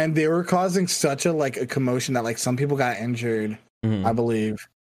 And they were causing such a commotion that like some people got injured, I believe.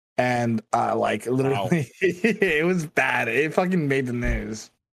 And like literally it was bad. It fucking made the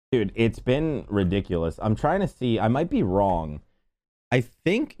news. Dude, it's been ridiculous. I'm trying to see. I might be wrong. I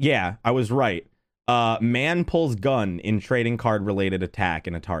think, yeah, I was right. Man pulls gun in trading card related attack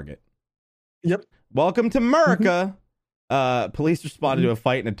in a Target. Yep. Welcome to America. Police responded to a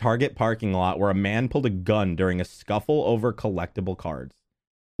fight in a Target parking lot where a man pulled a gun during a scuffle over collectible cards.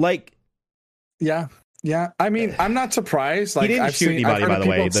 Like, yeah. I mean, I'm not surprised. Like, he didn't shoot anybody, by the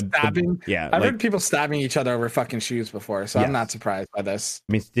way. I've heard people stabbing each other over fucking shoes before, so I'm not surprised by this.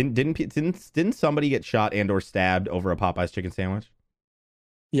 I mean, didn't somebody get shot and or stabbed over a Popeyes chicken sandwich?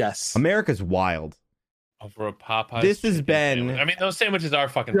 Yes. America's wild. Over a Popeyes. This has been. Sandwich. I mean, those sandwiches are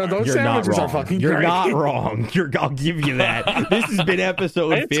fucking. Yeah, those sandwiches are fucking. You're not wrong. I'll give you that. This has been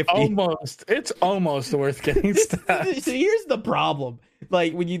episode 50. It's almost worth getting stabbed. So here's the problem.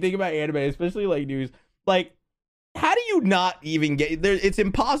 Like, when you think about anime, especially like news, like, how do you not even get there? It's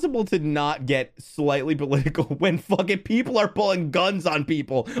impossible to not get slightly political when fucking people are pulling guns on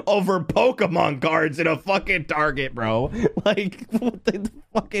people over Pokemon cards in a fucking Target, bro. Like, what the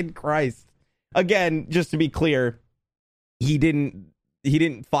fucking Christ. Again, just to be clear, he didn't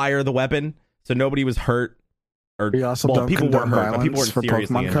fire the weapon, so nobody was hurt or We also well, don't people were condone hurt, but people violence weren't for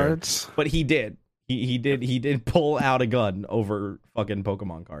seriously Pokemon injured. cards. But he did. He did pull out a gun over fucking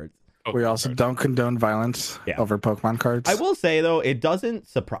Pokemon cards. We also don't condone violence over Pokemon cards. I will say though, it doesn't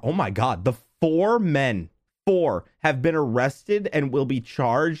surprise. Oh my god, the 4 have been arrested and will be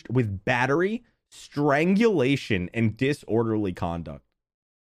charged with battery, strangulation, and disorderly conduct.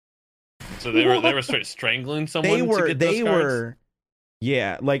 So they were straight strangling someone. They were.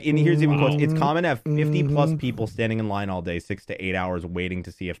 Yeah, like, and here's even quotes. It's common to have 50 plus Mm-hmm. people standing in line all day, 6 to 8 hours, waiting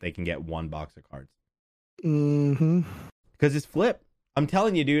to see if they can get one box of cards. Mm-hmm. Because it's flip. I'm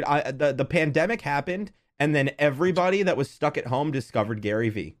telling you, dude. The pandemic happened, and then everybody that was stuck at home discovered Gary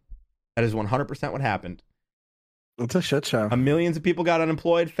V. That is 100% what happened. It's a shit show. Millions of people got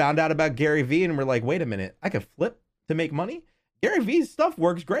unemployed, found out about Gary V, and were like, "Wait a minute, I could flip to make money." Gary V's stuff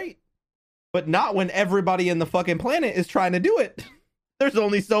works great, but not when everybody in the fucking planet is trying to do it. There's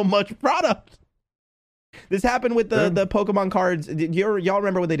only so much product. This happened with the Pokemon cards. Y'all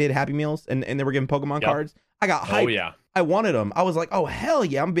remember when they did Happy Meals and they were giving Pokemon cards? I got hyped. Oh yeah. I wanted them. I was like, oh hell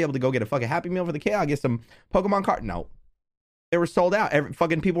yeah, I'm gonna be able to go get a fucking Happy Meal for the kid. I'll get some Pokemon card. No. They were sold out.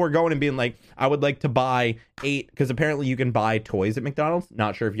 Fucking people were going and being like, I would like to buy 8, because apparently you can buy toys at McDonald's.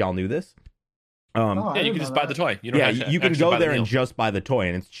 Not sure if y'all knew this. Yeah, you can just buy the toy. You don't have to you can actually go buy the there and meal. just buy the toy,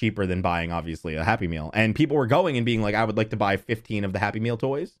 and it's cheaper than buying, obviously, a Happy Meal. And people were going and being like, I would like to buy 15 of the Happy Meal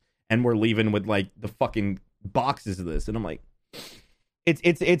toys, and we're leaving with like the fucking boxes of this. And I'm like,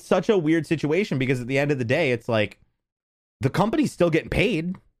 it's such a weird situation, because at the end of the day, it's like the company's still getting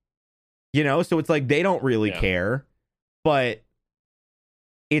paid, you know, so it's like they don't really care. But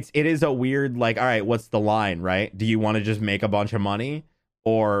it is a weird, like, all right, what's the line, right? Do you want to just make a bunch of money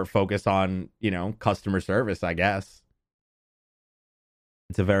or focus on, you know, customer service, I guess?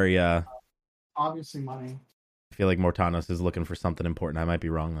 It's a very obviously money. I feel like Mortanos is looking for something important. I might be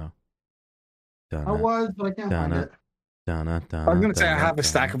wrong though. I was, but I can't find it. I was I'm gonna say I have a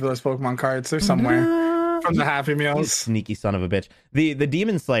stack of those Pokemon cards. They're somewhere from the Happy You Meals. sneaky son of a bitch. The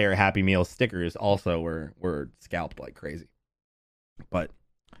Demon Slayer Happy Meal stickers also were scalped like crazy. But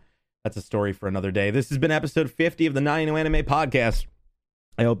that's a story for another day. This has been episode 50 of the 90 No Anime Podcast.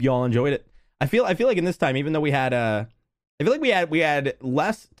 I hope you all enjoyed it. I feel like in this time, even though we had I feel like we had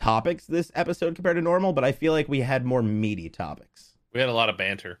less topics this episode compared to normal, but I feel like we had more meaty topics. We had a lot of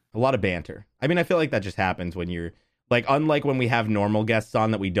banter. A lot of banter. I mean, I feel like that just happens when you're like, unlike when we have normal guests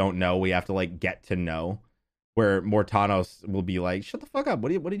on that we don't know, we have to like get to know. Where Mortanos will be like, "Shut the fuck up! What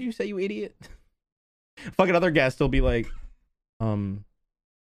did you say, you idiot?" Fucking other guests will be like, I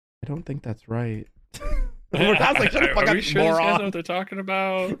don't think that's right. Mortanos like, "Shut the fuck Are up, we sure these guys know moron!" what they're talking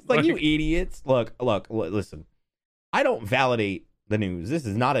about? It's like, you idiots. Look, listen. I don't validate the news. This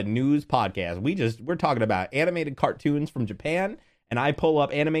is not a news podcast. We're talking about animated cartoons from Japan, and I pull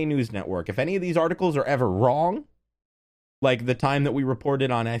up Anime News Network. If any of these articles are ever wrong, like the time that we reported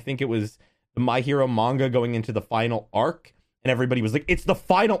on, I think it was the My Hero manga going into the final arc, and everybody was like, it's the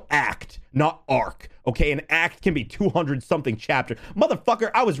final act, not arc. Okay, an act can be 200 something chapters.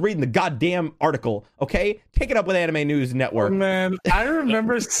 Motherfucker, I was reading the goddamn article. Okay, take it up with Anime News Network. Oh, man, I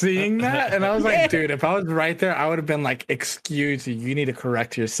remember seeing that, and I was like, dude, if I was right there, I would have been like, excuse you need to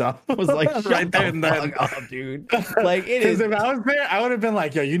correct yourself. I was like, shut right there and the then. fuck up, dude. Like, it Because is. if I was there, I would have been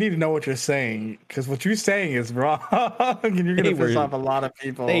like, yo, you need to know what you're saying, because what you're saying is wrong, and you're gonna piss off a lot of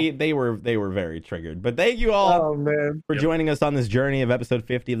people. They were very triggered. But thank you all for joining us on this journey of episode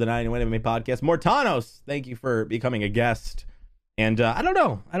 50 of the 90 No Anime Podcast. Mortanos, thank you for becoming a guest. And I don't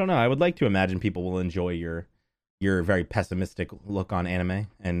know. I would like to imagine people will enjoy your very pessimistic look on anime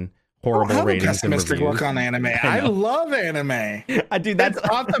and horrible have ratings a pessimistic and reviews. look on anime. I love anime. Dude, that's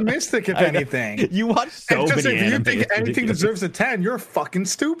optimistic, if anything. You watch so it's just many if you anime, think it's anything ridiculous. deserves a 10, you're fucking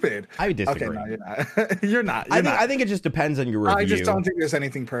stupid. I disagree. Okay, no, you're not. You're not. I think it just depends on your review. I just don't think there's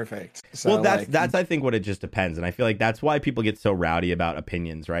anything perfect. So, Well, that's I think what it just depends, and I feel like that's why people get so rowdy about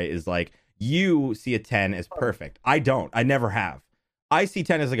opinions, right? Is like, you see a 10 as perfect. I don't. I never have. I see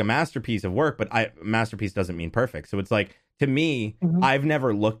 10 as like a masterpiece of work, but masterpiece doesn't mean perfect. So it's like, to me, I've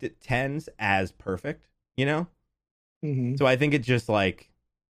never looked at 10s as perfect, you know? So I think it's just like,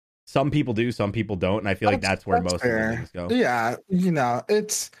 some people do, some people don't, and I feel like that's where most fair. of the things go. Yeah,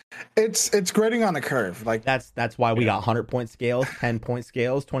 it's grading on a curve. Like That's why we got 100-point scales, 10-point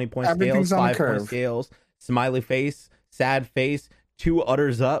scales, 20-point scales, Everything's on a 5-point curve. scales, smiley face, sad face, 2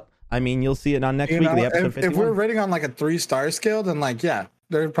 udders up. I mean, you'll see it on next week, the episode if 51. we're rating on like a 3-star scale, then like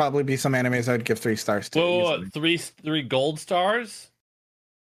there'd probably be some animes I would give 3 stars to. Whoa, easily. three gold stars?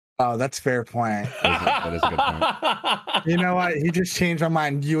 Oh, that's a fair point. That is a good point. You know what? He just changed my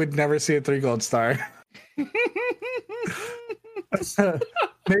mind. You would never see a 3 gold star.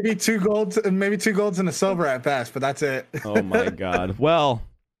 Maybe two golds and a silver at best, but that's it. Oh my God. Well,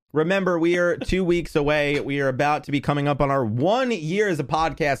 remember, we are 2 weeks away. We are about to be coming up on our 1 year as a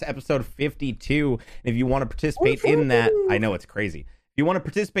podcast, episode 52. And if you want to participate in that, I know it's crazy. If you want to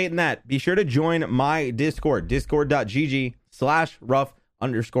participate in that, be sure to join my Discord,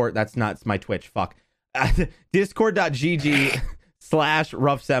 discord.gg/rough_. That's not, it's my Twitch. Fuck.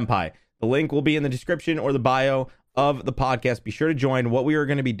 discord.gg/roughsenpai. The link will be in the description or the bio of the podcast. Be sure to join. What we are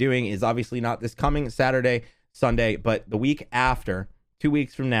going to be doing is obviously not this coming Saturday, Sunday, but the week after, 2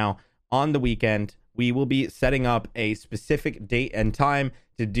 weeks from now, on the weekend, we will be setting up a specific date and time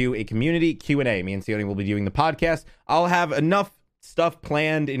to do a community Q&A. Me and Sione will be doing the podcast. I'll have enough stuff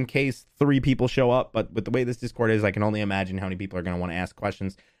planned in case 3 people show up, but with the way this Discord is, I can only imagine how many people are going to want to ask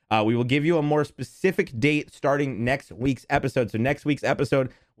questions. We will give you a more specific date starting next week's episode. So next week's episode,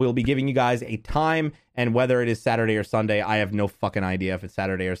 we'll be giving you guys a time, and whether it is Saturday or Sunday, I have no fucking idea if it's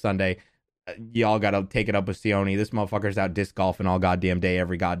Saturday or Sunday. Y'all gotta take it up with Sione. This motherfucker's out disc golfing all goddamn day,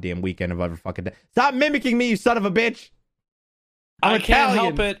 every goddamn weekend of every fucking day. Stop mimicking me, you son of a bitch! I can't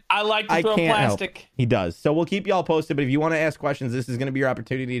help it. I like to throw plastic. He does. So we'll keep y'all posted, but if you want to ask questions, this is going to be your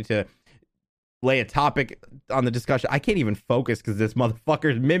opportunity to lay a topic on the discussion. I can't even focus because this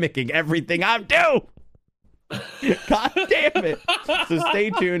motherfucker's mimicking everything I do. God damn it. So stay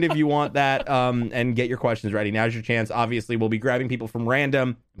tuned if you want that, and get your questions ready. Now's your chance. Obviously, we'll be grabbing people from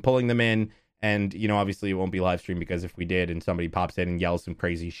random and pulling them in. And, you know, obviously it won't be live stream, because if we did and somebody pops in and yells some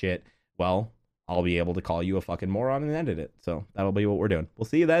crazy shit, well, I'll be able to call you a fucking moron and edit it. So that'll be what we're doing. We'll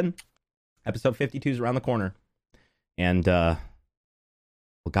see you then. Episode 52 is around the corner. And, well,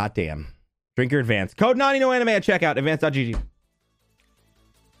 goddamn. Drink your Advance. Code NaniNoAnime at checkout. Advance.gg.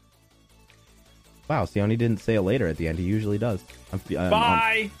 Wow, Sione didn't say it later at the end. He usually does.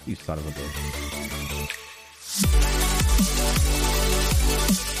 Bye. You son of a bitch.